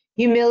 100.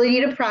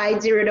 Humility to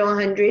pride, 0 to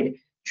 100.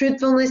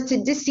 Truthfulness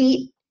to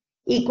deceit.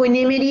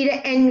 Equanimity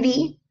to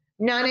envy.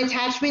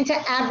 Non-attachment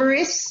to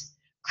avarice.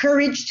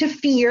 Courage to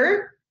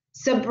fear.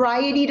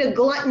 Sobriety to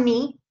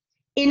gluttony.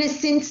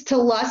 Innocence to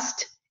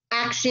lust.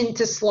 Action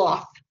to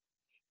sloth.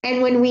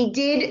 And when we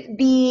did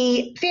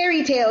the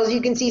fairy tales, you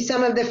can see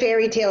some of the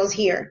fairy tales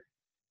here.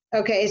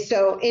 Okay,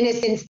 so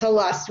innocence to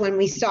lust when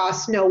we saw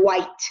Snow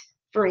White,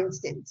 for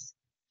instance.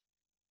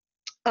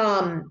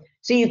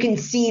 So you can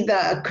see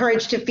the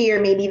courage to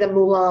fear, maybe the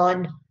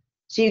Mulan.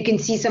 So you can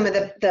see some of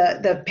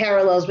the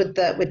parallels with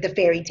the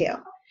fairy tale.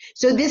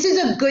 So this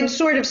is a good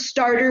sort of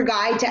starter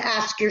guide to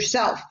ask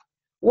yourself,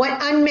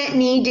 what unmet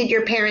need did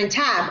your parents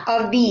have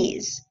of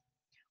these?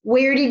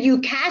 Where did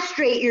you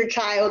castrate your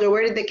child, or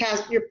where did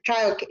your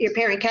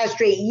parent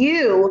castrate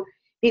you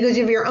because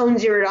of your own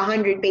 0 to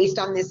 100 based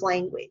on this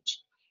language?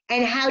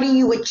 And how do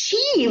you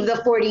achieve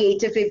the 48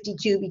 to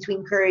 52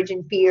 between courage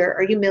and fear,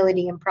 or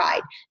humility and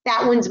pride?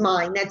 That one's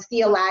mine. That's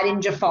the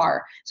Aladdin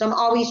Jafar. So I'm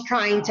always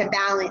trying to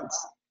balance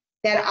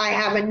that I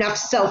have enough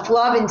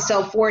self-love and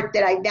self-worth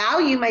that I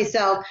value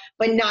myself,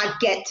 but not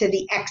get to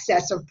the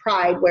excess of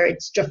pride where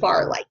it's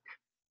Jafar-like.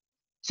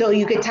 So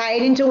you could tie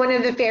it into one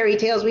of the fairy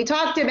tales we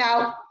talked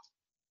about,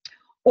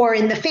 or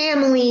in the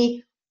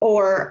family,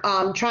 or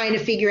trying to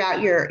figure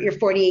out your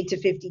 48 to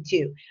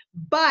 52.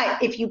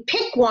 But if you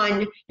pick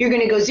one, you're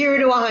going to go 0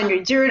 to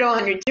 100, 0 to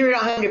 100, 0 to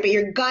 100, but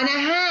you're going to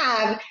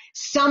have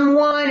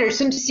someone or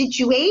some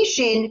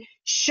situation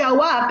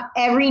show up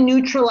every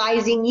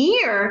neutralizing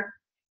year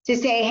to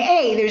say,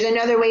 hey, there's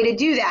another way to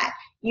do that.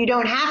 You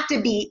don't have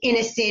to be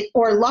innocent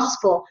or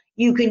lustful.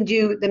 You can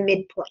do the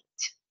midpoint.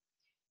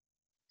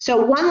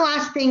 So one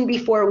last thing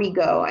before we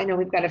go. I know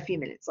we've got a few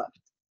minutes left.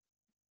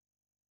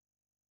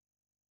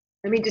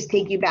 Let me just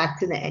take you back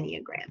to the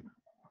Enneagram.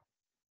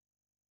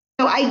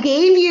 So I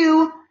gave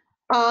you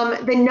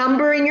the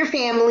number in your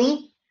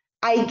family.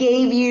 I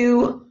gave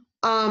you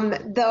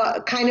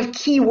the kind of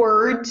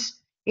keywords,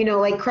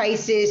 like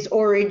crisis,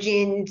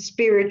 origin,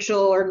 spiritual,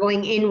 or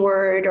going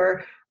inward,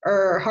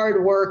 or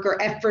hard work,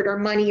 or effort, or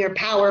money, or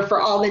power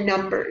for all the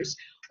numbers.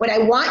 What I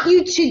want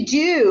you to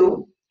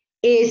do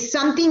is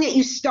something that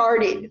you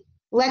started.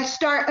 Let's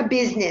start a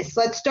business.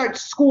 Let's start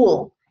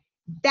school.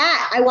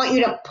 That I want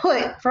you to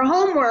put for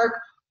homework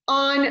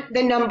on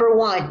the number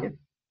 1.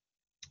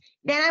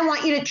 Then I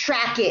want you to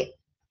track it.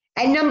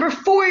 At number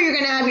 4, you're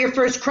going to have your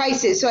first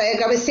crisis. So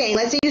like I was saying,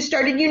 let's say you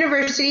started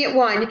university at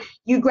 1,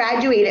 you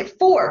graduate at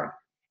 4.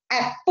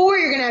 At 4,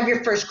 you're going to have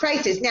your first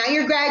crisis. Now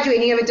you're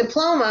graduating, you have a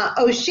diploma.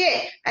 Oh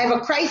shit, I have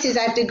a crisis.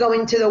 I have to go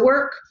into the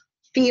work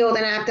field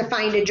and I have to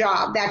find a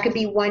job. That could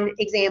be one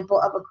example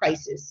of a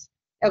crisis.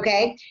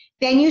 Okay.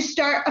 Then you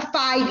start a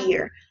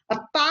 5-year. A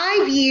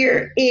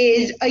 5-year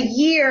is a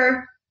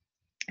year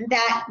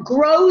that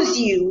grows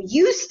you.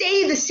 You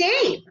stay the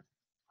same.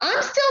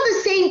 I'm still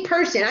the same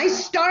person. I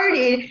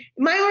started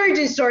my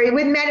origin story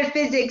with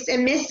metaphysics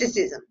and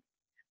mysticism.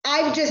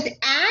 I've just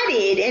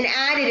added and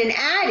added and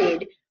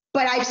added,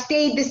 but I've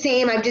stayed the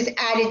same. I've just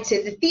added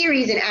to the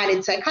theories and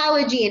added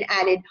psychology and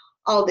added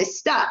all this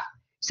stuff.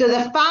 So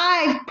the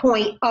 5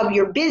 point of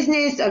your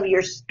business, of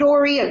your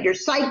story, of your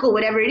cycle,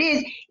 whatever it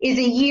is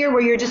a year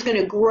where you're just going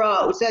to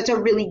grow. So that's a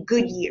really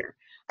good year.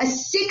 A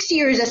 6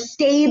 year is a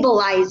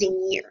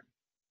stabilizing year.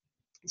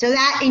 So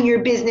that in your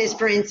business,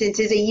 for instance,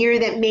 is a year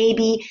that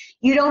maybe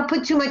you don't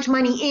put too much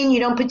money in, you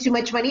don't put too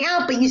much money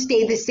out, but you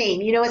stay the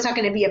same. It's not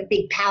going to be a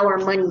big power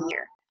money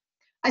year.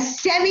 A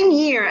 7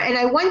 year, and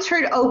I once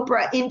heard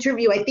Oprah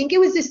interview, I think it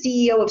was the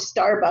CEO of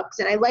Starbucks,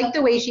 and I like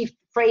the way she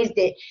phrased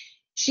it.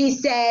 She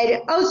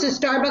said, oh, so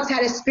Starbucks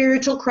had a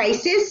spiritual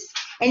crisis?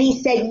 And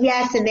he said,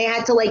 yes, and they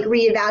had to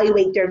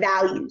reevaluate their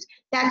values.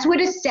 That's what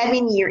a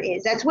 7 year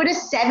is. That's what a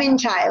 7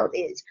 child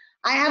is.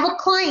 I have a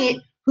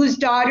client whose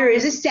daughter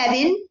is a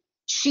 7.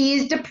 She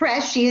is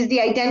depressed. She is the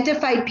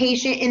identified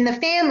patient in the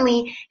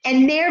family,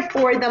 and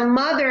therefore the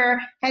mother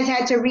has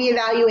had to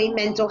reevaluate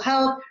mental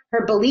health,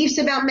 her beliefs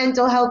about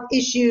mental health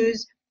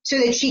issues, so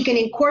that she can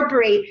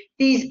incorporate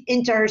these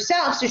into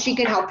herself so she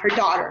can help her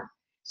daughter.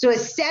 So a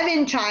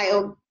 7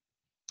 child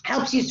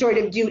helps you sort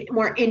of do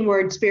more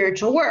inward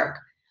spiritual work.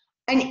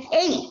 An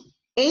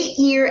 8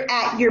 year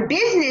at your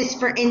business,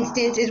 for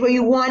instance, is where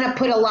you want to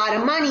put a lot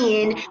of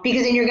money in,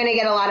 because then you're going to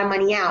get a lot of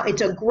money out.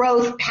 It's a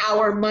growth,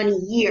 power, money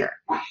year.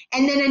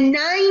 And then a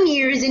 9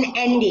 year is an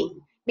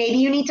ending. Maybe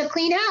you need to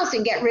clean house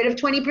and get rid of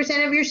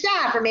 20% of your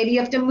staff, or maybe you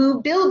have to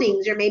move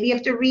buildings, or maybe you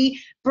have to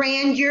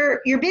rebrand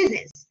your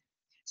business.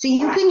 So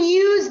you can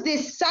use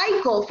this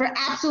cycle for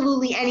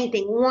absolutely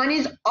anything. 1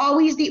 is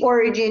always the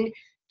origin.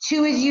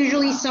 2 is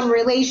usually some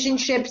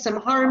relationship, some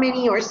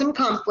harmony, or some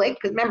conflict,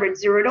 because remember,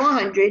 it's 0 to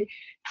 100.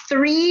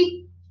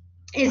 3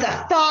 is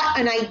a thought,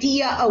 an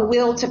idea, a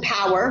will to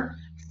power.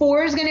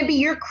 4 is going to be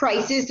your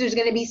crisis. There's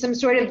going to be some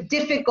sort of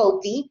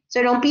difficulty.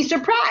 So don't be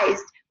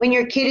surprised when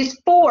your kid is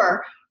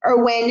 4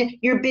 or when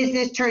your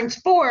business turns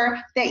 4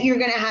 that you're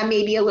going to have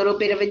maybe a little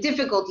bit of a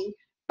difficulty.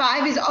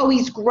 5 is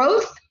always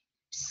growth.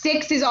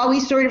 6 is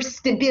always sort of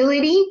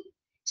stability.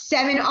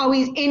 7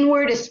 always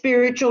inward, a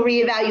spiritual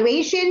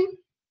reevaluation.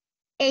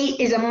 8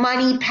 is a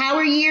money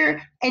power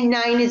year, and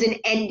 9 is an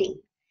ending.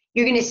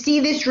 You're going to see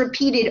this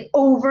repeated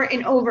over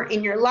and over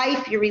in your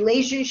life, your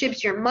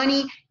relationships, your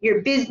money,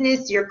 your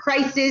business, your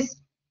crisis.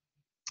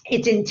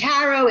 It's in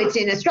tarot, it's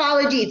in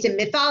astrology, it's in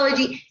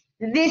mythology.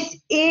 This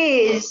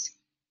is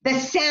the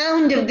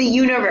sound of the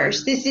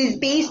universe. This is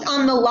based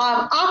on the law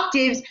of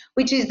octaves,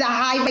 which is the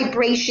high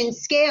vibration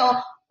scale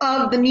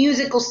of the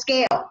musical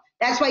scale.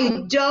 That's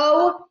why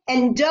do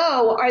and do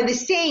are the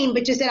same,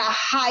 but just at a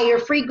higher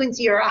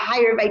frequency or a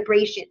higher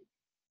vibration.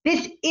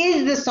 This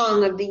is the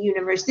song of the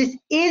universe. This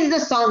is the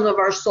song of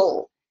our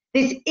soul.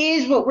 This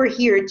is what we're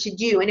here to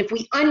do. And if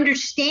we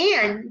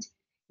understand,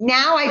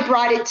 now I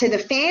brought it to the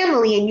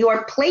family and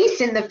your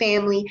place in the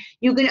family,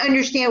 you can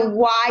understand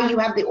why you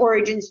have the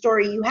origin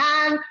story you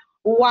have,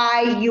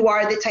 why you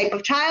are the type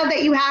of child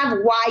that you have,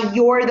 why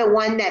you're the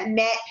one that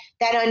met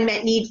that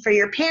unmet need for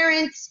your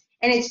parents,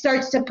 and it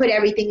starts to put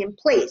everything in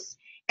place.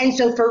 And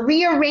so for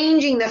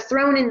rearranging the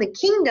throne in the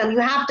kingdom, you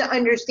have to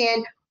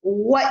understand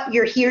what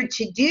you're here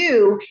to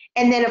do,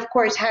 and then of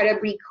course how to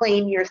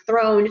reclaim your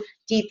throne,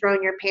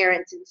 dethrone your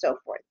parents, and so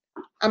forth.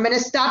 I'm going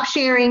to stop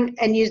sharing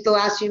and use the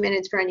last few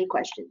minutes for any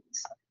questions.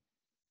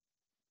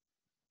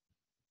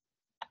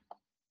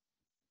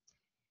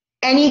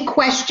 Any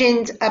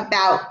questions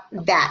about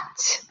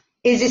that?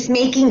 Is this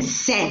making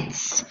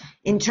sense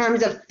in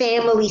terms of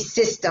family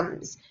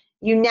systems?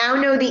 You now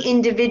know the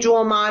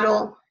individual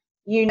model,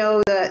 you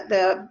know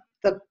the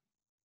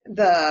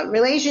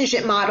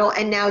relationship model,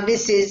 and now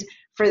this is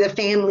for the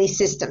family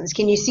systems.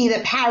 Can you see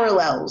the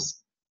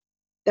parallels?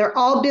 They're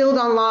all built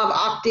on law of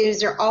octaves.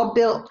 They're all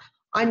built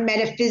on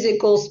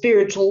metaphysical,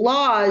 spiritual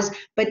laws,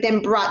 but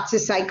then brought to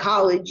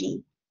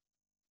psychology.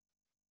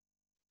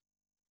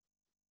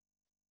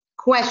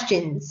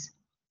 Questions?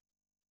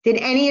 Did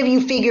any of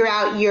you figure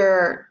out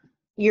your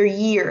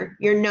year,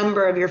 your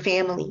number of your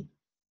family?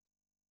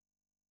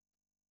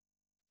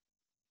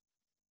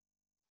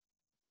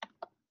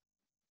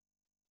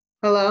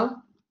 Hello?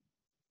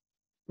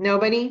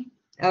 Nobody?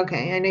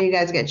 Okay, I know you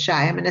guys get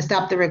shy. I'm going to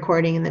stop the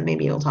recording and then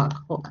maybe you'll talk.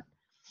 Hold on.